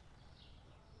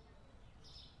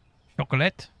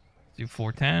 Chocolate. Do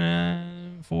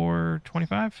 410,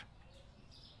 425.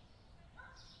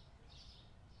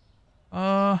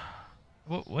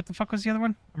 What the fuck was the other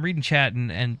one? I'm reading chat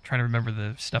and trying to remember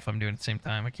the stuff I'm doing at the same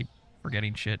time. I keep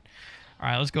forgetting shit. All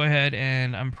right, let's go ahead,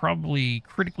 and I'm probably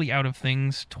critically out of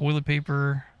things. Toilet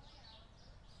paper.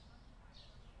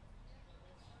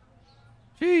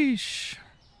 Sheesh.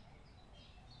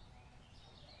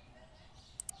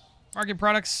 Market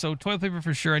products, so toilet paper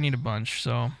for sure. I need a bunch,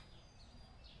 so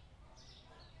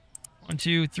 1,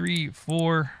 2, 3,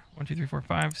 4. 1, 2, 3, 4,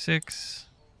 5, 6.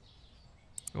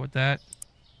 Go with that.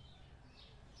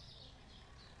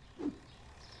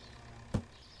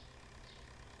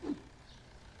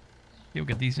 Okay, we'll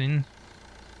get these in.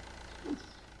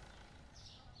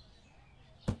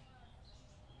 All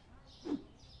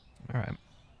right.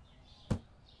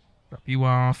 Drop you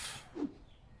off.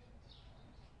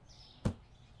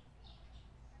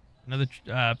 Another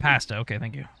pasta. Okay,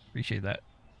 thank you. Appreciate that.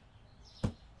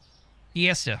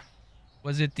 Fiesta.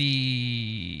 Was it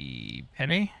the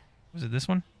penne? Was it this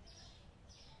one?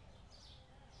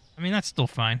 I mean, that's still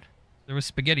fine. There was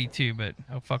spaghetti too, but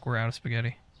oh fuck, we're out of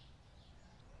spaghetti.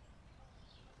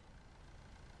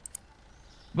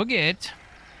 Baguette.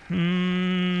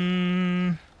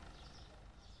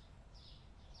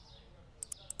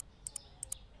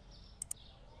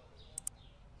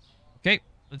 Okay,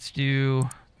 let's do.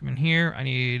 Come in here. I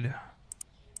need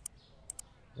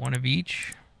one of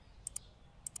each.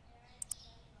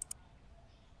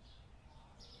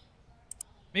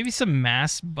 Maybe some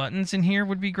mass buttons in here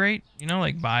would be great. You know,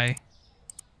 like buy...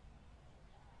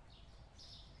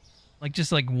 Like,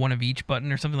 just like one of each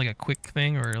button or something, like a quick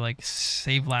thing, or like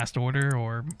save last order,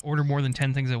 or order more than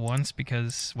 10 things at once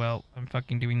because, well, I'm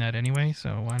fucking doing that anyway,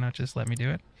 so why not just let me do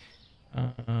it?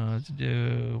 Let's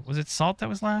do... Was it salt that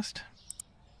was last?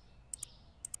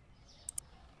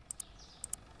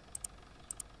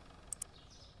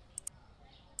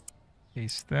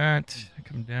 Paste that.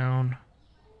 Come down.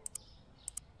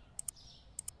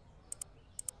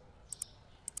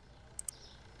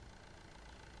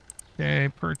 Okay,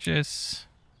 purchase.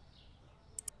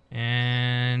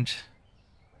 And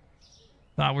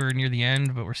thought we were near the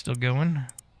end, but we're still going.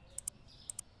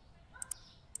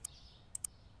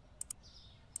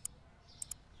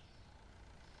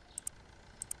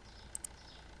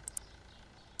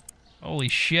 Holy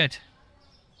shit.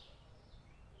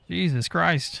 Jesus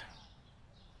Christ.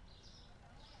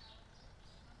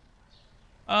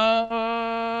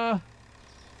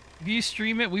 If you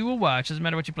stream it, we will watch. Doesn't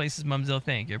matter what you play, says Mumzell.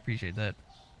 Thank you. I appreciate that.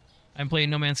 I'm playing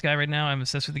No Man's Sky right now. I'm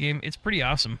obsessed with the game. It's pretty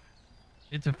awesome.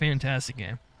 It's a fantastic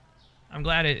game. I'm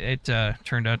glad it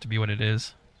turned out to be what it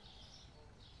is.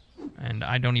 And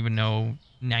I don't even know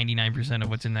 99% of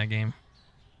what's in that game.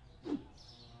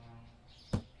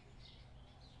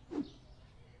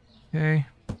 Okay.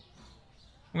 I'm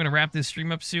going to wrap this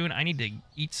stream up soon. I need to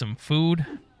eat some food.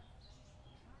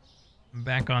 I'm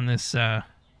back on this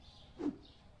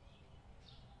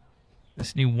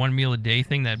this new 1 meal a day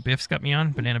thing that Biff's got me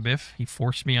on, Banana Biff. He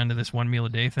forced me onto this 1 meal a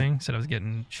day thing. Said I was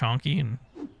getting chonky and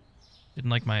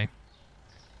didn't like my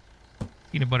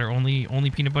peanut butter only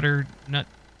peanut butter nut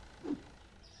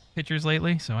pictures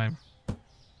lately, so I'm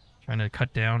trying to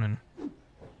cut down and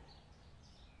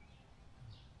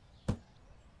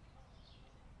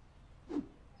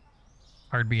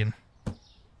hard being,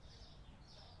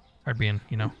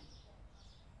 you know,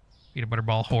 peanut butter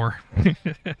ball whore.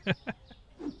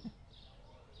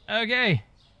 Okay.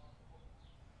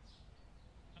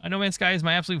 No Man's Sky is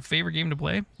my absolute favorite game to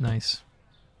play. Nice.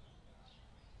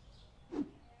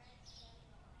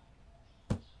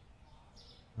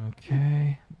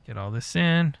 Okay. Get all this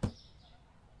in.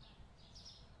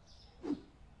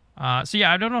 So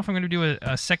yeah, I don't know if I'm going to do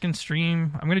a second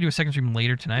stream. I'm going to do a second stream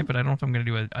later tonight, but I don't know if I'm going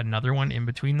to do another one in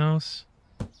between those.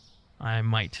 I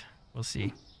might. We'll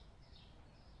see.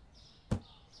 The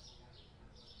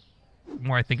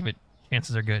more I think of it,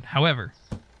 chances are good. However,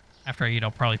 after I eat,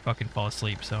 I'll probably fucking fall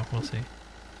asleep, so we'll see.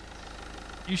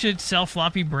 You should sell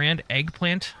Floppy brand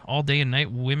eggplant all day and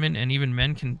night. Women and even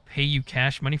men can pay you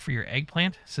cash money for your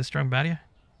eggplant, says Strong Badia.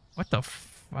 What the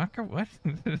fuck? Or what?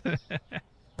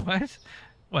 What?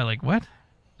 What, like what?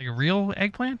 Like a real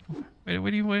eggplant? Wait,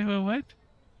 what?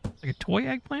 Like a toy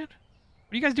eggplant?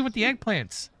 What do you guys do with the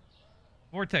eggplants?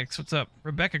 Vortex, what's up?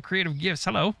 Rebecca Creative Gifts,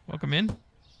 hello. Welcome in.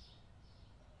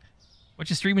 What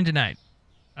you streaming tonight?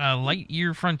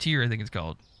 Lightyear Frontier, I think it's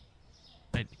called.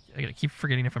 I gotta keep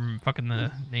forgetting if I'm fucking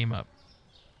the name up.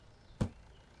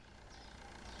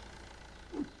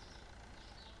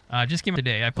 Just came out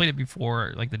today. I played it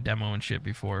before, like the demo and shit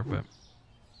before, but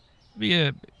it'll be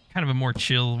a kind of a more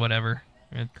chill whatever.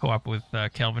 I'm gonna co-op with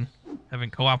Kelvin.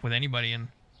 Haven't co-op with anybody in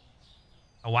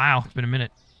a while. It's been a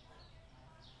minute.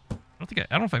 I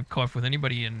don't know if I've co-op with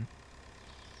anybody in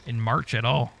March at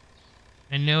all.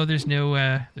 And no, there's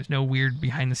no weird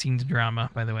behind the scenes drama,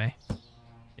 by the way.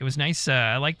 It was nice.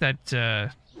 I like that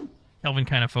Kelvin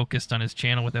kind of focused on his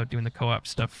channel without doing the co-op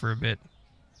stuff for a bit.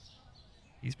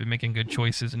 He's been making good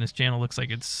choices, and his channel looks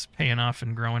like it's paying off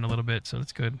and growing a little bit, so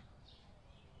that's good.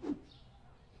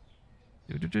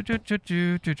 Yeah,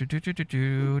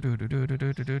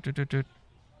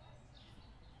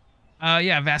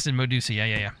 Vast and Modusa.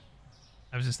 Yeah.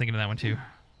 I was just thinking of that one too.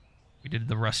 We did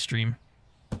the Rust stream.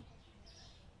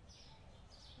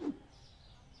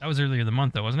 That was earlier the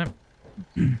month, though, wasn't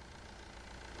it?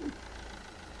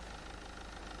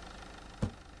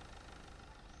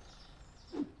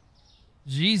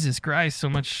 Jesus Christ, so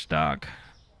much stock.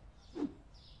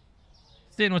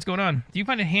 Stin, what's going on? Do you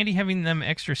find it handy having them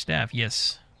extra staff?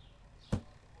 Yes.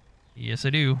 Yes, I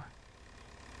do.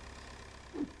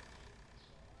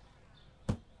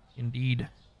 Indeed.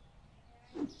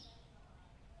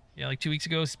 Yeah, like 2 weeks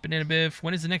ago, Banana Biff.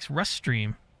 When is the next Rust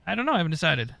stream? I don't know. I haven't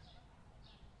decided.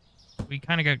 We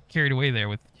kind of got carried away there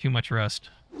with too much Rust.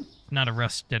 It's not a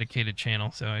Rust dedicated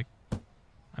channel, so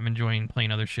I'm enjoying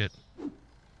playing other shit.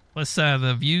 Plus,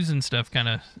 the views and stuff kind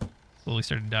of slowly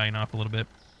started dying off a little bit.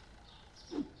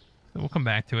 So we'll come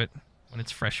back to it when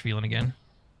it's fresh feeling again.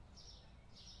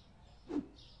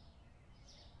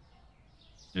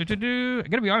 I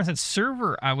gotta be honest, that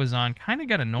server I was on kind of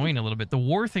got annoying a little bit. The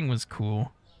war thing was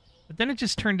cool, but then it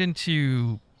just turned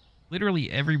into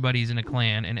literally everybody's in a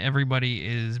clan and everybody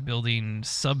is building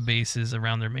sub bases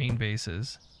around their main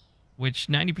bases, which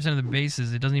 90% of the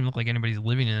bases, it doesn't even look like anybody's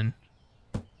living in.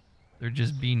 They're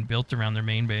just being built around their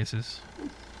main bases.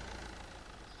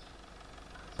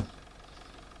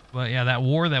 But yeah, that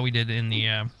war that we did in the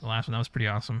last one, that was pretty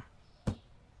awesome.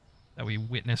 That we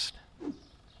witnessed.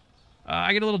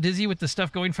 I get a little dizzy with the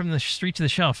stuff going from the street to the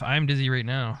shelf. I'm dizzy right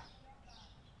now.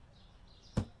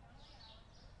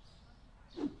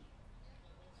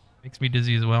 Makes me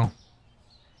dizzy as well.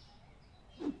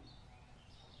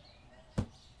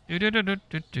 But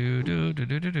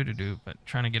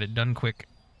trying to get it done quick.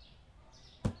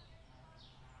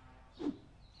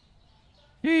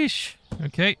 Yeesh.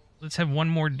 Okay, let's have one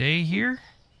more day here,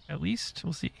 at least.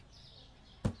 We'll see.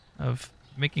 Of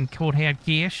making cold hard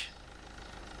cash.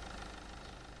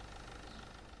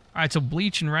 Alright, so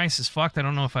bleach and rice is fucked. I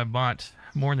don't know if I bought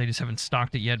more and they just haven't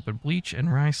stocked it yet. But bleach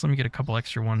and rice, let me get a couple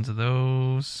extra ones of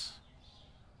those.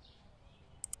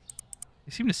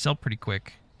 They seem to sell pretty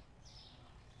quick.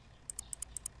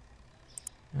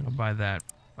 And I'll buy that.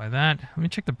 Buy that. Let me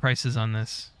check the prices on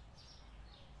this.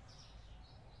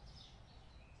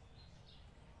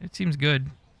 It seems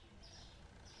good.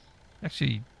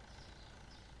 Actually,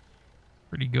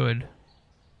 pretty good.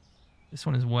 This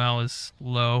one as well is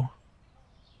low.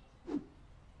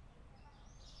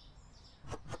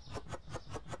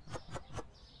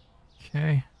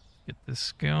 Okay, get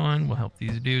this going. We'll help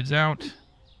these dudes out.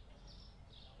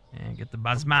 And get the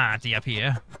basmati up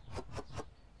here.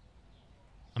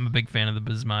 I'm a big fan of the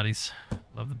basmatis.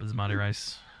 Love the basmati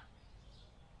rice.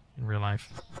 In real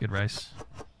life, good rice.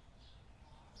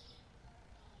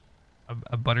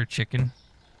 A butter chicken.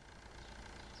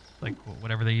 Like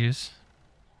whatever they use.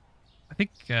 I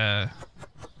think, I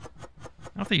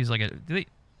don't know if they use like a,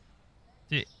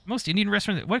 most Indian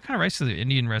restaurants, what kind of rice do the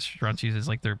Indian restaurants use? Is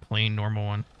like their plain normal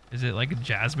one? Is it like a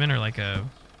jasmine or like a,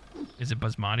 is it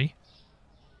basmati?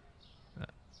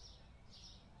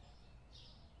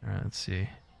 Alright, let's see.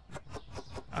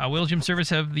 Will Gym Service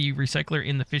have the recycler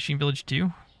in the fishing village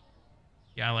too?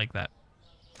 Yeah, I like that.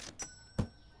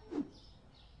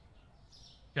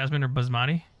 Jasmine or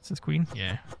basmati? Says Queen?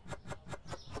 Yeah.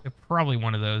 They're probably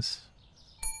one of those.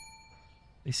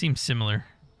 They seem similar.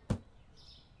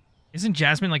 Isn't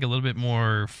jasmine like a little bit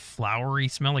more flowery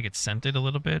smell? Like it's scented a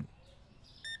little bit?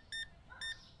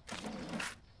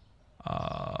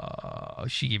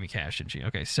 She gave me cash, didn't she?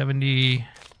 Okay, 70.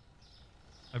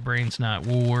 My brain's not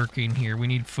working here. We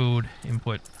need food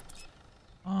input.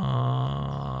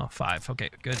 5. Okay,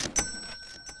 good.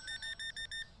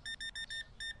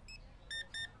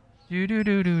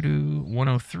 Do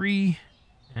 103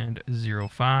 and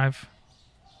 05.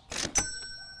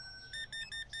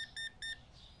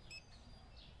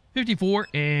 54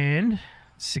 and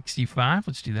 65.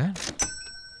 Let's do that.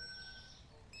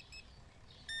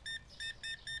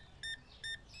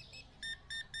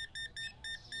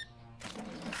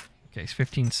 Okay, it's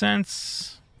 15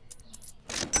 cents.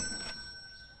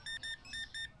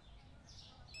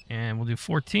 And we'll do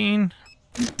 14.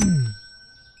 Don't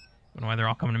know why they're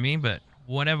all coming to me, but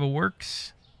whatever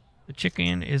works. The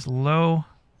chicken is low.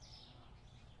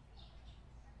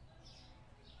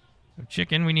 So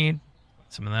chicken we need.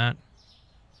 Some of that.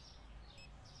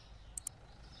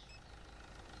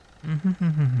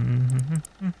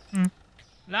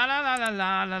 La la la la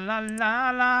la la la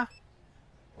la la.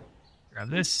 Grab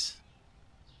this.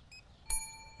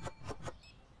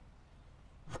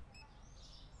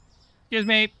 Excuse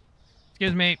me.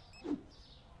 Excuse me.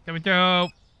 Coming through.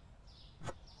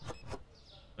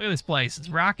 Look at this place. It's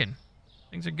rocking.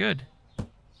 Things are good.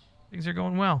 Things are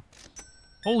going well.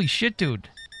 Holy shit, dude.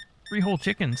 3 whole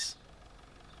chickens.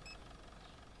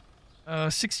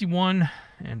 61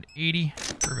 and 80.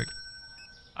 Perfect.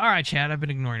 All right, Chad. I've been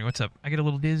ignoring you. What's up? I get a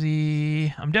little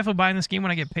dizzy. I'm definitely buying this game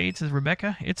when I get paid, says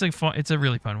Rebecca. It's a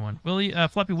really fun one.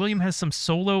 Floppy William has some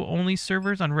solo-only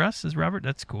servers on Rust, says Robert.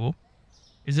 That's cool.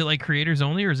 Is it like creators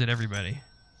only, or is it everybody?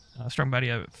 Strong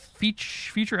Body,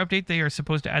 future update. They are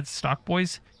supposed to add stock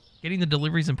boys, getting the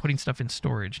deliveries and putting stuff in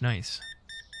storage. Nice.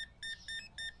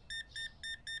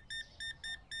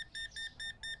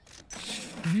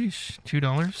 Sheesh,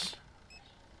 $2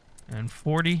 and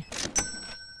 40.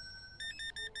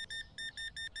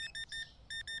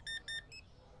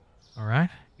 All right,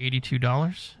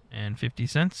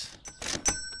 $82.50.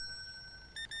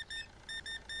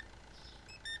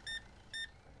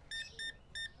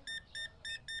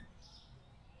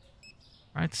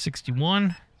 All right,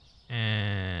 61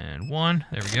 and 1.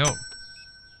 There we go.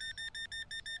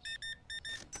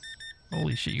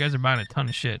 Holy shit, you guys are buying a ton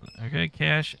of shit. Okay,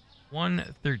 cash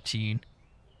 113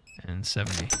 and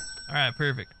 70. All right,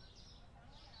 perfect.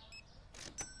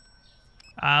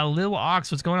 Lil Ox,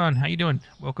 what's going on? How you doing?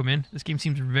 Welcome in. This game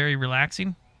seems very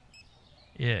relaxing.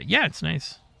 Yeah, it's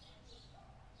nice.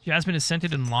 Jasmine is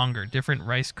scented and longer. Different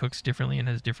rice cooks differently and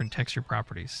has different texture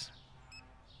properties.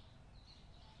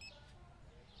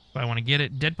 If I want to get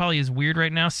it. Dead Poly is weird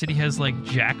right now. City has like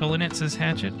jackal in it, says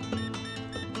Hatchet.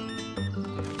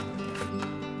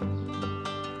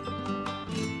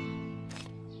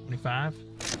 $25.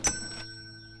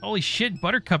 Holy shit,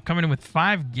 Buttercup coming in with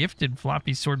 5 gifted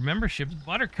FloppySword memberships.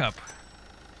 Buttercup.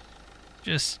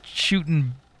 Just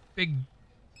shooting big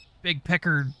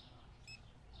pecker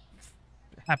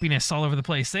happiness all over the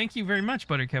place. Thank you very much,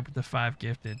 Buttercup, with the 5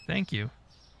 gifted. Thank you.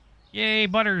 Yay,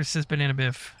 Butters, says Banana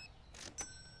Biff.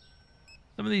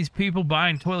 Some of these people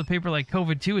buying toilet paper like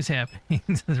COVID-2 is happening,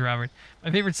 says Robert.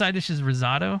 My favorite side dish is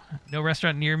risotto. No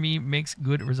restaurant near me makes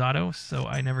good risotto, so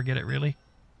I never get it, really,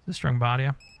 The strung body.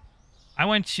 I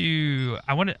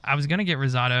was gonna get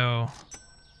risotto.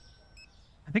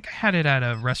 I think I had it at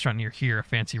a restaurant near here, a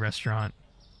fancy restaurant.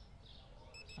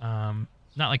 Not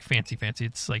like fancy.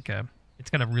 It's like it's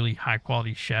got a really high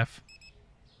quality chef.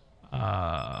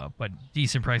 But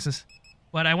decent prices.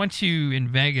 But I went to, in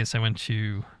Vegas, God,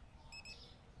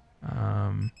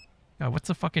 what's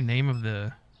the fucking name of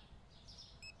the...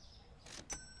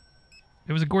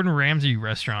 It was a Gordon Ramsay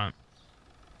restaurant.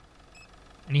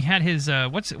 And he had his,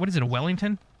 what is it, a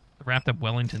Wellington? The wrapped up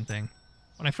Wellington thing.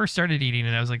 When I first started eating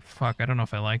it, I was like, fuck, I don't know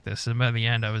if I like this. And by the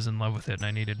end, I was in love with it and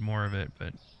I needed more of it.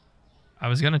 But I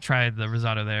was going to try the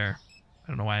risotto there. I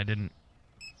don't know why I didn't.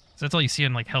 So that's all you see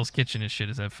in like Hell's Kitchen and shit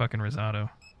is that fucking risotto.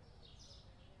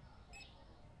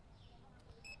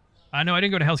 No, I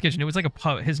didn't go to Hell's Kitchen. It was like a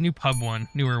pub, his new pub one,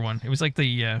 newer one. It was like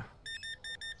the, there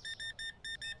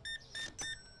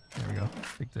we go.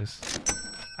 Take this.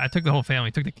 I took the whole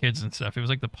family, took the kids and stuff. It was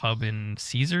like the pub in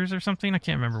Caesars or something. I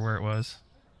can't remember where it was.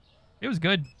 It was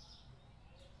good.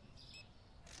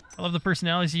 I love the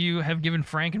personalities you have given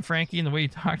Frank and Frankie and the way you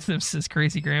talk to them, says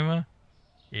Crazy Grandma.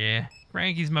 Yeah,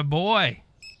 Frankie's my boy.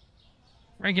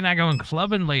 Frankie and I going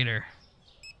clubbing later.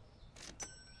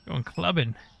 Going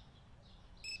clubbing.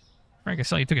 Frank, I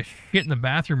saw you took a shit in the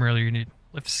bathroom earlier. You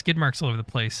left skid marks all over the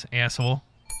place, asshole.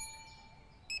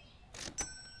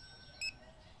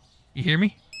 You hear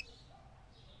me?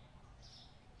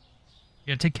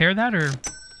 You gotta take care of that, or...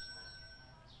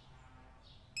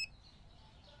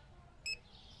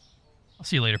 I'll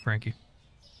see you later, Frankie.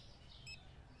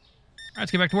 Alright,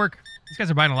 let's get back to work. These guys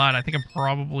are buying a lot. I think I'm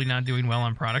probably not doing well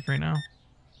on product right now.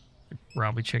 Should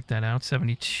probably check that out.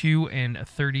 72 and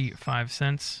 35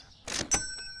 cents.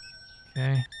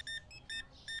 Okay.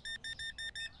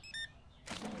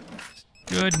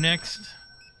 Good, next.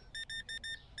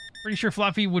 Pretty sure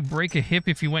Floppy would break a hip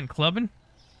if he went clubbing.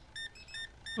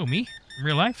 Oh, me? In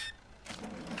real life?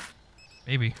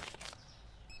 Maybe.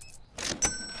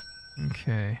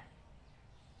 Okay.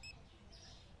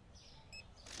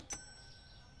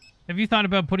 Have you thought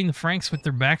about putting the Franks with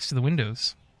their backs to the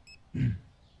windows?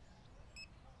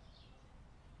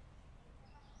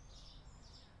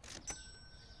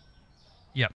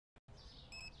 Yep.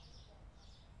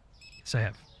 Yes, I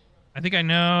have. I think I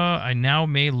know. I now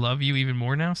may love you even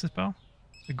more now, says Belle.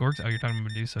 The Gorgs? Oh, you're talking about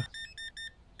Medusa.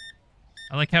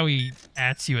 I like how he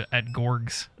ats you at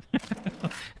Gorgs.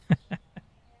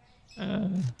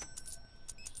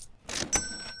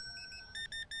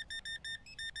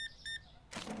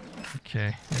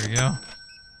 Okay, there we go.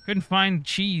 Couldn't find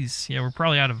cheese. Yeah, we're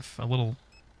probably out of a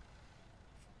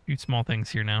few small things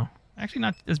here now. Actually,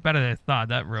 not as bad as I thought.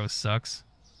 That roast sucks.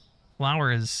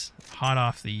 Flour is hot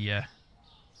off the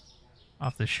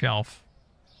shelf.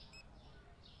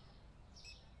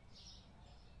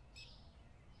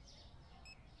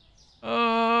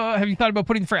 Have you thought about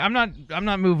putting the I'm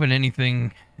not moving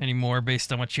anything anymore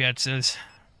based on what chat says.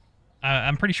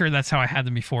 I'm pretty sure that's how I had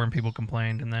them before and people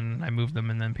complained, and then I moved them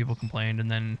and then people complained,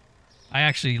 and then I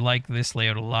actually like this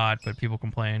layout a lot, but people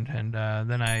complained, and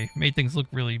then I made things look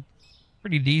pretty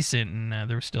decent, and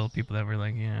there were still people that were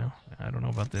like, you know, I don't know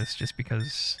about this just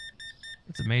because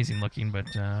it's amazing looking, but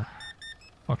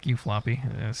fuck you, Floppy.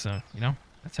 So, you know,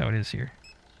 that's how it is here.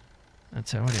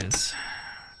 That's how it is.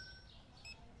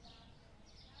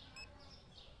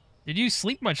 Did you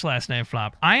sleep much last night,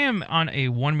 Flop? I am on a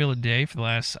 1 meal a day for the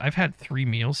last... I've had 3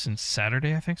 meals since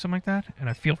Saturday, I think, something like that. And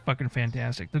I feel fucking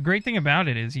fantastic. The great thing about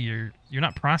it is you're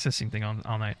not processing things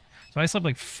all night. So I slept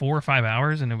like 4 or 5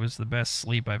 hours, and it was the best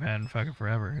sleep I've had in fucking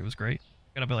forever. It was great.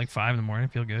 Got up at like 5 in the morning. I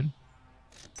feel good.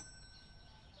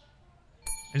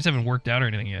 I just haven't worked out or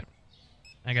anything yet.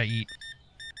 I gotta eat.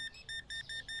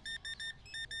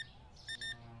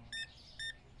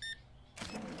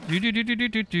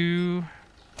 Do.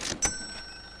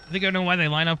 I think I know why they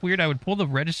line up weird. I would pull the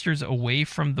registers away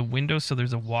from the window so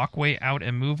there's a walkway out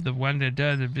and move the one and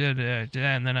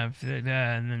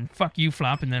then fuck you,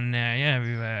 Flop, and then let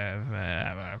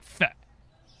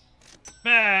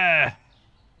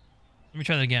me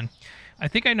try that again. I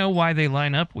think I know why they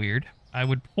line up weird. I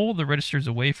would pull the registers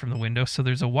away from the window so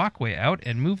there's a walkway out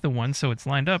and move the one so it's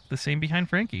lined up the same behind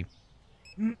Frankie.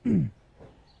 But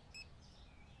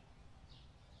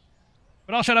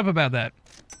I'll shut up about that.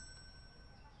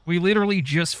 We literally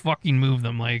just fucking moved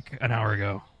them like an hour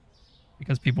ago.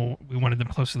 Because we wanted them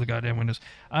close to the goddamn windows.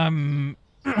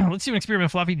 Let's do an experiment,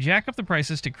 Fluffy. Jack up the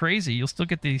prices to crazy. You'll still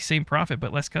get the same profit,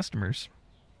 but less customers.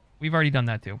 We've already done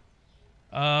that too.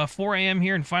 4 a.m.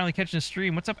 here and finally catching the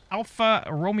stream. What's up, Alpha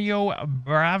Romeo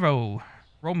Bravo?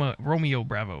 Romeo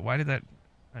Bravo. Why did that...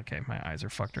 Okay, my eyes are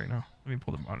fucked right now. Let me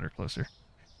pull the monitor closer.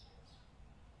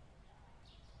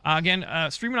 Again,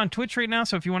 streaming on Twitch right now,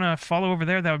 so if you want to follow over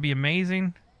there, that would be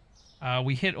amazing.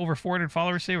 We hit over 400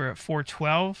 followers today. We're at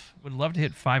 412. Would love to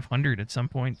hit 500 at some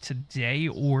point today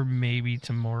or maybe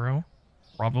tomorrow.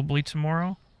 Probably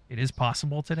tomorrow. It is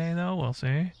possible today, though. We'll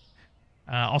see.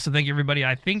 Also, thank you, everybody.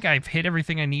 I think I've hit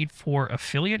everything I need for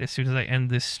affiliate as soon as I end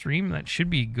this stream. That should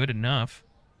be good enough,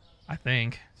 I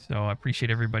think. So I appreciate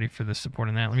everybody for the support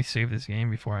on that. Let me save this game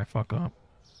before I fuck up.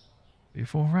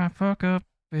 Before I fuck up,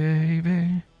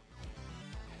 baby.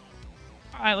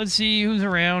 All right, let's see who's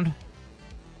around.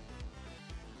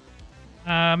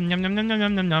 Num num num num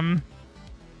num num num.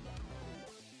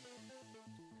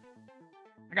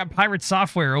 I got Pirate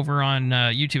Software over on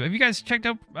YouTube. Have you guys checked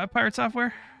out Pirate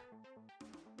Software?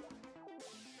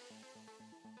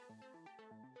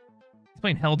 He's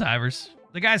playing Helldivers.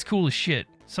 The guy's cool as shit.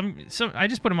 I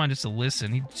just put him on just to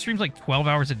listen. He streams like 12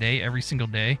 hours a day every single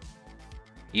day.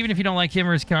 Even if you don't like him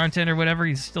or his content or whatever,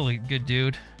 he's still a good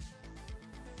dude.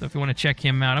 So if you want to check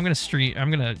him out, I'm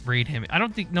gonna raid him. I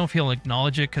don't know if he'll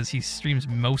acknowledge it because he streams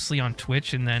mostly on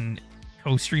Twitch and then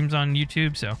co-streams on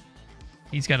YouTube, so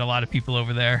he's got a lot of people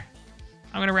over there.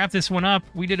 I'm gonna wrap this one up.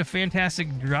 We did a fantastic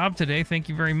job today. Thank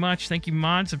you very much. Thank you,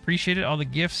 mods. Appreciate it. All the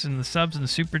gifts and the subs and the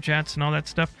super chats and all that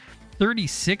stuff.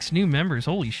 36 new members.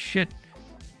 Holy shit.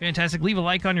 Fantastic. Leave a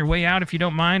like on your way out if you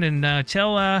don't mind, and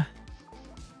tell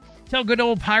good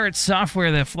old Pirate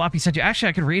Software that Floppy sent you. Actually,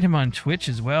 I could raid him on Twitch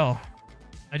as well.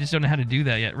 I just don't know how to do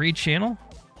that yet. Raid channel?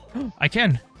 I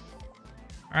can.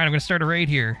 All right, I'm going to start a raid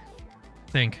here.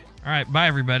 I think. All right, bye,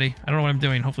 everybody. I don't know what I'm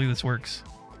doing. Hopefully this works.